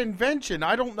bad invention.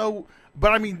 I don't know.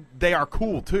 But, I mean, they are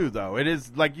cool, too, though. It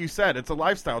is, like you said, it's a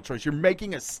lifestyle choice. You're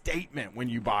making a statement when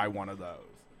you buy one of those.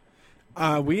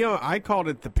 I called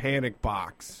it the panic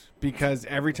box because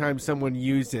every time someone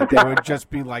used it, they would just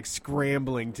be, like,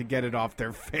 scrambling to get it off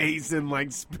their face and,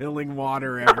 like, spilling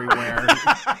water everywhere.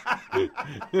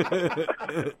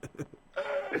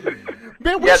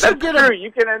 Man, that's true.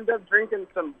 You can end up drinking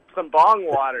some bong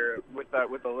water with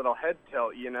a little head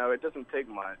tilt. It doesn't take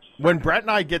much. When Brett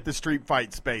and I get the Street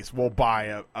Fight space, we'll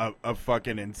buy a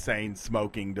fucking insane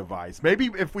smoking device. Maybe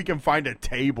if we can find a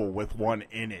table with one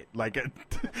in it, like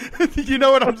you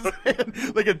know what I'm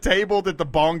saying? Like a table that the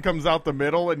bong comes out the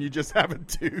middle, and you just have a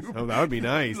tube. Oh, that would be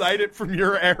nice. Light it from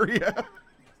your area.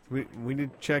 We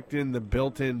need to check in the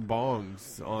built-in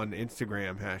bongs on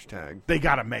Instagram hashtag. They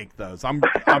gotta make those. I'm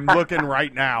looking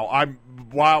right now.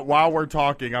 While we're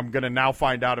talking, I'm gonna now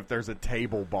find out if there's a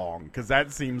table bong because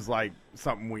that seems like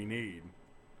something we need.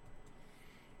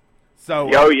 So.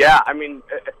 Oh yeah, I mean,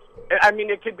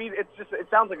 it could be. It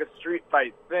sounds like a Street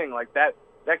Fight thing. Like that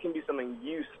can be something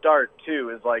you start too.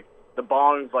 Is like the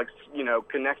bongs, like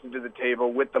connected to the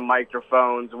table with the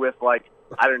microphones, with like.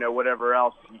 I don't know, whatever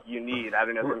else you need. I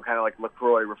don't know, some kind of like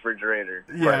LaCroix refrigerator.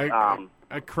 Yeah,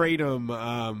 a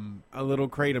Kratom, a little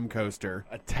Kratom coaster.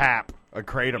 A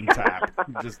Kratom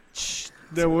tap. Just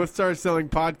Then we'll start selling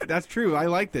That's true. I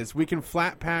like this. We can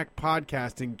flat pack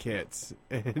podcasting kits,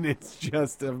 and it's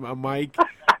just a mic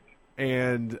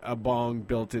and a bong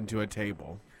built into a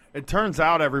table. It turns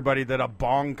out, everybody, that a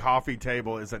bong coffee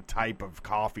table is a type of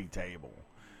coffee table.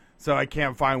 So I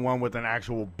can't find one with an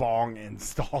actual bong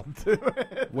installed to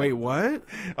it. Wait, what?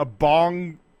 A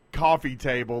bong coffee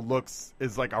table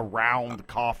is like a round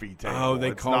coffee table. Oh,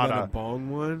 they It's call not that a bong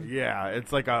one? Yeah,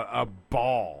 it's like a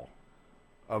ball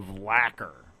of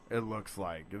lacquer, it looks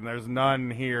like. And there's none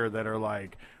here that are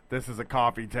like, this is a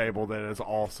coffee table that is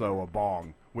also a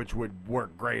bong, which would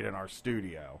work great in our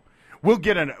studio. We'll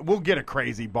get a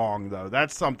crazy bong, though.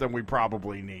 That's something we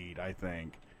probably need, I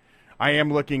think. I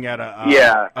am looking at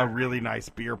a really nice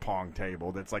beer pong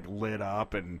table that's like lit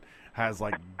up and has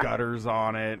like gutters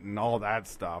on it and all that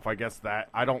stuff. I guess that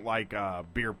I don't like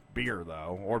beer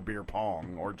though, or beer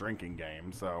pong or drinking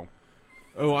games. So,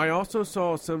 I also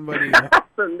saw somebody.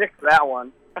 So nix that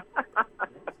one.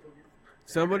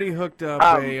 Somebody hooked up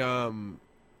an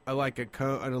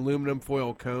aluminum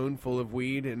foil cone full of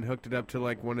weed and hooked it up to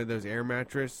like one of those air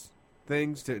mattress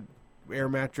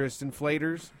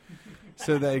inflators.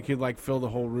 So that it could like fill the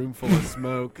whole room full of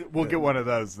smoke. We'll get one of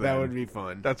those then. That would be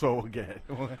fun. That's what we'll get.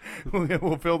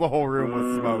 We'll fill the whole room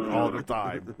with smoke all the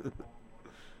time.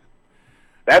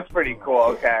 That's pretty cool.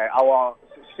 Okay.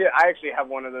 Shit, I actually have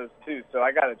one of those too, so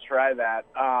I got to try that.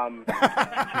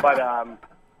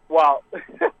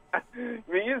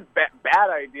 We use bad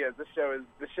ideas. The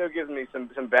show gives me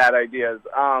some bad ideas.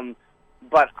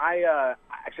 But I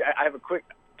have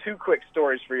two quick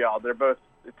stories for y'all. They're both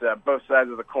sides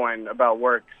of the coin about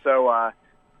work. So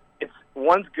it's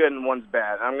one's good and one's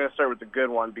bad. I'm going to start with the good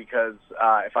one because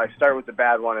if I start with the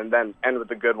bad one and then end with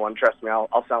the good one, trust me,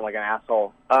 I'll sound like an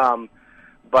asshole.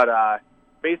 But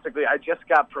basically, I just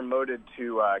got promoted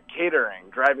to catering,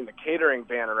 driving the catering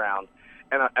van around.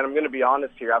 And I'm going to be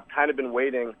honest here. I've kind of been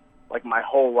waiting like my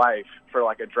whole life for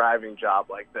like a driving job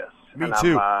like this. Me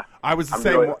too. I was the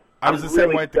same. I was the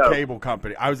same way at the cable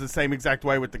company. I was the same exact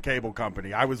way with the cable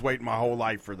company. I was waiting my whole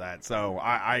life for that. So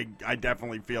I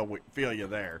definitely feel you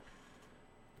there.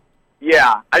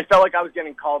 Yeah, I felt like I was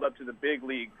getting called up to the big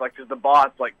leagues, like, because the boss,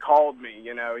 like, called me,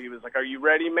 you know. He was like, "Are you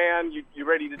ready, man? You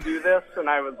ready to do this?" And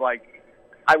I was like,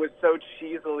 I was so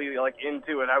cheesily, like,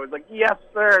 into it. I was like, "Yes,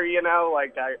 sir," you know,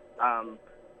 like, because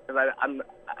I'm,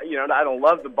 you know, I don't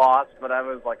love the boss, but I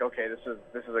was like, okay, this is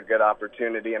a good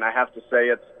opportunity. And I have to say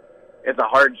it's a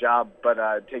hard job, but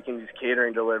taking these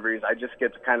catering deliveries, I just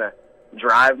get to kind of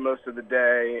drive most of the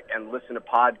day and listen to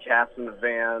podcasts in the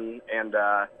van and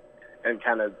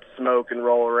kind of smoke and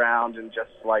roll around and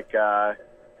just like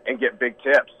and get big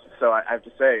tips. So I have to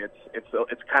say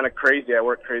it's kind of crazy. I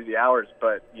work crazy hours,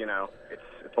 but you know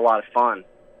it's a lot of fun.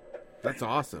 That's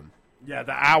awesome. Yeah,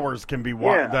 the hours can be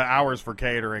the hours for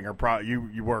catering are probably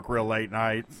you work real late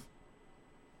nights.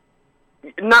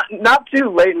 Not too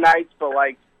late nights, but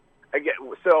like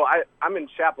I'm in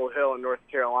Chapel Hill in North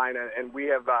Carolina, and we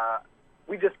have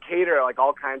we just cater like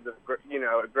all kinds of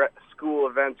school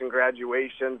events and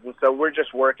graduations, and so we're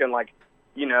just working like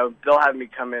they'll have me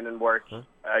come in and work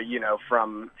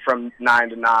from 9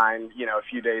 to 9 a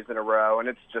few days in a row, and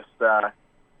it's just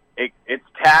it's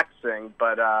taxing,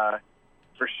 but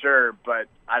for sure. But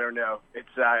I don't know, it's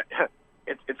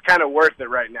kind of worth it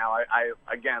right now. I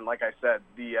again, like I said,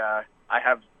 I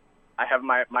have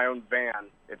my own van.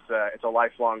 It's a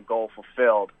lifelong goal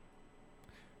fulfilled.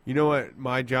 You know what?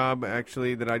 My job,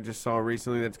 actually, that I just saw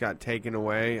recently that's got taken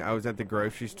away, I was at the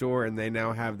grocery store, and they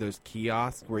now have those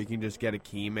kiosks where you can just get a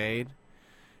key made.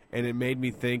 And it made me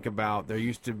think about, there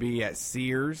used to be at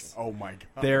Sears. Oh, my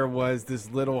God. There was this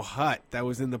little hut that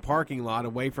was in the parking lot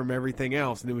away from everything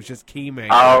else, and it was just key made.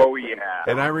 Oh, yeah.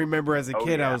 And I remember as a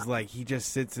kid, I was like, he just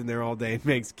sits in there all day and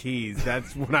makes keys.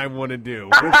 That's what I want to do.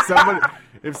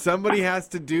 If somebody has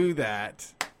to do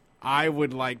that, I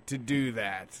would like to do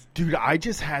that. Dude, I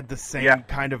just had the same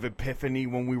kind of epiphany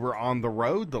when we were on the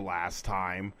road the last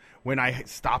time when I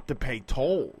stopped to pay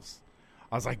tolls.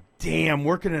 I was like, damn,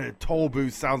 working in a toll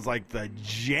booth sounds like the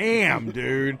jam,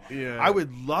 dude. Yeah. I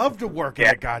would love to work in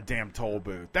a goddamn toll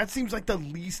booth. That seems like the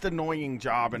least annoying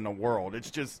job in the world.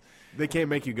 It's just... They can't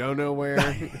make you go nowhere.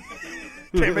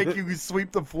 Can't make you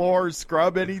sweep the floor,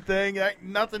 scrub anything.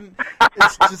 Nothing.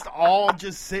 It's just all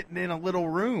just sitting in a little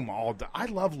room all day. I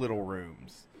love little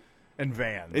rooms and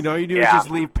vans. And all you do is just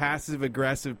leave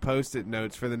passive-aggressive Post-it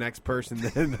notes for the next person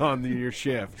then on your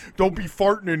shift. Don't be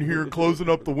farting in here closing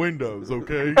up the windows,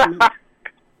 okay?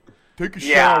 Take a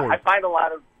shower. Yeah, I find a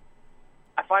lot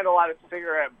of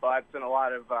cigarette butts and a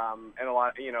lot of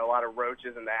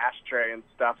roaches in the ashtray and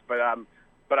stuff. But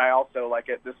but I also, like,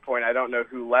 at this point, I don't know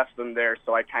who left them there,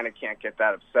 so I kind of can't get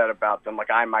that upset about them.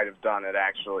 Like, I might have done it,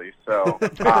 actually. So,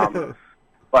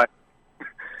 but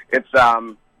it's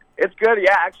good.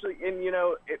 Yeah, actually, and, you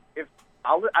know, if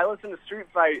I listen to Street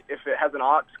Fight if it has an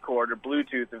aux cord or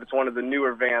Bluetooth, if it's one of the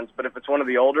newer vans, but if it's one of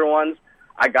the older ones,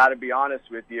 I got to be honest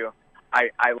with you. I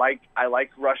like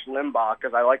Rush Limbaugh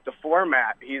because I like the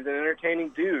format. He's an entertaining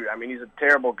dude. I mean, he's a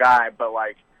terrible guy, but,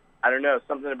 like, I don't know,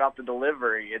 something about the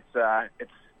delivery. It's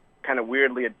kind of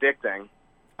weirdly addicting.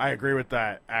 I agree with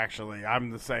that. Actually,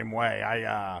 I'm the same way.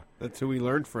 That's who we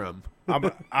learned from.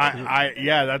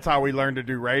 Yeah, that's how we learned to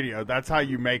do radio. That's how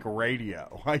you make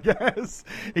radio, I guess.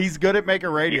 He's good at making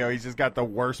radio. He's just got the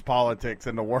worst politics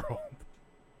in the world.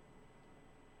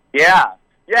 Yeah,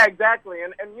 exactly.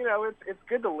 And you know, it's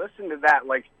good to listen to that,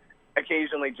 like,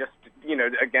 occasionally, just, you know,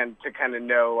 again, to kind of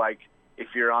know, like, if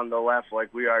you're on the left,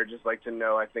 like we are, just like to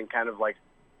know, I think, kind of like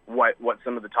what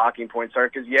some of the talking points are.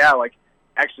 Because, yeah, like,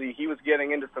 actually, he was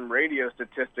getting into some radio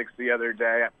statistics the other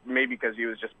day, maybe because he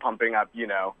was just pumping up, you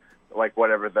know, like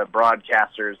whatever the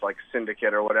broadcasters, like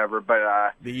Syndicate or whatever.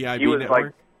 But the EIB he was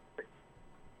network?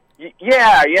 like,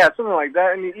 yeah, something like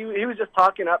that. And he was just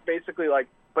talking up basically, like,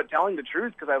 but telling the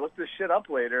truth, because I looked this shit up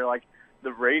later, like,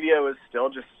 the radio is still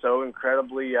just so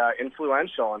incredibly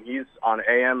influential, and he's on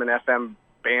AM and FM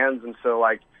bands, and so,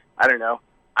 like, I don't know,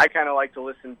 I kind of like to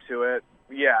listen to it.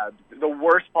 Yeah, the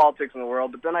worst politics in the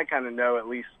world, but then I kind of know at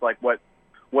least, like, what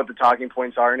the talking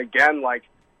points are. And again, like,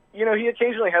 you know, he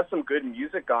occasionally has some good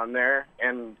music on there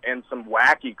and some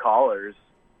wacky callers.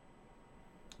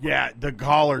 Yeah, the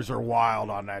callers are wild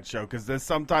on that show because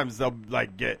sometimes they'll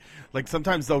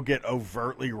sometimes they'll get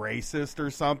overtly racist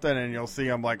or something, and you'll see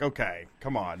them like, okay,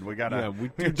 come on, we gotta. Yeah, we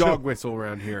do dog whistle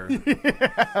around here. This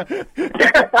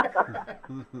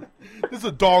is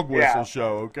a dog whistle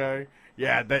show, okay?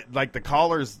 Yeah, like the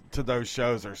callers to those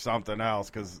shows are something else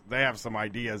because they have some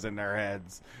ideas in their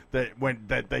heads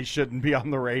that they shouldn't be on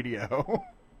the radio.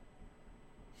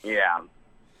 Yeah,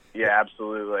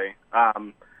 absolutely.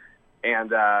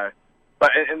 And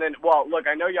then, well, look,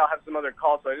 I know y'all have some other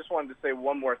calls, so I just wanted to say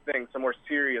one more thing, some more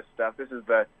serious stuff. This is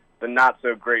the not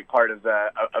so great part of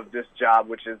this job,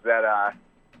 which is that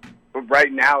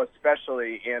right now,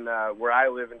 especially in where I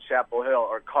live in Chapel Hill,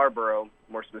 or Carborough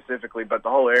more specifically, but the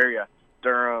whole area,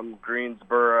 Durham,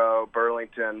 Greensboro,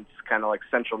 Burlington, kind of like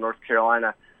central North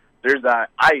Carolina, there's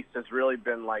ICE has really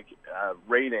been like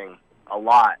raiding a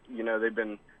lot. You know, they've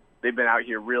been out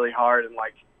here really hard, and,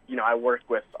 like, you know, I work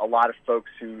with a lot of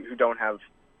folks who don't have,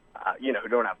 who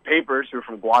don't have papers, who are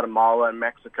from Guatemala and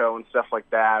Mexico and stuff like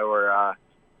that, or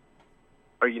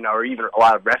even a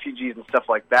lot of refugees and stuff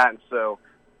like that. And so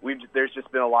there's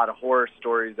just been a lot of horror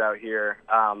stories out here.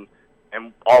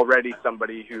 And already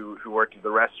somebody who worked at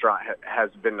the restaurant has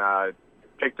been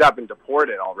picked up and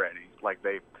deported already. Like,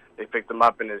 they picked them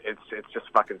up, and it's just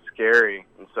fucking scary.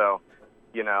 And so,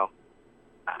 you know,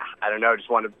 I don't know, just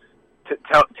wanted to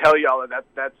tell y'all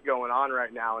that's going on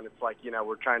right now. And it's like, you know,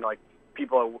 we're trying to, like,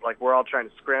 we're all trying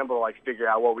to scramble to, like, figure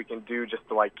out what we can do just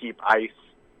to, like, keep ICE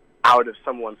out of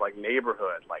someone's, like,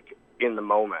 neighborhood, like, in the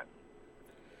moment.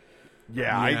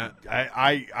 Yeah.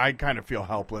 I kind of feel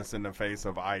helpless in the face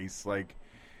of ICE. Like,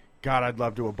 God, I'd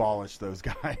love to abolish those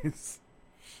guys.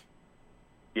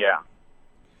 Yeah.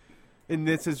 And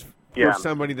this is for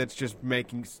somebody that's just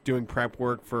doing prep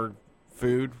work for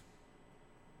food.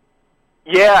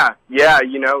 Yeah.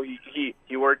 You know,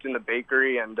 he worked in the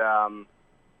bakery, and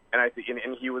I think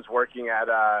and he was working at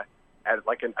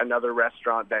like another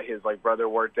restaurant that his, like, brother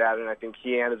worked at, and I think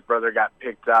he and his brother got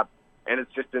picked up. And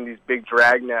it's just in these big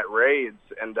dragnet raids,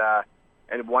 and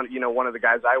one of the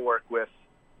guys I work with,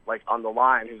 like, on the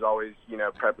line, who's always, you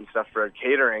know, prepping stuff for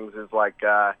caterings, is like,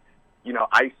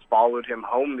 ICE followed him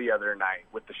home the other night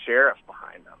with the sheriff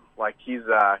behind him. Like, he's,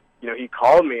 he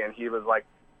called me, and he was like,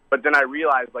 but then I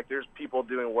realized, like, there's people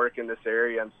doing work in this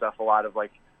area and stuff, a lot of,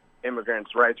 like,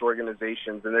 immigrants' rights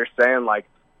organizations, and they're saying, like,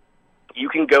 you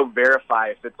can go verify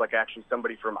if it's, like, actually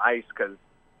somebody from ICE, because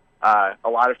a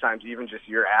lot of times even just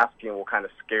your asking will kind of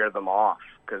scare them off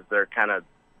because they're kind of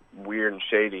weird and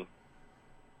shady.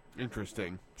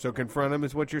 Interesting. So confront them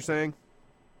is what you're saying?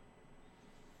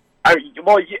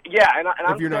 Yeah, and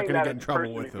I'm if you're not going to get in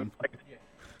trouble with them. Like,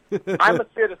 I'm a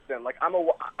citizen. Like, I'm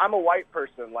a white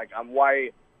person. Like, I'm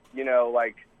white. You know,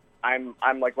 like, I'm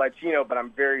like Latino, but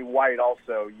I'm very white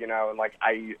also. You know, and, like,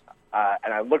 I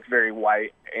look very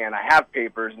white, and I have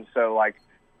papers, and so, like,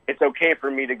 it's okay for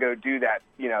me to go do that,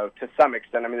 you know, to some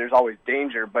extent. I mean, there's always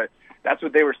danger, but that's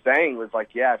what they were saying was, like,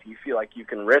 yeah, if you feel like you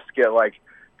can risk it, like,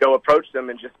 go approach them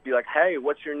and just be like, hey,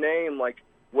 what's your name? Like,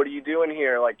 what are you doing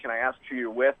here? Like, can I ask who you're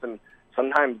with? And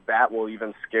sometimes that will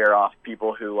even scare off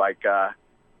people who, like,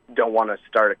 don't want to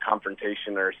start a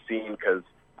confrontation or a scene because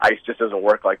ICE just doesn't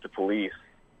work like the police.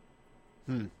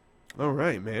 All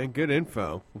right, man. Good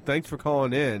info. Well, thanks for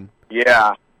calling in.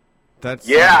 Yeah. That's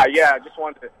I just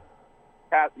wanted to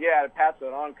pass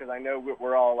it on because I know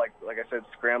we're all like I said,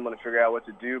 scrambling to figure out what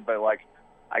to do. But like,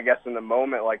 I guess in the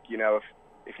moment, like, you know,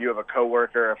 if you have a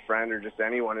coworker, a friend, or just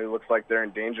anyone who looks like they're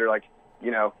in danger, like,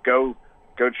 you know, go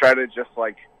try to just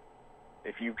like,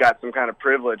 if you've got some kind of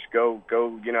privilege, go,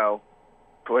 you know,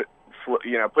 push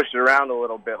it around a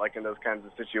little bit, like in those kinds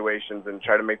of situations, and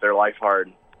try to make their life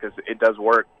hard because it does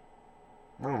work.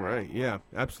 All right. Yeah,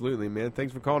 absolutely, man.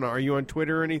 Thanks for calling. Are you on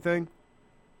Twitter or anything?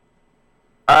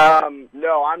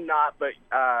 No, I'm not, but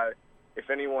if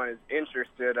anyone is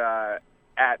interested,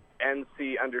 at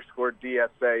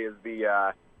NC_DSA is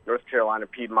the North Carolina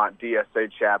Piedmont DSA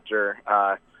chapter.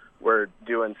 We're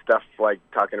doing stuff like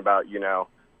talking about,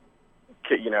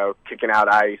 kicking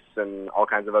out ICE and all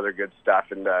kinds of other good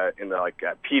stuff in the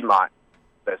Piedmont,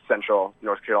 the Central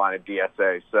North Carolina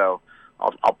DSA. So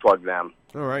I'll plug them.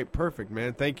 All right, perfect,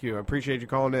 man. Thank you. I appreciate you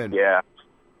calling in. Yeah.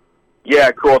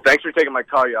 Yeah, cool. Thanks for taking my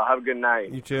call, y'all. Have a good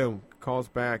night. You too. Call us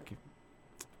back.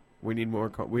 We need more.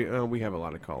 We have a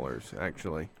lot of callers,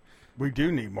 actually. We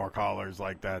do need more callers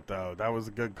like that, though. That was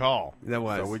a good call. That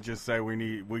was. So we just say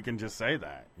we can just say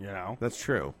that, you know? That's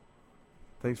true.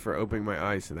 Thanks for opening my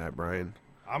eyes to that, Brian.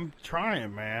 I'm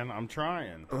trying, man. I'm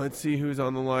trying. Let's see who's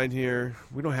on the line here.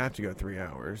 We don't have to go 3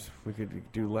 hours. We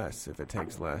could do less if it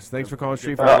takes less. Thanks for calling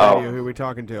Street Fight Radio. Who are we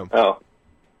talking to? Oh.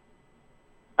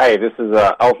 Hey, this is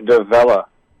Alf de Vella.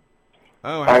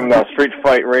 Oh, I'm Street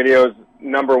Fight Radio's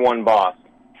 #1 boss.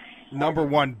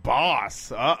 #1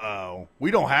 boss? Uh-oh.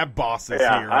 We don't have bosses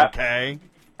here, okay?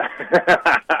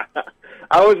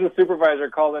 I was a supervisor,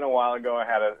 called in a while ago. I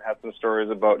had some stories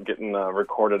about getting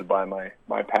recorded by my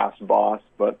past boss,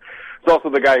 but it's also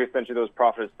the guy who sent you those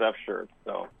Prophet is Theft shirts.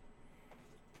 So,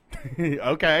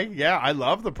 okay, yeah, I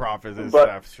love the Prophet is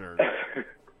Theft shirt.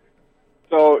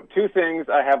 So 2 things.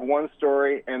 I have one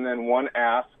story and then one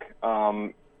ask.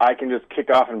 I can just kick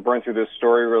off and burn through this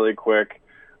story really quick.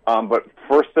 But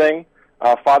first thing,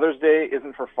 Father's Day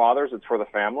isn't for fathers; it's for the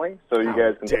family. So you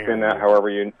guys can spin that however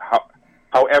you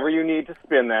need to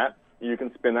spin that. You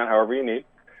can spin that however you need.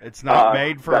 It's not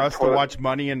made for us to watch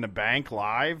Money in the Bank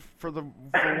live for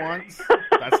once.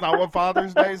 That's not what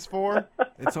Father's Day is for.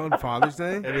 It's on Father's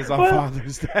Day? It is on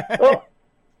Father's Day. Well,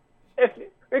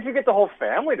 if you get the whole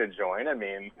family to join, I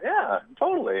mean, yeah,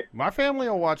 totally. My family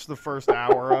will watch the first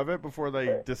hour of it before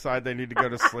they decide they need to go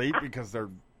to sleep because they're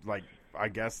like, I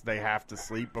guess they have to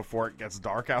sleep before it gets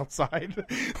dark outside.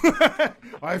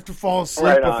 I have to fall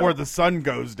asleep before the sun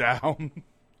goes down.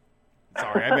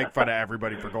 Sorry, I make fun of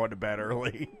everybody for going to bed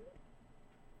early.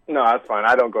 No, that's fine.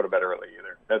 I don't go to bed early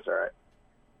either. That's all right.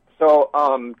 So,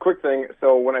 quick thing.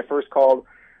 So when I first called,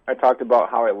 I talked about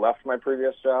how I left my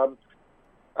previous job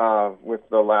with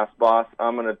the last boss. I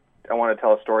want to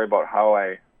tell a story about how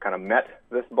I kind of met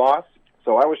this boss.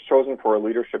 So I was chosen for a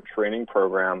leadership training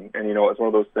program, and it's one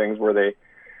of those things where they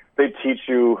teach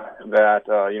you that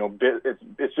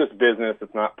it's just business,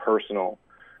 it's not personal,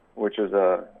 which is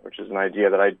an idea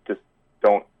that I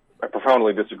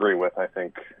profoundly disagree with. I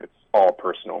think it's all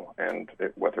personal, and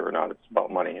whether or not it's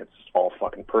about money, it's all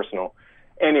fucking personal.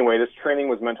 Anyway, this training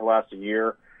was meant to last a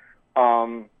year.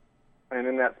 And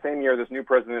in that same year, this new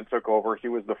president took over. He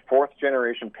was the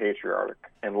 4th-generation patriarch,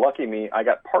 and lucky me, I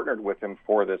got partnered with him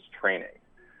for this training.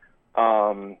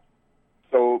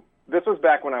 So this was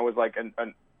back when I was like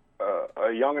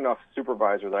a young enough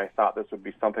supervisor that I thought this would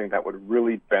be something that would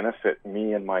really benefit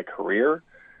me in my career,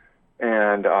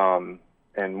 and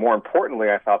more importantly,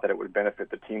 I thought that it would benefit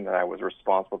the team that I was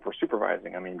responsible for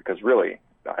supervising. I mean, because really,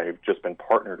 I've just been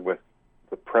partnered with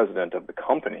the president of the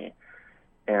company.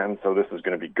 And so this is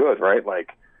going to be good, right?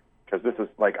 Like, because this is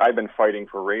like I've been fighting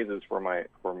for raises for my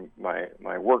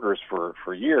workers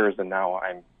for years, and now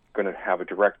I'm going to have a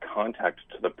direct contact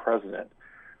to the president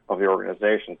of the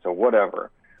organization. So whatever.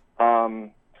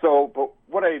 But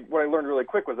what I learned really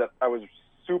quick was that I was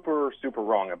super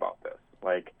wrong about this.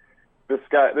 Like, this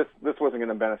wasn't going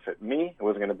to benefit me. It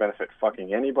wasn't going to benefit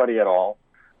fucking anybody at all.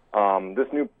 This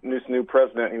new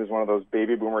president, he was one of those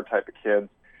baby boomer type of kids.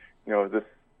 This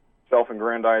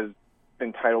self-aggrandized,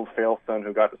 entitled fail son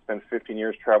who got to spend 15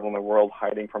 years traveling the world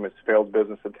hiding from his failed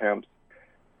business attempts.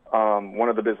 One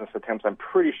of the business attempts, I'm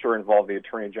pretty sure, involved the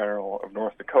Attorney General of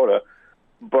North Dakota.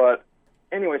 But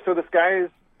anyway, so this guy is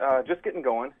just getting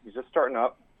going. He's just starting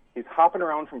up. He's hopping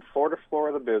around from floor to floor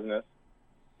of the business,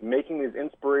 making these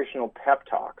inspirational pep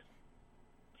talks.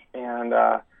 And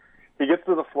he gets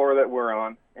to the floor that we're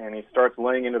on, and he starts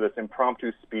laying into this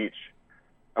impromptu speech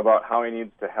about how he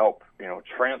needs to help,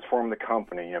 transform the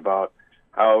company, about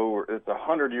how it's a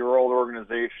 100-year-old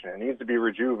organization and needs to be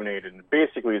rejuvenated, and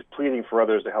basically is pleading for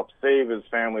others to help save his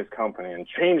family's company and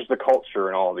change the culture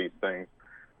and all these things.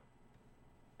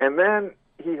 And then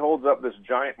he holds up this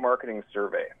giant marketing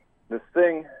survey. This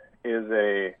thing is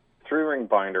a 3-ring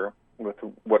binder with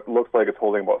what looks like it's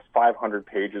holding about 500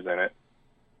 pages in it.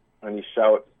 And he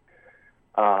shouts,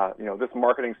 this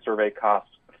marketing survey costs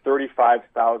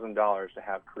 $35,000 to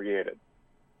have created.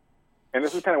 And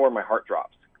this is kind of where my heart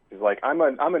drops. He's like, I'm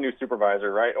a new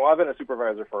supervisor, right? Well, I've been a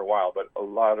supervisor for a while, but a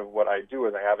lot of what I do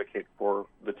is I advocate for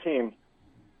the team.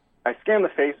 I scan the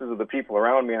faces of the people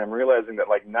around me, and I'm realizing that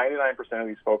like 99% of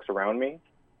these folks around me,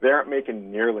 they aren't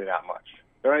making nearly that much.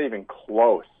 They're not even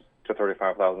close to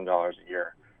 $35,000 a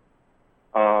year.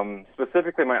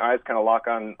 Specifically, my eyes kind of lock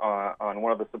on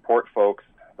one of the support folks,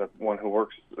 the one who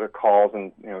works calls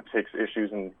and takes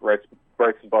issues and writes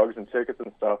bugs and tickets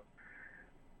and stuff.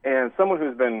 And someone who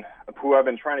I've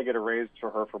been trying to get a raise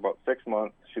for her for about 6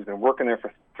 months. She's been working there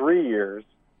for 3 years.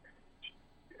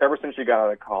 Ever since she got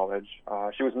out of college,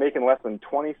 she was making less than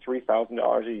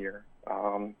 $23,000 a year.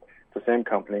 The same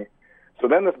company. So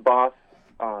then this boss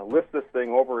lifts this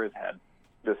thing over his head,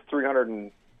 this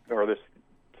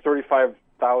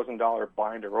 $35,000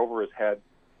 binder over his head,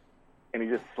 and he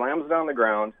just slams it on the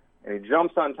ground, and he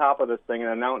jumps on top of this thing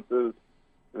and announces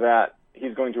that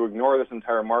he's going to ignore this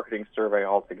entire marketing survey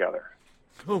altogether.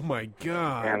 Oh my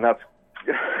God! And that's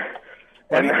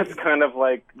kind of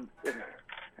like,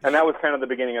 and that was kind of the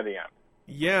beginning of the end.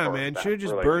 Yeah, man, should have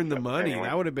just burned the money.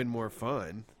 That would have been more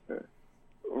fun.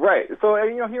 Right. So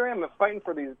here I am fighting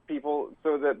for these people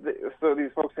so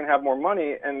these folks can have more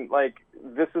money, and like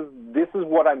this is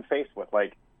what I'm faced with.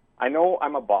 Like, I know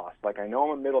I'm a boss. Like, I know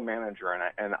I'm a middle manager,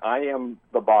 and I am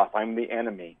the boss. I'm the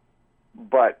enemy.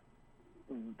 But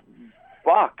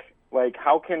fuck, like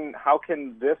how can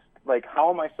this, like,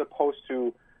 how am I supposed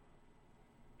to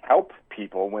help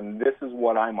people when this is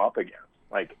what I'm up against?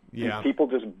 Like, these people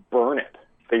just burn it.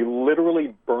 They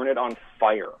literally burn it on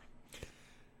fire.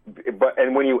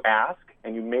 And when you ask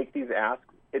and you make these asks,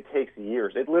 it takes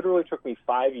years. It literally took me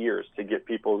 5 years to get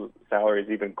people's salaries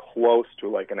even close to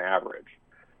like an average,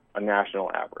 a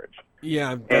national average.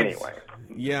 Yeah. Anyway.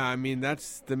 Yeah, I mean,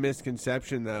 that's the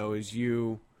misconception, though, is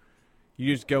you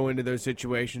just go into those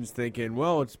situations thinking,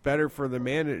 well, it's better for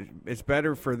it's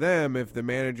better for them if the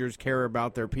managers care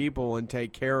about their people and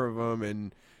take care of them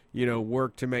and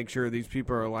work to make sure these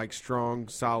people are like strong,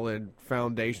 solid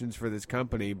foundations for this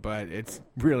company, but it's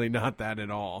really not that at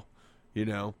all,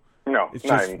 No, it's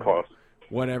not even close.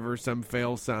 Whatever some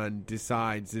fail son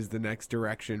decides is the next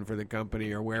direction for the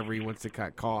company or wherever he wants to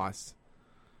cut costs.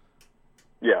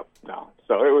 Yeah, no.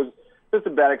 So it was just a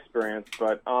bad experience,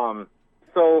 but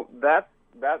so that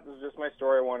was just my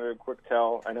story. I wanted to quick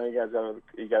tell. I know you guys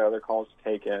got other calls to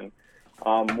take in.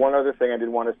 One other thing I did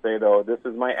want to say, though, this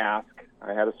is my ask.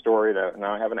 I had a story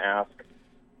now I have an ask.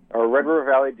 Our Red River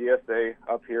Valley DSA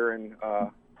up here in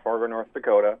Fargo, North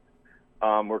Dakota,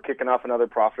 we're kicking off another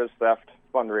Prophetess Theft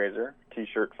fundraiser,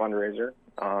 T-shirt fundraiser.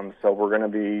 So we're going to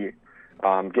be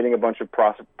getting a bunch of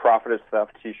Prophetess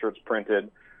Theft T-shirts printed,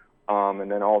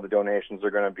 and then all the donations are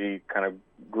going to be kind of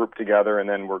grouped together, and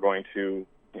then we're going to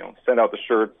send out the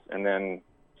shirts and then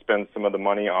spend some of the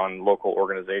money on local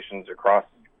organizations across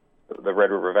the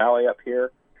Red River Valley up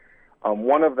here.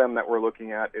 One of them that we're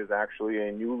looking at is actually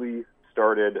a newly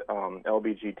started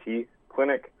LBGT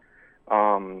clinic.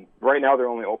 Right now they're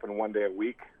only open 1 day a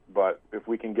week, but if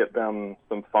we can get them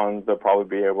some funds, they'll probably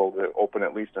be able to open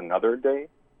at least another day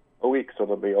a week, so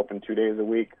they'll be open 2 days a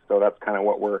week. So that's kind of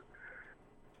what we're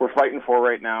fighting for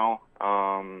right now.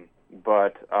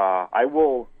 But I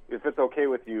will, if it's okay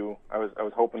with you, I was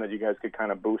hoping that you guys could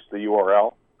kind of boost the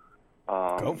URL.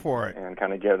 Go for it and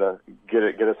kind of get us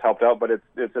helped out. But it's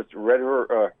just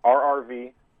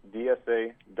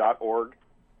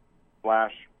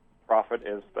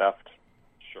rrvdsa.org/profitistheft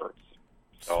shirts.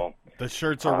 So the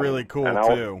shirts are really cool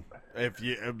too. If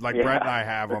you Brett and I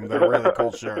have them, they're really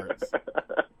cool shirts.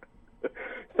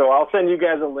 So I'll send you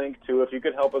guys a link too. If you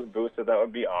could help us boost it, that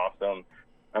would be awesome.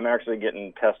 I'm actually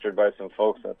getting pestered by some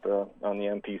folks on the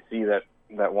MPC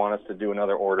that want us to do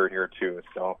another order here too.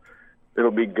 So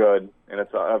it'll be good, and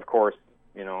it's of course,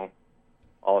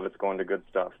 all of it's going to good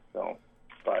stuff. So,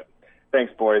 but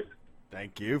thanks, boys.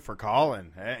 Thank you for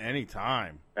calling.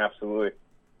 Anytime. Absolutely.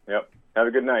 Yep. Have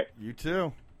a good night. You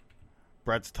too.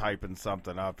 Brett's typing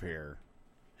something up here.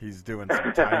 He's doing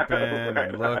some typing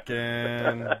and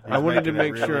looking. I wanted to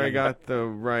make sure I got the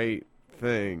right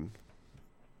thing.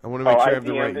 I want to make sure I have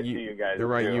the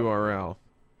right URL.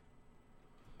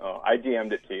 Oh, I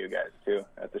DM'd it to you guys too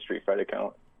at the Street Fight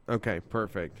account. Okay,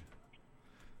 perfect.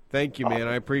 Thank you, man.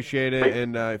 I appreciate it.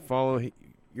 And follow.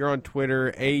 You're on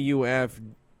Twitter,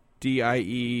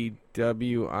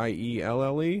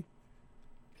 AUFDIEWIELLE.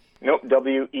 Nope,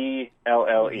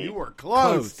 WELLE. You were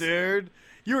close, dude.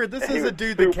 This is a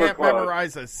dude that can't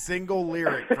memorize a single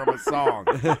lyric from a song.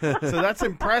 So that's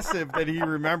impressive that he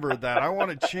remembered that. I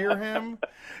want to cheer him.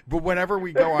 But whenever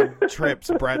we go on trips,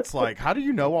 Brett's like, how do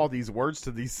you know all these words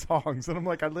to these songs? And I'm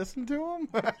like, I listen to them.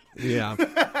 Yeah.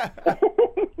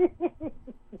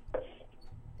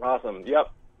 Awesome.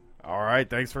 Yep. All right.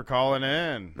 Thanks for calling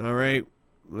in. All right.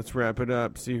 Let's wrap it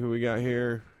up. See who we got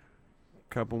here.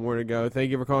 Couple more to go.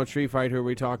 Thank you for calling Street Fight. Who are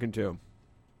we talking to?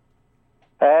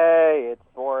 Hey, it's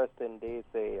Forrest in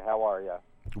D.C. How are you?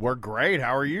 We're great.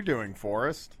 How are you doing,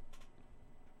 Forrest?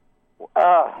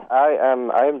 I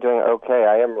am doing okay.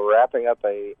 I am wrapping up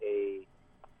a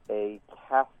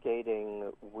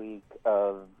cascading week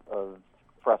of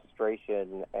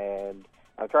frustration, and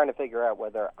I'm trying to figure out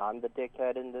whether I'm the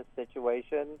dickhead in this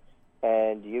situation,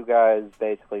 and you guys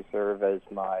basically serve as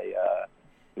my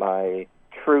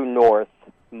true north,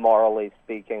 morally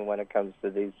speaking, when it comes to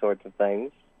these sorts of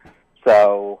things.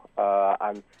 So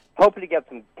I'm hoping to get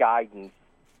some guidance.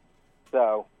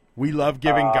 So we love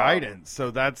giving guidance,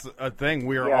 so that's a thing.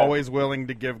 We are always willing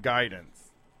to give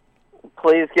guidance.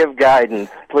 Please give guidance.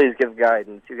 Please give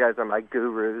guidance. You guys are my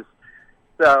gurus.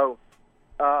 So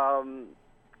on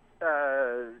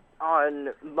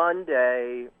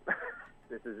Monday,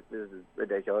 this is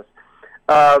ridiculous.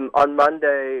 On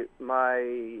Monday,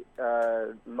 my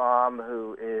mom,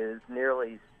 who is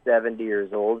nearly 70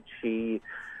 years old, she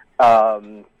I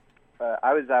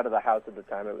was out of the house at the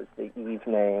time. It was the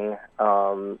evening,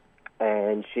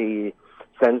 and she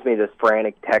sends me this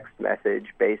frantic text message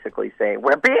basically saying,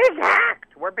 "We're being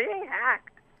hacked! We're being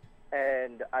hacked!"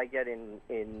 And I get in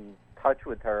touch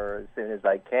with her as soon as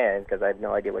I can because I have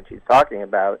no idea what she's talking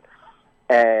about.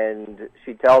 And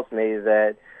she tells me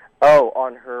that,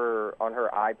 on her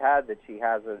iPad that she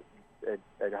has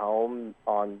at home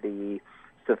on the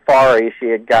Safari, she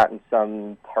had gotten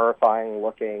some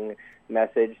terrifying-looking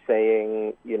message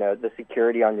saying, the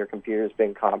security on your computer has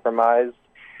been compromised.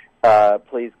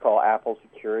 Please call Apple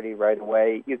Security right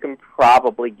away. You can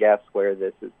probably guess where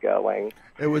this is going.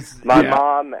 It was my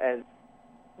mom and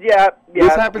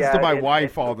this happens to my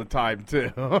wife all the time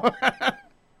too. I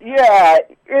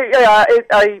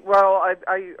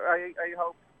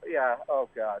hope. Yeah. Oh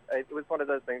God, it was one of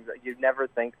those things that you never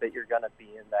think that you're going to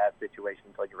be in that situation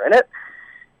until you're in it.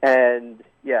 And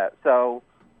so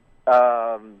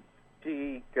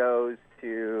she goes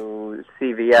to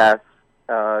CVS.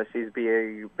 She's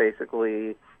being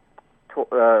basically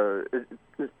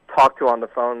talked to on the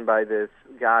phone by this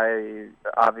guy,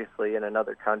 obviously in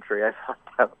another country. I found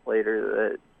out later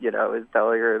that, is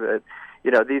telling her that,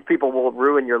 these people will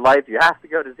ruin your life. You have to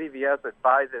go to CVS and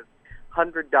buy this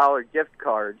 $100 gift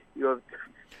card. You have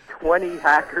 20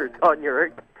 hackers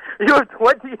you have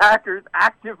 20 hackers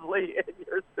actively in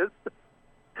your system.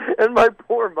 And my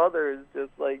poor mother is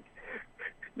just like,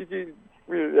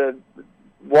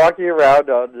 walking around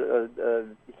on a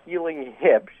healing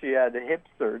hip. She had hip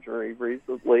surgery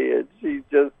recently, and she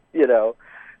just,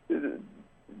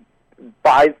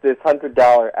 buys this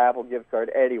 $100 Apple gift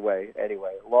card. Anyway,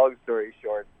 long story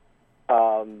short,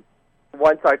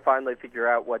 once I finally figure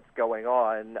out what's going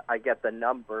on, I get the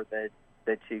number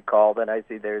that she called, and I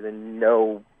see there's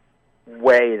no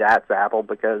way that's Apple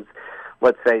because,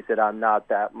 let's face it, I'm not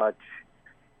that much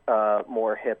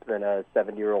more hip than a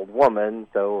 70-year-old woman,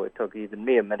 so it took even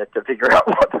me a minute to figure out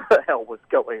what the hell was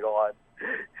going on.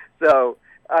 So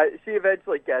she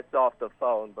eventually gets off the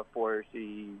phone before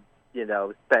she,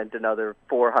 spent another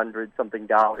 $400-something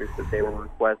that they were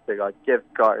requesting on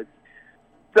gift cards.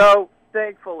 So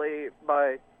thankfully,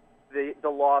 the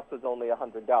loss was only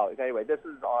 $100. Anyway, this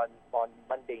is on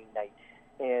Monday night,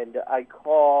 and I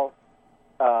call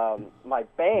my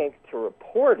bank to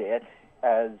report it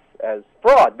as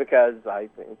fraud because I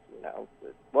think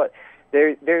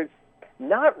there's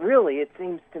not really, it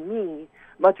seems to me,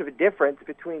 much of a difference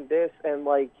between this and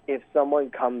like if someone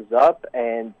comes up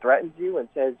and threatens you and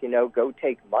says, go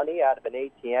take money out of an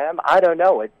ATM. I don't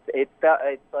know. It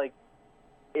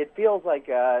feels like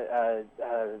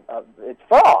it's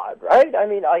fraud, right? I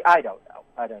mean, I don't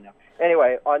know.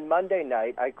 Anyway, on Monday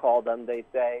night, I called them. They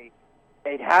say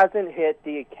it hasn't hit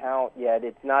the account yet.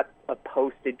 It's not a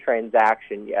posted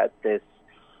transaction yet, this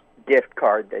gift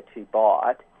card that she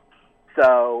bought.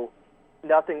 So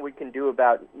nothing we can do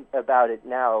about it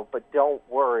now, but don't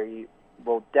worry.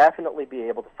 We'll definitely be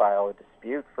able to file a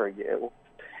dispute for you.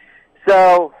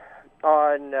 So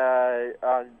on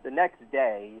the next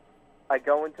day, I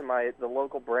go into the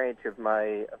local branch of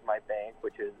my bank,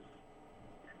 which is,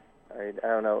 I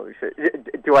don't know,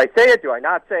 do I say it? Do I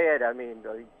not say it? I mean,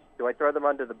 do I throw them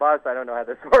under the bus? I don't know how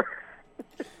this works.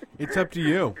 It's up to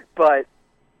you. But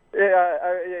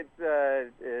it's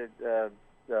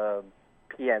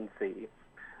PNC.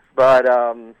 But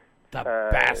the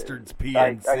bastards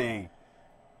PNC.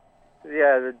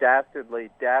 Yeah, the dastardly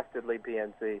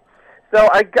PNC. So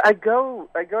I go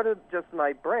to just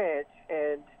my branch,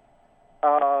 and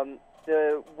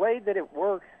the way that it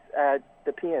works at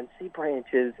the PNC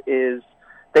branches is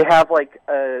they have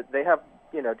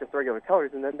just regular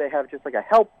tellers, and then they have just like a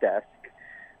help desk,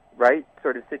 right,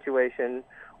 sort of situation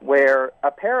where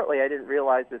apparently, I didn't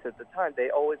realize this at the time,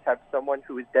 they always have someone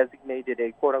who is designated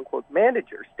a quote-unquote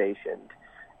manager stationed.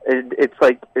 It's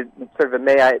like it's sort of a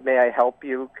may I help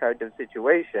you kind of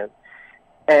situation.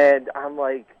 And I'm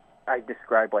like, I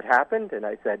described what happened, and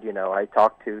I said, I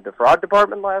talked to the fraud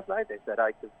department last night. They said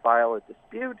I could file a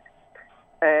dispute,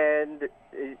 and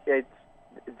it's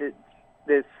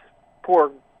this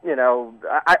poor,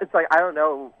 it's like, I don't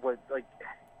know what, like,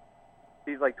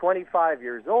 she's like 25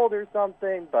 years old or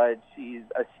something, but she's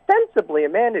ostensibly a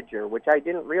manager, which I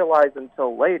didn't realize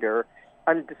until later.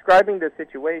 I'm describing the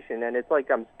situation, and it's like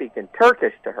I'm speaking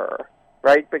Turkish to her,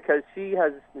 right? Because she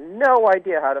has no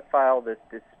idea how to file this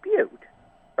dispute,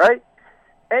 right?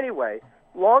 Anyway,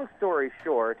 long story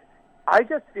short, I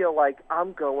just feel like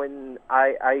I'm going,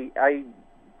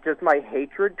 just my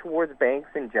hatred towards banks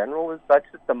in general is such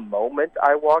that the moment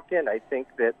I walk in, I think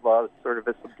that sort of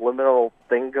a subliminal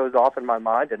thing goes off in my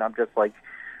mind, and I'm just like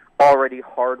already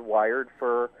hardwired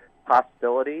for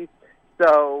hostility.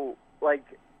 So, like,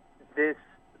 this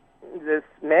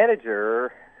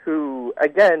manager who,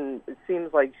 again, it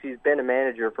seems like she's been a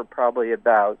manager for probably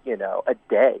about, a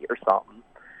day or something.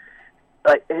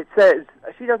 It says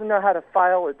she doesn't know how to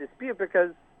file a dispute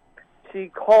because she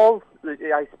calls,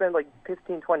 I spend like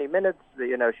 15, 20 minutes,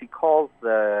 she calls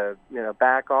the,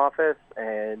 back office,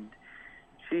 and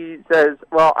she says,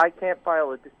 well, I can't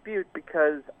file a dispute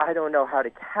because I don't know how to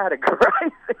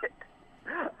categorize it.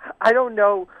 I don't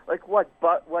know, like, what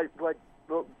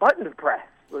button to press.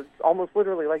 It's almost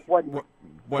literally like what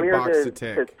box to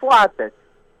tick. To slot this.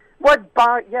 What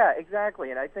box? Yeah,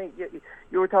 exactly. And I think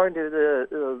you were talking to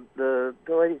the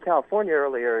lady in California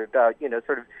earlier about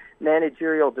sort of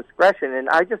managerial discretion, and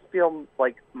I just feel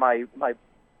like my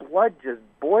blood just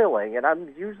boiling. And I'm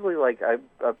usually like a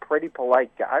pretty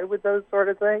polite guy with those sort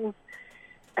of things,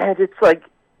 and it's like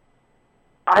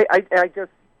I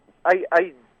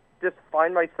just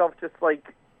find myself just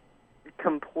like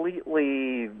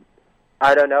completely,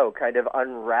 I don't know, kind of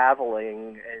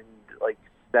unraveling and like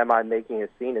semi-making a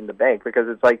scene in the bank, because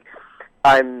it's like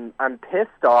I'm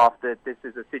pissed off that this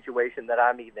is a situation that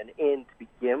I'm even in to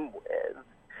begin with,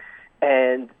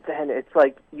 and then it's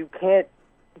like you can't.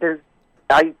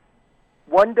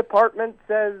 One department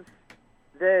says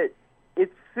that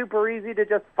it's super easy to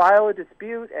just file a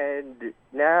dispute, and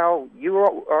now you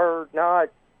are not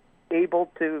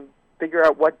able to figure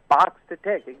out what box to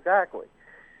tick exactly.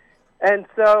 And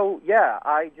so, yeah,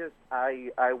 I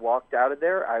walked out of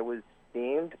there. I was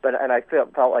steamed, and I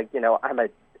felt like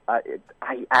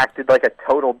I acted like a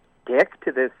total dick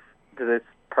to this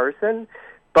person.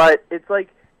 But it's like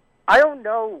I don't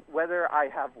know whether I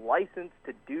have license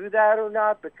to do that or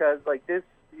not, because like this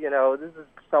is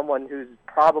someone who's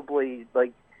probably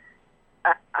like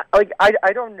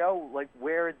I don't know like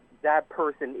where that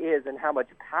person is and how much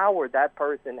power that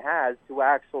person has to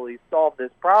actually solve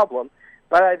this problem.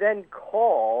 But I then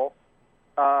call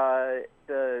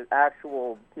the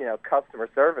actual, customer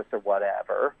service or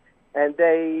whatever, and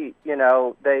they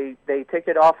take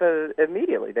it off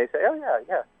immediately. They say, "Oh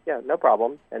yeah, no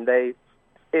problem," and they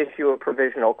issue a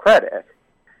provisional credit.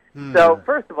 So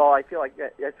first of all, I feel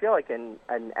like an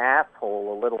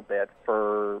asshole a little bit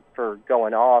for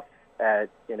going off at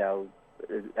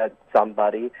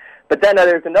somebody. But then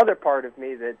there's another part of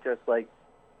me that just like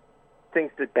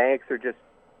thinks that banks are just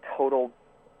total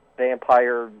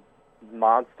vampire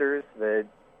monsters that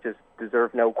just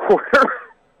deserve no quarter,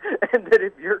 and that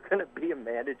if you're going to be a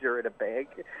manager at a bank,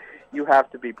 you have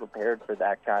to be prepared for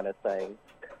that kind of thing.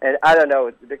 And I don't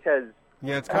know, because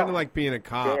it's kind of like being a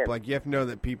cop. Damn. Like, you have to know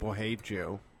that people hate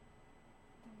you.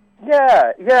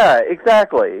 Yeah,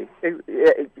 exactly.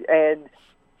 And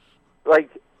like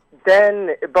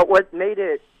then, but what made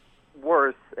it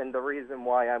worse, and the reason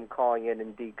why I'm calling in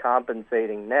and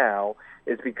decompensating now,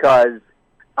 is because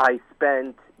I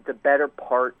spent the better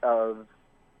part of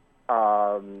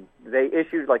they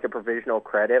issued like a provisional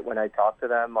credit when I talked to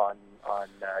them on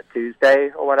Tuesday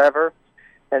or whatever,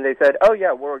 And they said, "Oh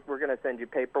yeah, we're going to send you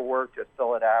paperwork. Just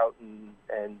fill it out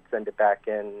and send it back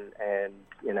in, and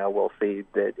we'll see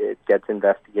that it gets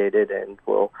investigated, and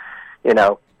we'll,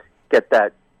 get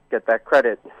that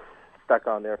credit stuck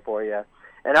on there for you."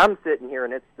 And I'm sitting here,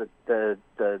 and it's the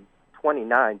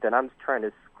 29th, and I'm trying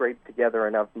to scrape together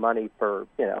enough money for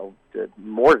the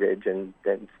mortgage and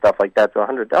stuff like that. So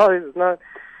 $100 is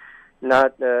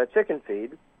not chicken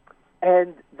feed.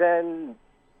 And then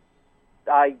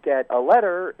I get a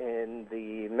letter in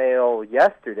the mail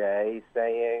yesterday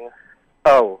saying,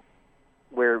 "Oh,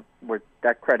 we're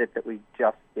that credit that we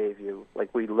just gave you,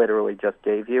 like we literally just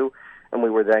gave you, and we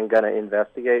were then going to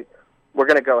investigate. We're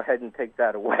going to go ahead and take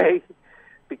that away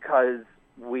because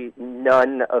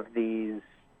none of these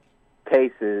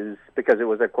cases, because it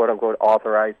was a quote unquote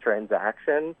authorized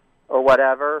transaction or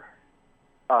whatever,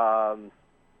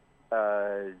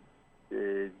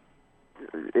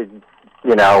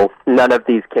 none of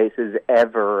these cases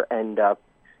ever end up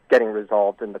getting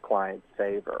resolved in the client's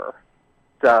favor.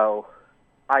 So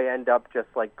I end up just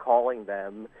like calling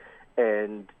them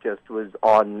and just was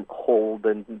on hold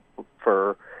and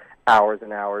for hours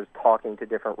and hours talking to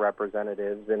different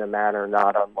representatives in a manner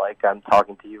not unlike I'm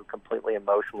talking to you, completely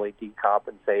emotionally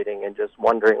decompensating and just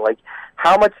wondering, like,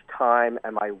 how much time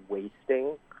am I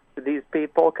wasting for these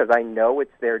people? Because I know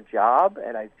it's their job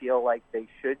and I feel like they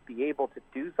should be able to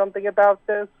do something about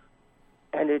this.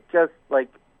 And it just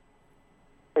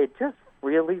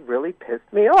really, really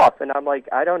pissed me off. And I'm like,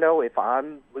 I don't know if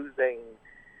I'm losing,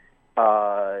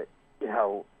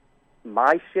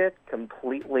 my shit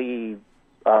completely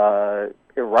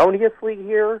erroneously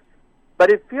here,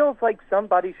 but it feels like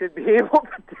somebody should be able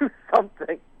to do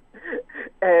something.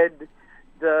 And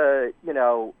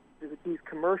these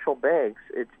commercial banks,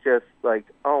 it's just like,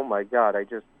 oh my God,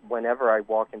 whenever I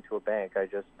walk into a bank, I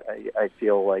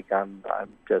feel like I'm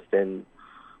just in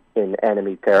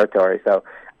enemy territory. So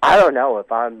I don't know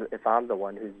if I'm the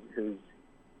one who's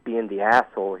being the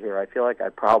asshole here. I feel like I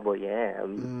probably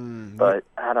am, but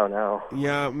I don't know.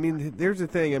 Yeah, I mean, there's the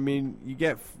thing. I mean,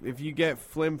 if you get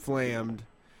flim-flammed,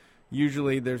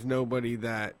 usually there's nobody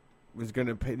that was going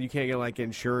to pay. You can't get like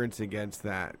insurance against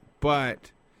that.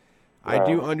 But I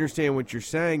do understand what you're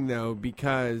saying, though,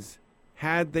 because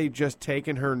had they just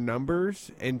taken her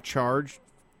numbers and charged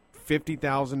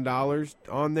 $50,000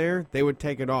 on there, they would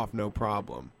take it off, no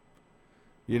problem.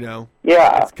 Yeah.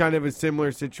 It's kind of a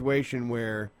similar situation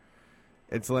where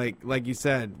it's like you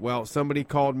said, well, somebody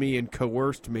called me and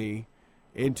coerced me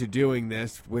into doing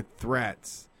this with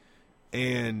threats,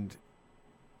 and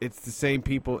it's the same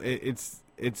people. It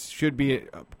should be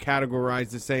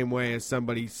categorized the same way as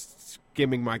somebody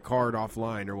skimming my card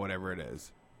offline or whatever it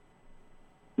is.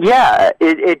 Yeah,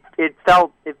 it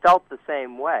felt the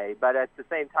same way, but at the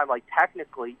same time, like,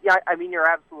 technically, yeah, I mean, you're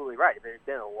absolutely right. If there'd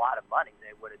been a lot of money,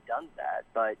 they would have done that.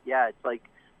 But yeah, it's like,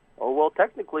 oh well,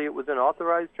 technically it was an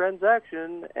authorized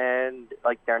transaction, and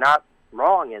like they're not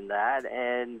wrong in that,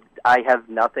 and I have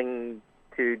nothing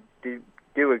to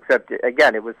do except,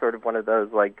 again, it was sort of one of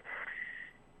those like,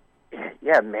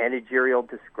 yeah, managerial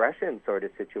discretion sort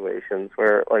of situations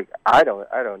where like I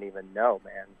don't even know,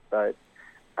 man, but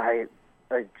I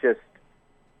just,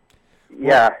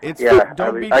 yeah,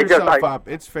 don't beat yourself up.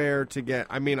 It's fair to get.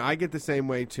 I mean, I get the same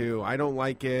way too. I don't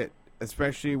like it,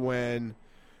 especially when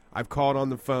I've called on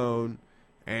the phone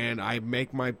and I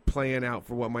make my plan out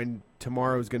for what my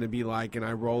tomorrow is going to be like, and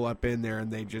I roll up in there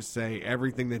and they just say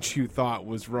everything that you thought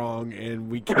was wrong, and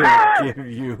we can't give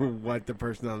you what the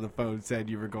person on the phone said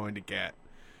you were going to get,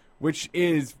 which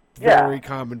is very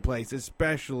commonplace,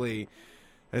 especially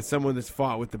as someone that's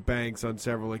fought with the banks on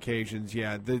several occasions.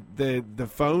 Yeah, the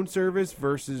phone service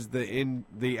versus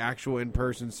the actual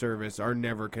in-person service are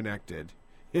never connected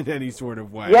in any sort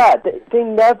of way. Yeah, they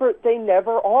never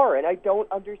are, and I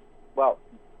don't understand. Well,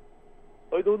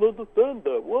 I don't understand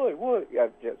that. Why? Yeah,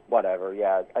 just whatever.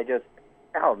 Yeah,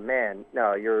 oh man,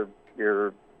 no, you're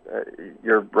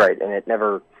right, and it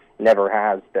never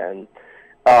has been.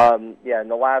 Yeah, and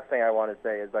the last thing I want to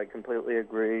say is I completely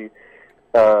agree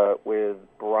with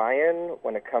Brian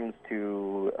when it comes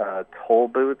to toll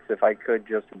booths. If I could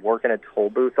just work in a toll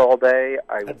booth all day,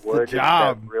 I would. The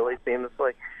job. That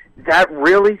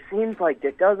really seems like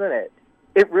it, doesn't it?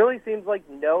 It really seems like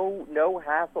no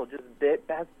hassle, just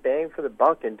best bang for the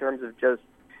buck in terms of just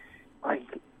like,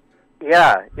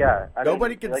 yeah.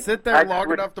 Nobody can sit there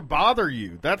long enough to bother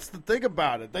you. That's the thing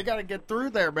about it. They got to get through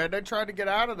there, man. They're trying to get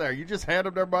out of there. You just hand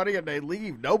them their money and they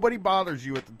leave. Nobody bothers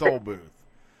you at the toll booth.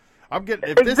 I'm getting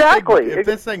if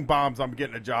this thing bombs, I'm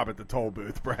getting a job at the toll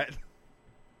booth, Brett.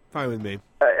 Fine with me.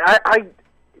 I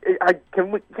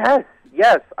can we?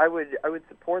 yes, I would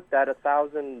support that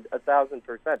 1,000%.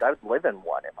 I would live in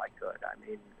one if I could. I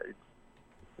mean,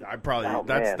 I probably Oh,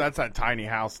 that's man. that's that tiny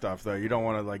house stuff though. You don't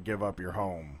want to like give up your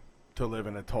home to live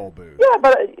in a toll booth.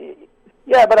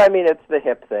 yeah, but I mean, it's the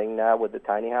hip thing now with the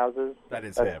tiny houses.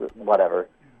 That's hip. Whatever,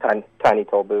 tiny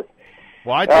toll booth.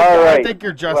 Well, I think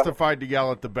you're justified to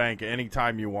yell at the bank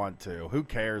anytime you want to. Who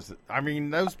cares? I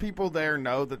mean, those people there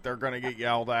know that they're going to get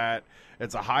yelled at.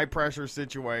 It's a high-pressure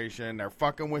situation. They're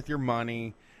fucking with your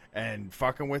money, and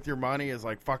fucking with your money is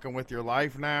like fucking with your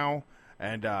life now.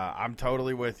 And I'm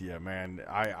totally with you, man.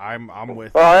 I'm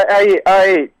with you. Well,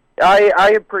 I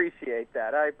appreciate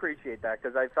that. I appreciate that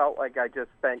because I felt like I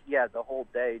just spent the whole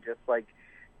day just like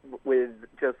with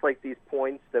just like these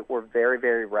points that were very,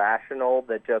 very rational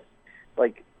that just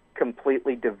like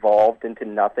completely devolved into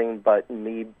nothing but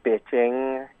me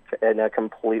bitching in a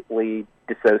completely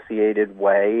dissociated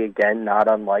way. Again, not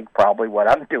unlike probably what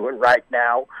I'm doing right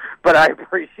now, but I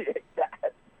appreciate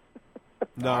that.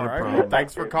 Not All a right, problem.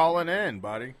 thanks for calling in,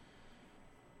 buddy.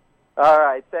 All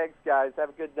right, thanks, guys.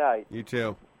 Have a good night. You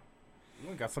too.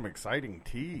 We got some exciting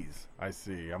teas, I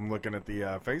see. I'm looking at the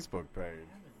Facebook page.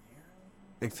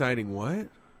 Exciting what?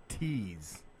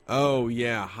 Teas. Oh,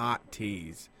 yeah, hot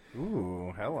teas.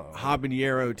 Ooh, hello.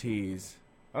 Habanero teas.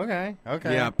 Okay.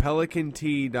 Yeah,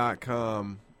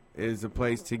 PelicanTea.com is a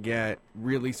place to get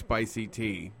really spicy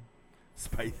tea.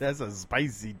 That's a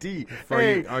spicy tea.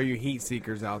 For all you heat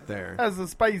seekers out there. That's a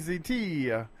spicy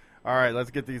tea. All right,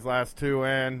 let's get these last two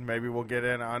in. Maybe we'll get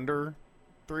in under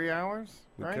 3 hours.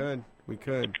 We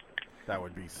could. That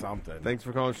would be something. Thanks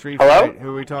for calling Street Hello? Fight. Who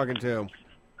are we talking to? Am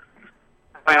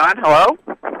I on? Hello?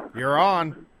 You're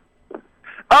on.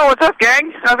 Oh, what's up,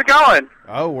 gang? How's it going?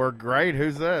 Oh, we're great.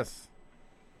 Who's this?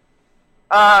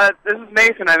 This is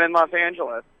Nathan. I'm in Los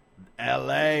Angeles.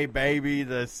 L.A., baby,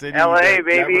 the city. L.A., that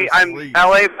baby. never I'm sleeps.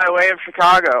 L.A. by way of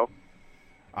Chicago.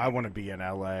 I want to be in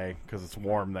L.A. because it's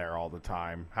warm there all the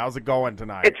time. How's it going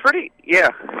tonight? It's pretty,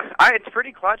 it's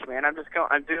pretty clutch, man. I'm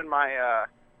doing my,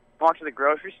 walk to the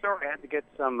grocery store. I had to get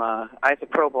some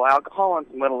isopropyl alcohol and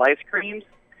some little ice creams.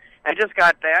 I just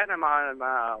got that, and I'm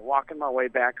walking my way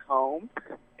back home.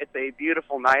 It's a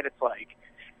beautiful night. It's like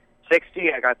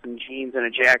 60. I got some jeans and a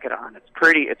jacket on. It's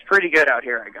pretty good out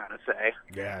here, I gotta say.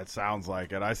 Yeah, it sounds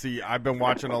like it. I've been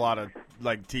watching a lot of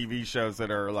like TV shows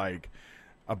that are like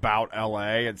about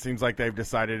LA. It seems like they've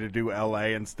decided to do LA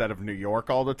instead of New York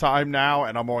all the time now,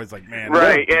 and I'm always like, man,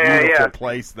 what a beautiful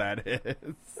place that is.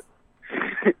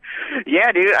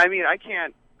 Yeah, dude. I mean,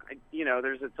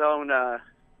 there's its own,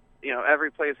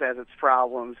 every place has its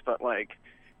problems, but like,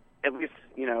 at least,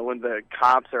 when the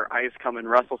cops or ICE come and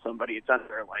rustle somebody, it's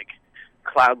under like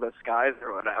cloudless skies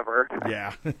or whatever.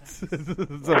 Yeah, it's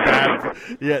a bad.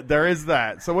 Yeah, there is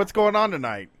that. So what's going on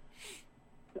tonight?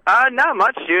 Not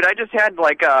much, dude. I just had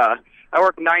I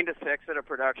work 9 to 6 at a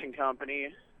production company,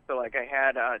 so like I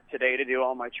had today to do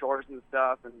all my chores and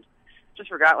stuff, and just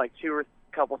forgot like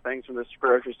couple things from this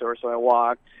grocery store, so I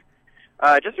walked.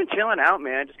 Just been chilling out,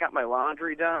 man. Just got my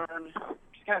laundry done.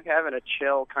 Just kind of having a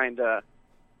chill kind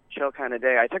of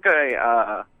day. I took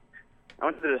I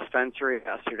went to the dispensary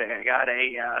yesterday. I got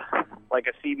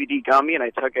a CBD gummy, and I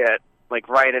took it like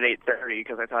right at 8:30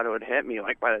 because I thought it would hit me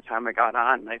like by the time I got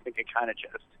on, and I think it kind of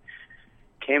just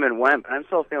came and went. But I'm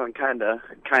still feeling kind of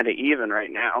even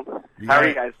right now. How are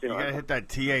you guys doing? You gotta hit that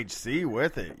THC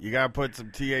with it. You gotta put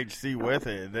some THC with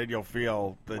it, and then you'll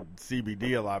feel the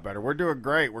CBD a lot better. We're doing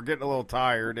great. We're getting a little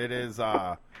tired. It is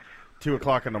 2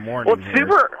 o'clock in the morning. Well, it's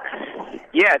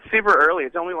super early.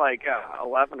 It's only like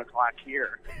 11 o'clock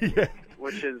here, yeah.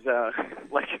 Which is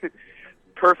like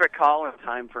perfect call-in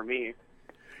time for me.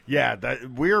 Yeah,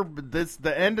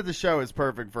 the end of the show is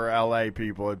perfect for LA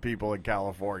people and people in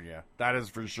California. That is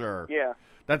for sure. Yeah.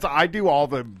 I do all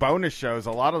the bonus shows.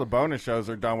 A lot of the bonus shows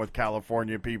are done with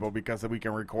California people because we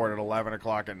can record at 11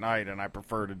 o'clock at night, and I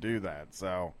prefer to do that.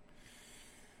 So.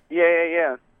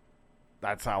 Yeah.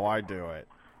 That's how I do it.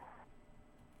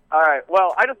 All right.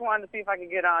 Well, I just wanted to see if I could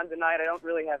get on tonight. I don't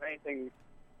really have anything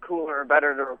cooler or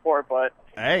better to report, but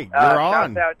hey, you're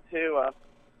on. Shout out to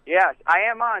yeah, I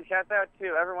am on. Shout out to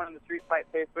everyone in the Street Fight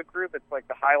Facebook group. It's like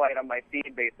the highlight on my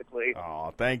feed, basically.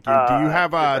 Oh, thank you. Do you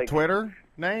have a Twitter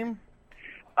name?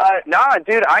 Nah,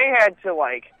 dude, I had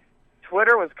to,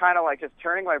 Twitter was kind of like just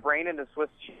turning my brain into Swiss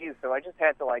cheese, so I just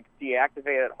had to,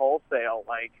 deactivate it wholesale,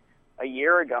 a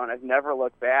year ago, and I've never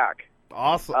looked back.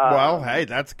 Awesome. Well, hey,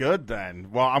 that's good then.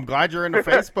 Well, I'm glad you're in the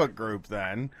Facebook group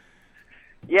then.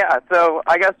 Yeah, so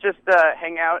I guess just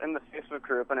hang out in the Facebook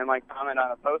group and then comment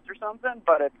on a post or something.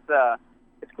 But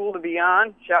it's cool to be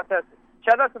on. Shout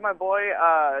out to my boy,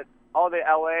 all the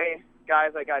LA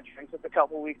guys I got drinks with a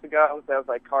couple weeks ago. So that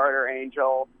was Carter,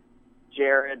 Angel,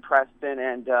 Jared, Preston,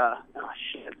 and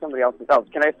somebody else. Oh,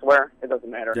 can I swear? It doesn't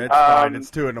matter. It's fine.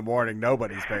 It's 2 a.m.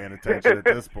 Nobody's paying attention at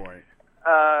this point.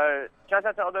 Shout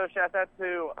out to Aldo. Shout out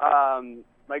to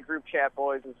my group chat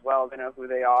boys as well. They know who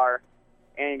they are.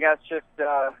 And you guys just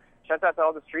shout out to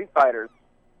all the Street Fighters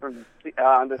from this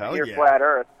Hell here yeah. flat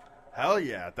Earth. Hell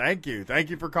yeah. Thank you. Thank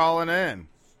you for calling in.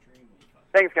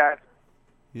 Thanks, guys.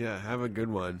 Yeah, have a good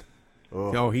one.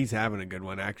 Oh. Oh, he's having a good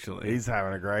one, actually. He's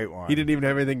having a great one. He didn't even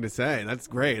have anything to say. That's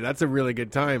great. That's a really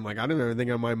good time. Like, I don't have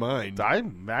anything on my mind. I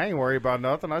ain't worried about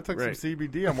nothing. I took some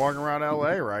CBD. I'm walking around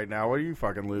L.A. right now. What are you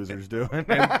fucking losers doing?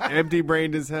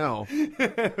 Empty-brained as hell.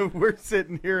 We're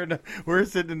sitting here in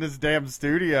this damn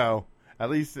studio. At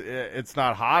least it's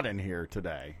not hot in here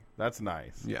today. That's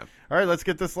nice. Yeah. All right, let's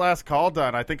get this last call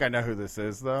done. I think I know who this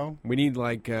is, though. We need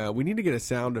we need to get a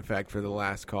sound effect for the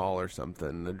last call or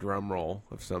something, a drum roll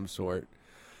of some sort.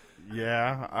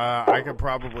 Yeah, I could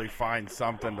probably find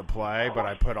something to play, but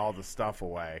I put all the stuff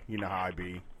away. You know how I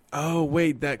be. Oh,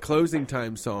 wait, that closing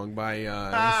time song by...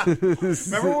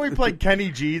 Remember when we played Kenny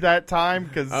G that time?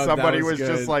 Because somebody was good.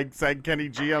 just like, said Kenny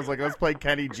G. I was like, let's play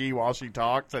Kenny G while she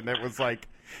talks. And it was like...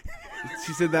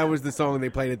 She said that was the song they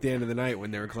played at the end of the night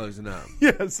when they were closing up.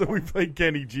 Yeah, so we played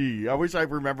Kenny G. I wish I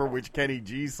remember which Kenny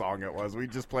G song it was. We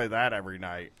just play that every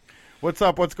night. What's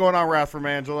up? What's going on, Wrath from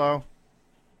Angelo?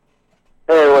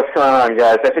 Hey, what's going on,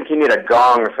 guys? I think you need a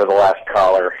gong for the last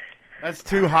caller. That's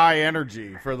too high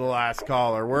energy for the last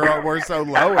caller. We're so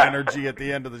low energy at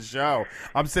the end of the show.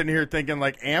 I'm sitting here thinking,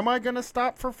 like, am I going to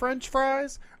stop for French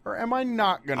fries or am I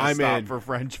not going to stop for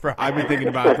French fries? I've been thinking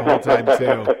about it the whole time,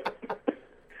 too.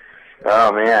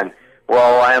 Oh, man.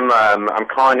 Well, I'm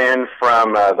calling in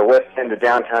from the west end of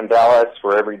downtown Dallas,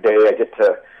 where every day I get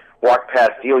to walk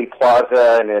past Dealey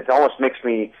Plaza, and it almost makes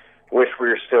me wish we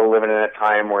were still living in a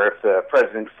time where if the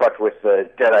president fucked with the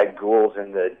dead-eyed ghouls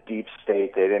in the deep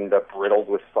state, they'd end up riddled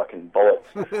with fucking bullets.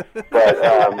 But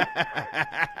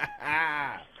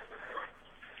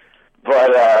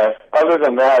other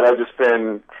than that, I've just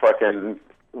been fucking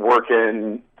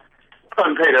working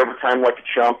unpaid overtime like a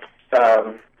chump,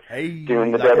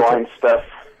 doing the deadline stuff.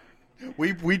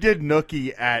 We did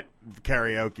Nookie at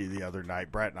karaoke the other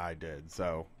night. Brett and I did,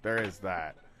 so there is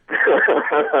that.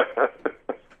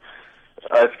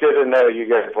 It's good to know you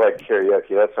guys like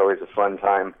karaoke. That's always a fun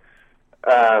time.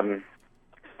 I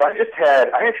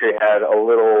actually had a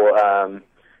little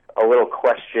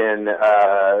question,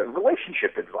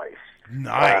 relationship advice.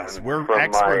 Nice. We're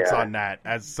experts on that.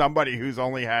 As somebody who's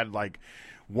only had like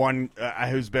one,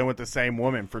 who's been with the same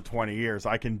woman for 20 years,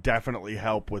 I can definitely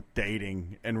help with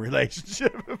dating and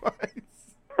relationship advice.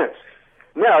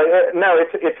 No,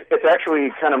 it's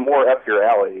actually kind of more up your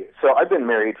alley. So I've been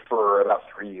married for about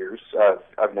 3 years.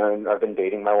 I've been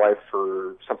dating my wife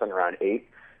for something around 8.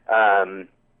 And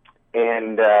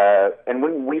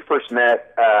when we first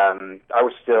met, I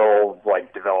was still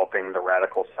like developing the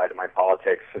radical side of my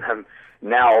politics. And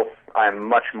now I'm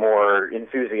much more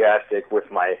enthusiastic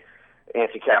with my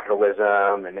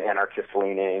anti-capitalism and anarchist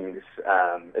leanings,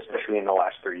 especially in the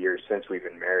last 3 years since we've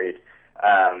been married.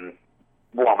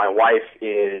 Well, my wife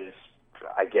is,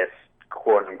 I guess,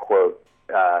 quote unquote,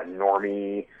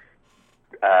 normie.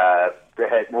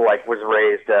 Was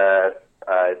raised a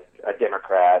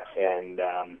Democrat and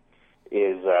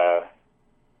is.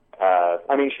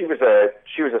 She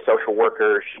was a social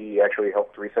worker. She actually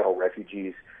helped resettle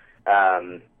refugees,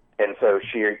 and so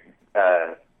she.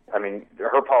 Her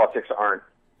politics aren't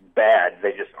bad.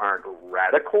 They just aren't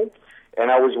radical.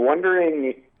 And I was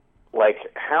wondering,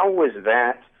 like, how was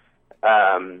that?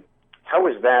 How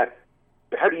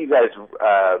do you guys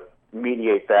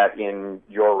mediate that in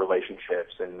your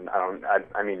relationships? And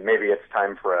maybe it's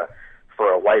time for a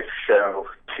wife show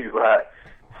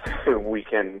so we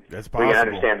can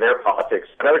understand their politics.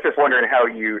 But I was just wondering how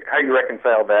you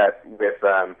reconcile that with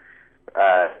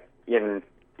in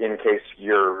case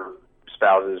your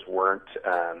spouses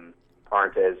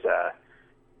aren't as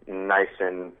nice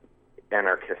and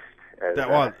anarchist as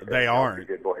they aren't.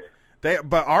 Good boys.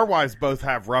 But our wives both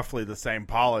have roughly the same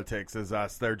politics as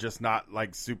us. They're just not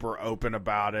like super open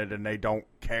about it, and they don't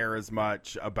care as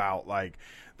much about like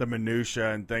the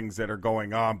minutia and things that are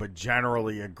going on, but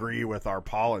generally agree with our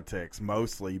politics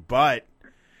mostly. But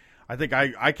I think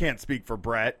I can't speak for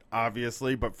Brett,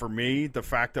 obviously, but for me, the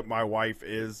fact that my wife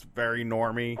is very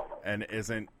normie and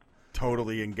isn't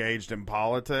totally engaged in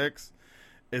politics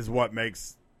is what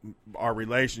makes our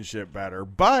relationship better.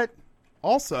 But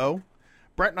also,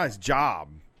 Brett and I's job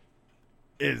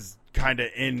is kind of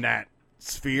in that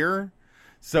sphere.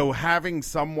 So having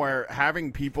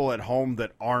people at home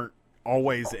that aren't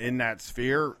always in that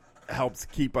sphere helps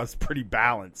keep us pretty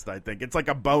balanced, I think. It's like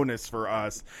a bonus for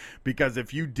us, because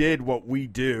if you did what we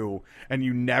do and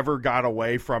you never got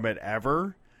away from it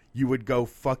ever, you would go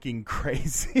fucking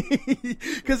crazy.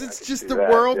 Because it's just the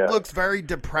world looks very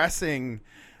depressing.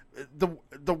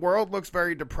 The world looks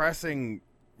very depressing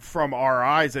from our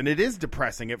eyes, and it is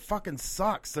depressing. It fucking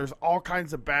sucks. There's all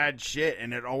kinds of bad shit,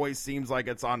 and it always seems like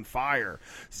it's on fire.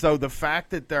 So the fact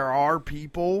that there are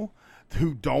people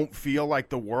who don't feel like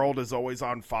the world is always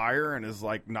on fire and is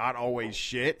like not always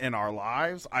shit in our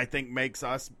lives, I think makes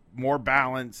us more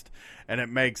balanced, and it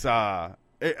makes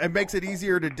it makes it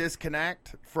easier to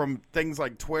disconnect from things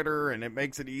like Twitter, and it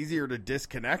makes it easier to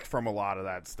disconnect from a lot of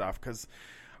that stuff. Because,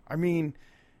 I mean,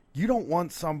 you don't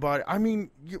want somebody. I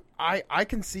mean, I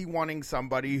can see wanting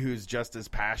somebody who's just as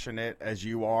passionate as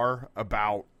you are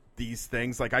about these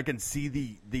things. Like, I can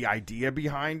see the idea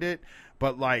behind it,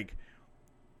 but like,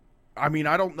 I mean,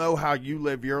 I don't know how you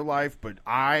live your life, but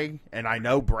I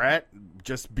know Brett,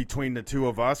 just between the two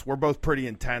of us, we're both pretty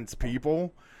intense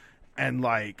people, and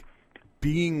like,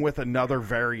 being with another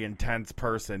very intense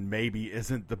person maybe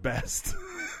isn't the best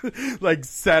like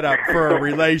setup for a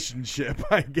relationship,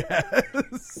 I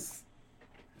guess.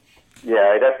 Yeah,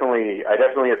 I definitely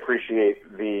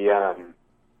appreciate the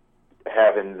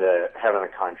having the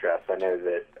contrast. I know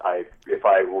that if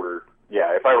I were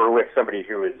with somebody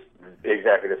who was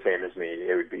exactly the same as me,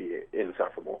 it would be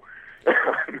insufferable.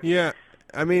 Yeah.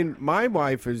 I mean, my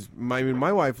wife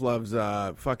loves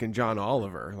fucking John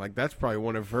Oliver. Like, that's probably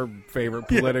one of her favorite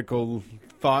political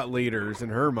thought leaders in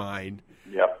her mind.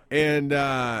 Yep.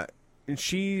 And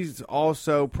she's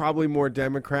also probably more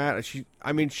Democrat.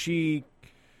 I'm sure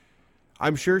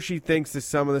she thinks that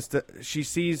some of the stuff she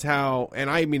sees how, and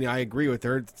I mean, I agree with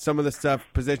her. Some of the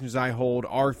positions I hold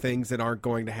are things that aren't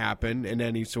going to happen in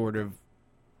any sort of,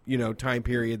 time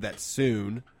period that's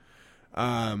soon.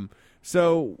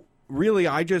 So really,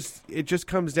 it just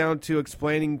comes down to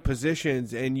explaining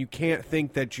positions, and you can't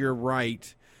think that you're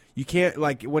right. You can't,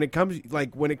 when it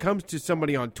comes to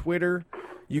somebody on Twitter,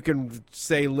 you can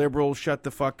say liberal, shut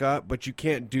the fuck up, but you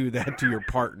can't do that to your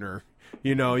partner.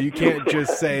 You can't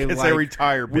just say like, they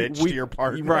retire, bitch, to your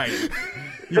partner. Right.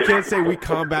 You can't say we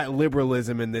combat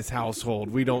liberalism in this household.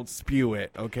 We don't spew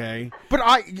it, okay? But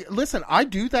I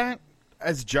do that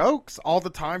as jokes all the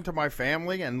time to my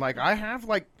family, and like, I have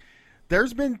like,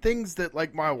 there's been things that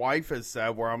like my wife has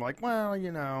said where I'm like, well,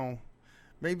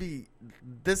 maybe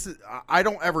this is, I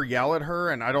don't ever yell at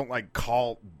her, and I don't like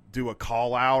do a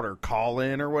call out or call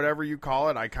in or whatever you call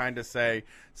it. I kind of say,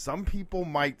 some people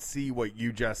might see what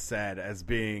you just said as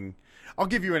being, I'll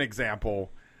give you an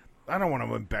example. I don't want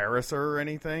to embarrass her or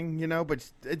anything,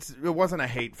 but it wasn't a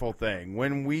hateful thing.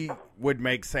 When we would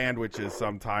make sandwiches,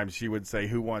 sometimes she would say,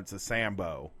 who wants a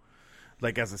Sambo?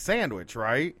 Like, as a sandwich,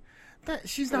 right?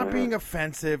 She's not being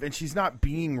offensive, and she's not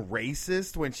being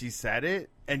racist when she said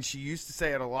it, and she used to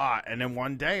say it a lot. And then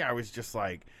one day I was just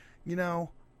like,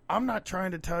 I'm not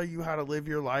trying to tell you how to live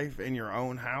your life in your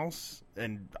own house,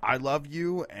 and I love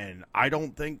you, and I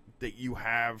don't think that you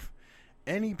have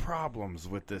any problems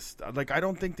with this. Like, I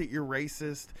don't think that you're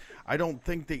racist. I don't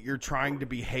think that you're trying to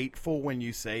be hateful when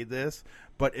you say this,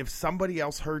 but if somebody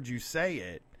else heard you say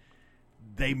it,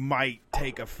 they might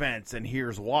take offense, and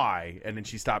here's why. And then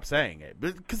she stopped saying it,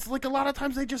 because like, a lot of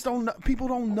times they just don't know. People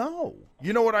don't know,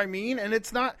 you know what I mean? And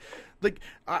it's not like,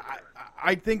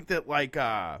 I think that like,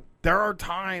 there are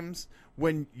times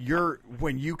when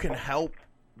you can help.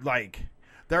 Like,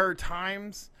 there are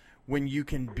times when you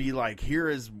can be like, here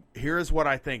is what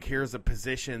I think, here's a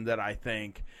position that I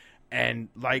think, and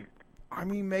like, I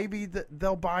mean, maybe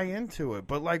they'll buy into it.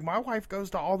 But like, my wife goes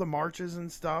to all the marches and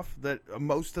stuff, that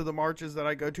most of the marches that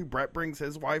I go to, Brett brings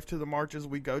his wife to the marches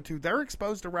we go to, they're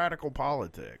exposed to radical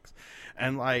politics.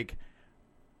 And like,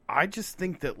 I just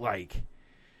think that like,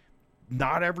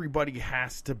 not everybody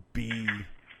has to be,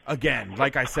 again,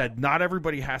 like I said, not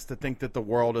everybody has to think that the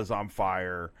world is on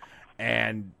fire.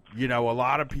 And, a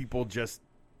lot of people just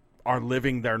are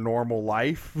living their normal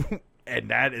life, and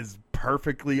that is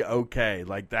perfectly okay.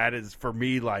 Like, that is, for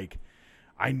me, like,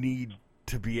 I need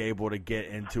to be able to get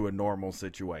into a normal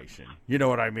situation. You know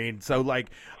what I mean? So like,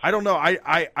 I don't know.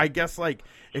 I guess like,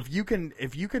 if you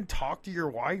can talk to your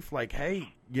wife, like,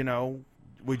 hey,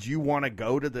 would you want to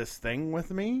go to this thing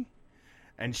with me?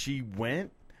 And she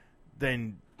went,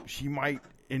 then she might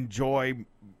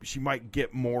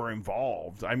get more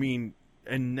involved. I mean,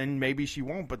 and then maybe she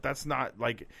won't, but that's not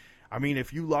like, I mean,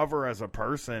 if you love her as a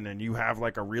person and you have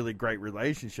like a really great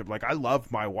relationship, like, I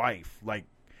love my wife. Like,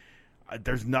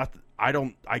 there's nothing,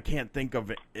 I can't think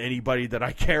of anybody that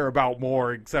I care about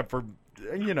more except for,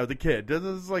 the kid. This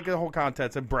is like a whole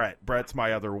context. And Brett's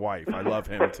my other wife. I love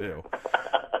him too.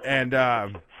 And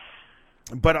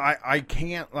but I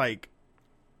can't, like,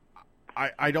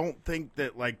 I don't think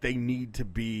that, like, they need to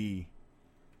be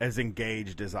as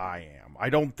engaged as I am. I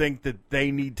don't think that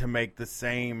they need to make the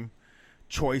same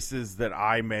choices that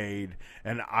I made.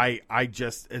 And I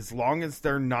just, as long as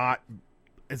they're not,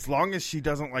 as long as she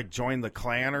doesn't, like, join the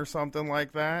Klan or something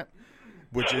like that,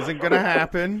 which isn't going to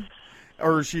happen,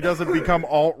 or she doesn't become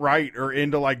alt-right or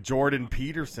into, like, Jordan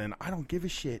Peterson, I don't give a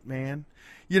shit, man.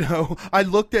 You know, I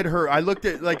looked at,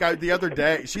 like, the other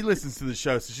day, she listens to the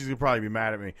show, so she's going to probably be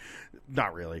mad at me.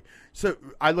 Not really. So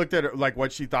I looked at her, like,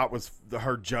 what she thought was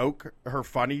her joke, her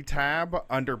funny tab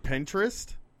under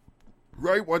Pinterest.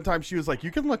 Right? One time she was like,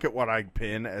 you can look at what I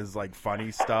pin as, like,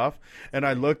 funny stuff. And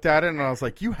I looked at it and I was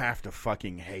like, you have to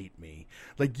fucking hate me.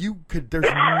 Like,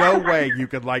 there's no way you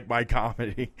could like my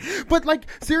comedy. But, like,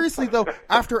 seriously, though,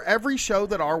 after every show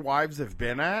that our wives have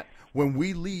been at, when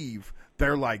we leave,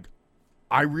 they're like,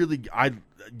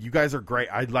 you guys are great.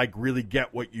 I, like, really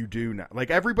get what you do now.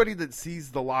 Like, everybody that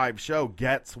sees the live show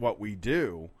gets what we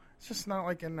do. It's just not,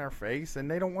 like, in their face, and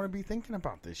they don't want to be thinking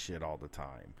about this shit all the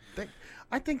time.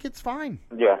 I think it's fine.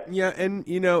 Yeah. Yeah, and,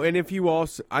 you know, and if you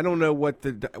also, I don't know what's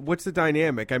the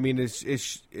dynamic. I mean, does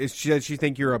she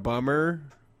think you're a bummer,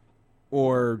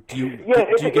 or do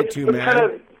you get too mad?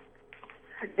 Kind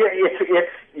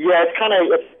of,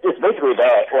 it's basically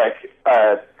that.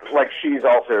 Like she's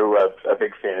also a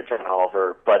big fan of John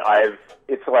Oliver, but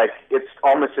it's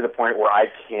almost to the point where I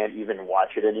can't even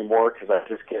watch it anymore because I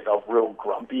just get real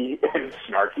grumpy and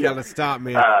snarky. You gotta stop,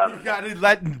 man. You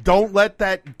gotta don't let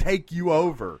that take you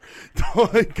over,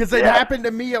 because it happened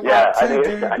to me a lot too,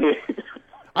 dude.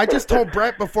 I just told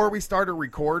Brett before we started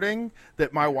recording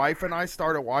that my wife and I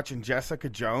started watching Jessica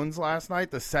Jones last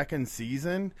night, the second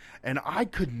season, and I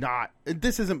could not.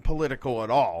 This isn't political at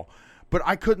all. But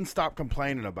I couldn't stop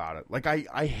complaining about it. Like,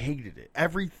 I hated it.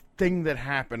 Everything that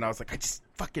happened, I was like, I just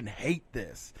fucking hate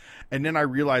this. And then I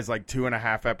realized, like,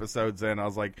 2.5 episodes in, I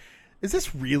was like, is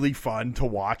this really fun to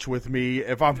watch with me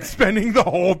if I'm spending the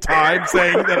whole time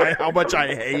saying how much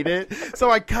I hate it? So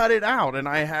I cut it out, and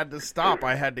I had to stop.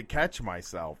 I had to catch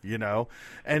myself, you know?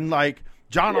 And, like,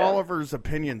 John Oliver's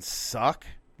opinions suck,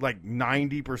 like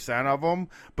 90% of them.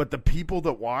 But the people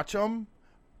that watch them,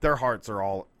 their hearts are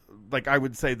all... Like, I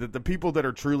would say that the people that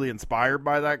are truly inspired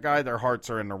by that guy, their hearts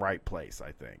are in the right place,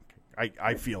 I think.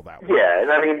 I feel that way. Yeah, and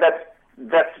I mean, that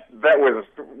was,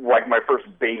 like, my first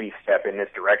baby step in this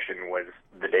direction was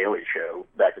The Daily Show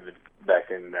back in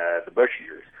the Bush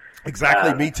years.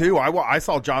 Exactly, me too. I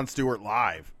saw Jon Stewart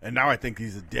live, and now I think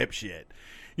he's a dipshit.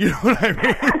 You know what I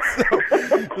mean?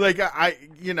 So, like,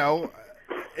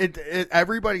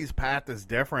 everybody's path is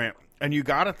different. And you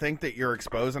got to think that you're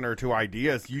exposing her to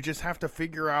ideas. You just have to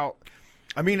figure out.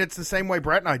 I mean, it's the same way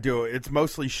Brett and I do it. It's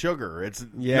mostly sugar. It's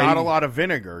not a lot of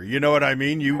vinegar. You know what I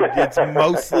mean? You need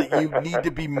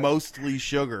to be mostly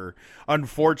sugar.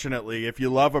 Unfortunately, if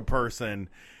you love a person,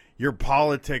 your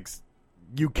politics,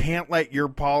 you can't let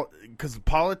because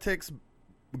politics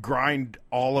grind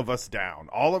all of us down.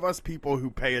 All of us people who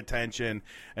pay attention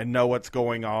and know what's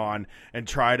going on and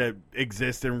try to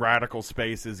exist in radical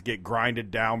spaces get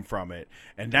grinded down from it.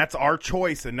 And that's our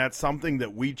choice, and that's something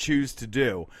that we choose to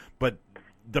do. But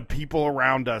the people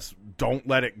around us, don't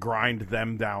let it grind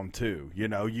them down too. You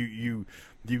know, you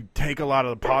take a lot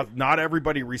of the not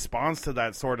everybody responds to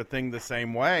that sort of thing the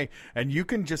same way, and you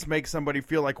can just make somebody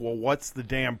feel like, well, what's the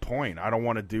damn point? I don't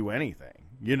want to do anything.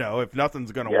 You know, if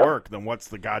nothing's going to work, then what's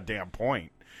the goddamn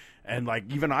point? And, like,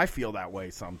 even I feel that way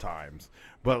sometimes.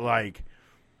 But, like,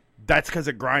 that's because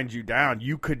it grinds you down.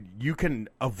 You can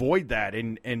avoid that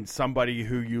in somebody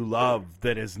who you love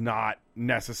that is not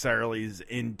necessarily as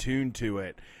in tune to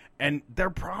it. And they're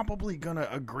probably going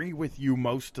to agree with you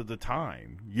most of the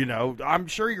time. You know, I'm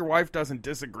sure your wife doesn't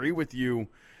disagree with you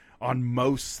on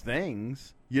most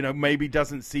things. You know, maybe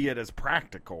doesn't see it as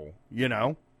practical, you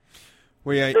know?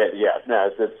 Well,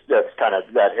 that's kind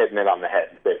of that hitting it on the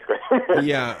head, basically.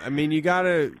 Yeah, I mean, you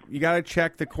gotta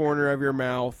check the corner of your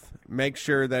mouth, make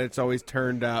sure that it's always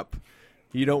turned up.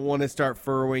 You don't want to start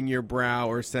furrowing your brow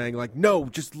or saying like, "No,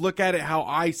 just look at it how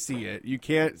I see it." You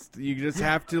can't. You just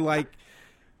have to like.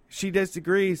 She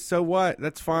disagrees, so what?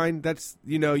 That's fine. That's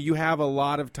you have a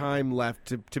lot of time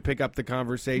left to pick up the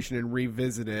conversation and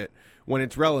revisit it when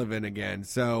it's relevant again.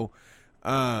 So.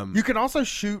 You can also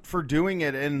shoot for doing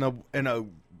it in a.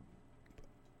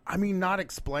 I mean, not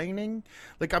explaining.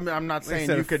 Like, I'm not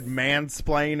saying you could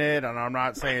mansplain it, and I'm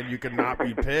not saying you could not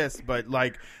be pissed. But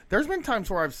like, there's been times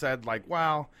where I've said like,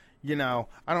 "Well, I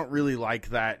don't really like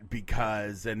that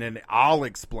because," and then I'll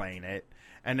explain it,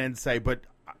 and then say, "But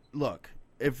look,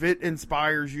 if it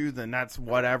inspires you, then that's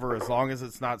whatever. As long as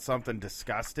it's not something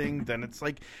disgusting, then it's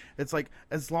like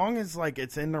as long as like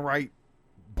it's in the right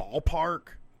ballpark,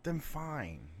 then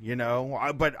fine, you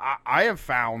know. But I have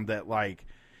found that like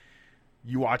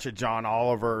you watch a John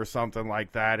Oliver or something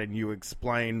like that, and you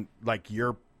explain like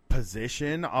your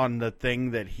position on the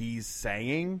thing that he's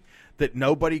saying, that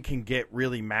nobody can get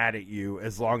really mad at you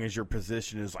as long as your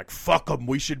position is like, fuck them,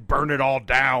 we should burn it all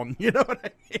down. You know what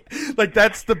I mean? Like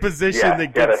that's the position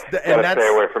that gets, and that's,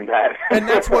 stay away from that. and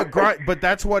that's what, but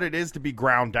that's what it is to be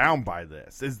ground down by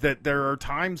this, is that there are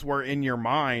times where in your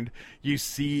mind you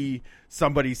see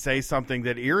somebody say something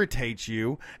that irritates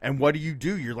you, and what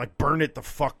do? You're like, burn it the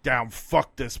fuck down,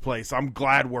 fuck this place, I'm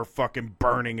glad we're fucking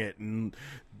burning it, and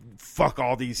fuck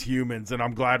all these humans, and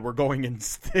I'm glad we're going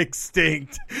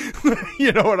extinct.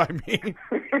 You know what I mean?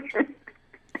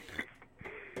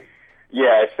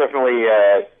 Yeah, it's definitely.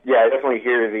 I definitely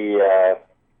hear the.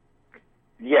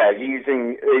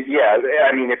 Using.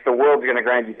 I mean, if the world's going to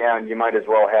grind you down, you might as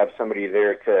well have somebody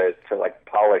there to like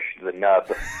polish the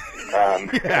nub.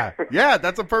 Yeah,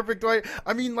 that's a perfect way.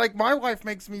 I mean, like my wife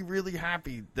makes me really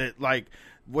happy that like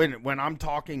when I'm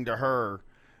talking to her,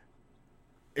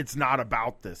 it's not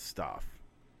about this stuff.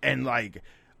 And like,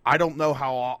 I don't know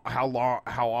how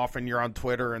often you're on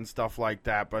Twitter and stuff like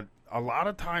that, but a lot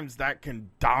of times that can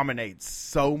dominate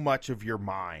so much of your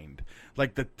mind,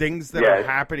 like the things that are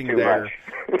happening there.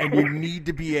 And you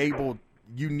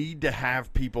need to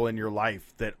have people in your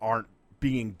life that aren't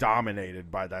being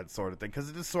dominated by that sort of thing, because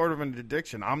it is sort of an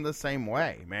addiction. I'm the same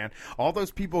way, man. All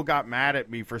those people got mad at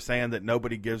me for saying that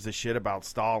nobody gives a shit about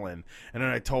Stalin, and then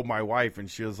I told my wife, and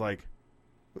she was like,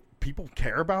 people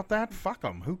care about that? Fuck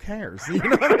them. Who cares? You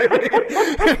know what I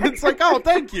mean? It's like, oh,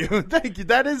 thank you.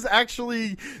 That is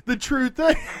actually the true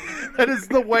thing. That is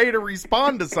the way to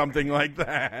respond to something like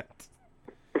that.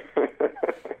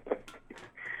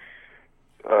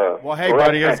 Well, hey,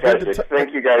 buddy, it's good to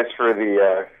thank you guys for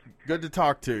the. Good to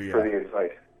talk to you. For the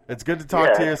advice. It's good to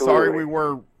talk to you. Absolutely. Sorry we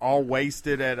were all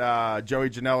wasted at Joey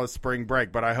Janela's spring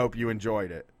break, but I hope you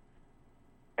enjoyed it.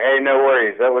 Hey, no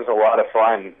worries. That was a lot of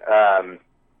fun.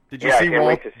 Did you see I can't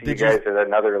wait to see you guys at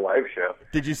another live show.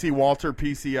 Did you see Walter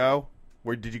PCO?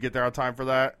 Did you get there on time for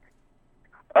that?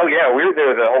 Oh yeah, we were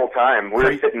there the whole time. We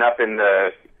were sitting up in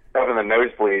the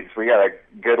nosebleeds. We got a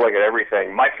good look at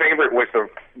everything. My favorite was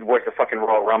the fucking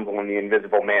Royal Rumble and the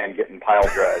Invisible Man getting pile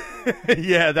drive.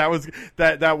 Yeah,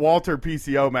 that Walter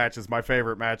PCO match is my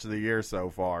favorite match of the year so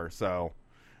far. So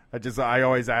I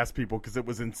always ask people because it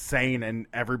was insane, and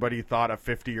everybody thought a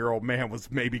 50-year-old man was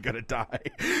maybe going to die.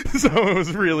 So it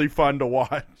was really fun to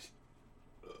watch.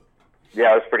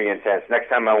 Yeah, it was pretty intense. Next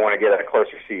time I want to get a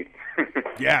closer seat.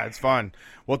 Yeah, it's fun.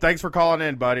 Well, thanks for calling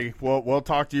in, buddy. We'll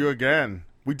talk to you again.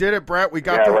 We did it, Brett. We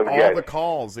got through all the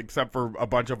calls except for a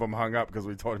bunch of them hung up because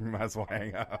we told him you might as well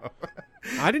hang up.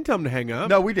 I didn't tell him to hang up.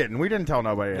 No, we didn't. We didn't tell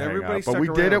nobody to hang up. But we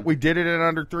did it. We did it in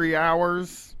under 3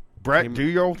 hours. Brett, do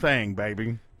your thing,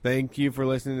 baby. Thank you for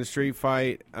listening to Street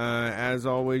Fight. As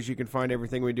always, you can find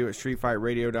everything we do at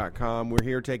streetfightradio.com. We're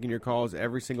here taking your calls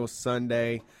every single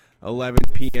Sunday, 11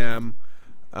 p.m.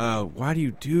 Why do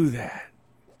you do that?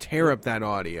 Tear up that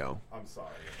audio. I'm sorry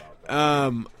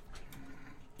about that.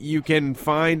 You can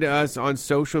find us on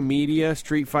social media.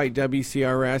 Street Fight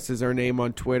WCRS is our name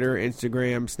on Twitter,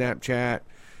 Instagram, Snapchat,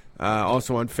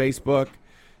 also on Facebook.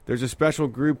 There's a special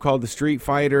group called the Street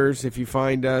Fighters. If you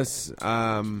find us,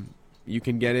 you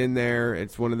can get in there.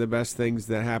 It's one of the best things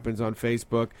that happens on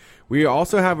Facebook. We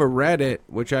also have a Reddit,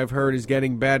 which I've heard is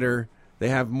getting better. They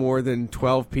have more than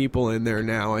 12 people in there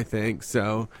now, I think.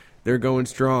 So they're going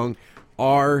strong.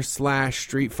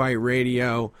 r/Street Fight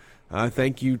Radio.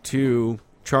 Thank you to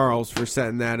Charles for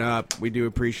setting that up. We do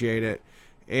appreciate it.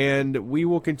 And we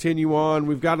will continue on.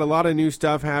 We've got a lot of new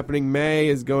stuff happening. May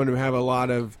is going to have a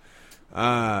lot of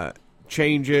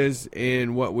changes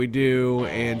in what we do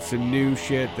and some new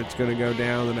shit that's going to go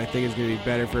down, and I think it's going to be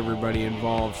better for everybody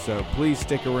involved. So please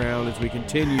stick around as we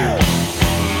continue.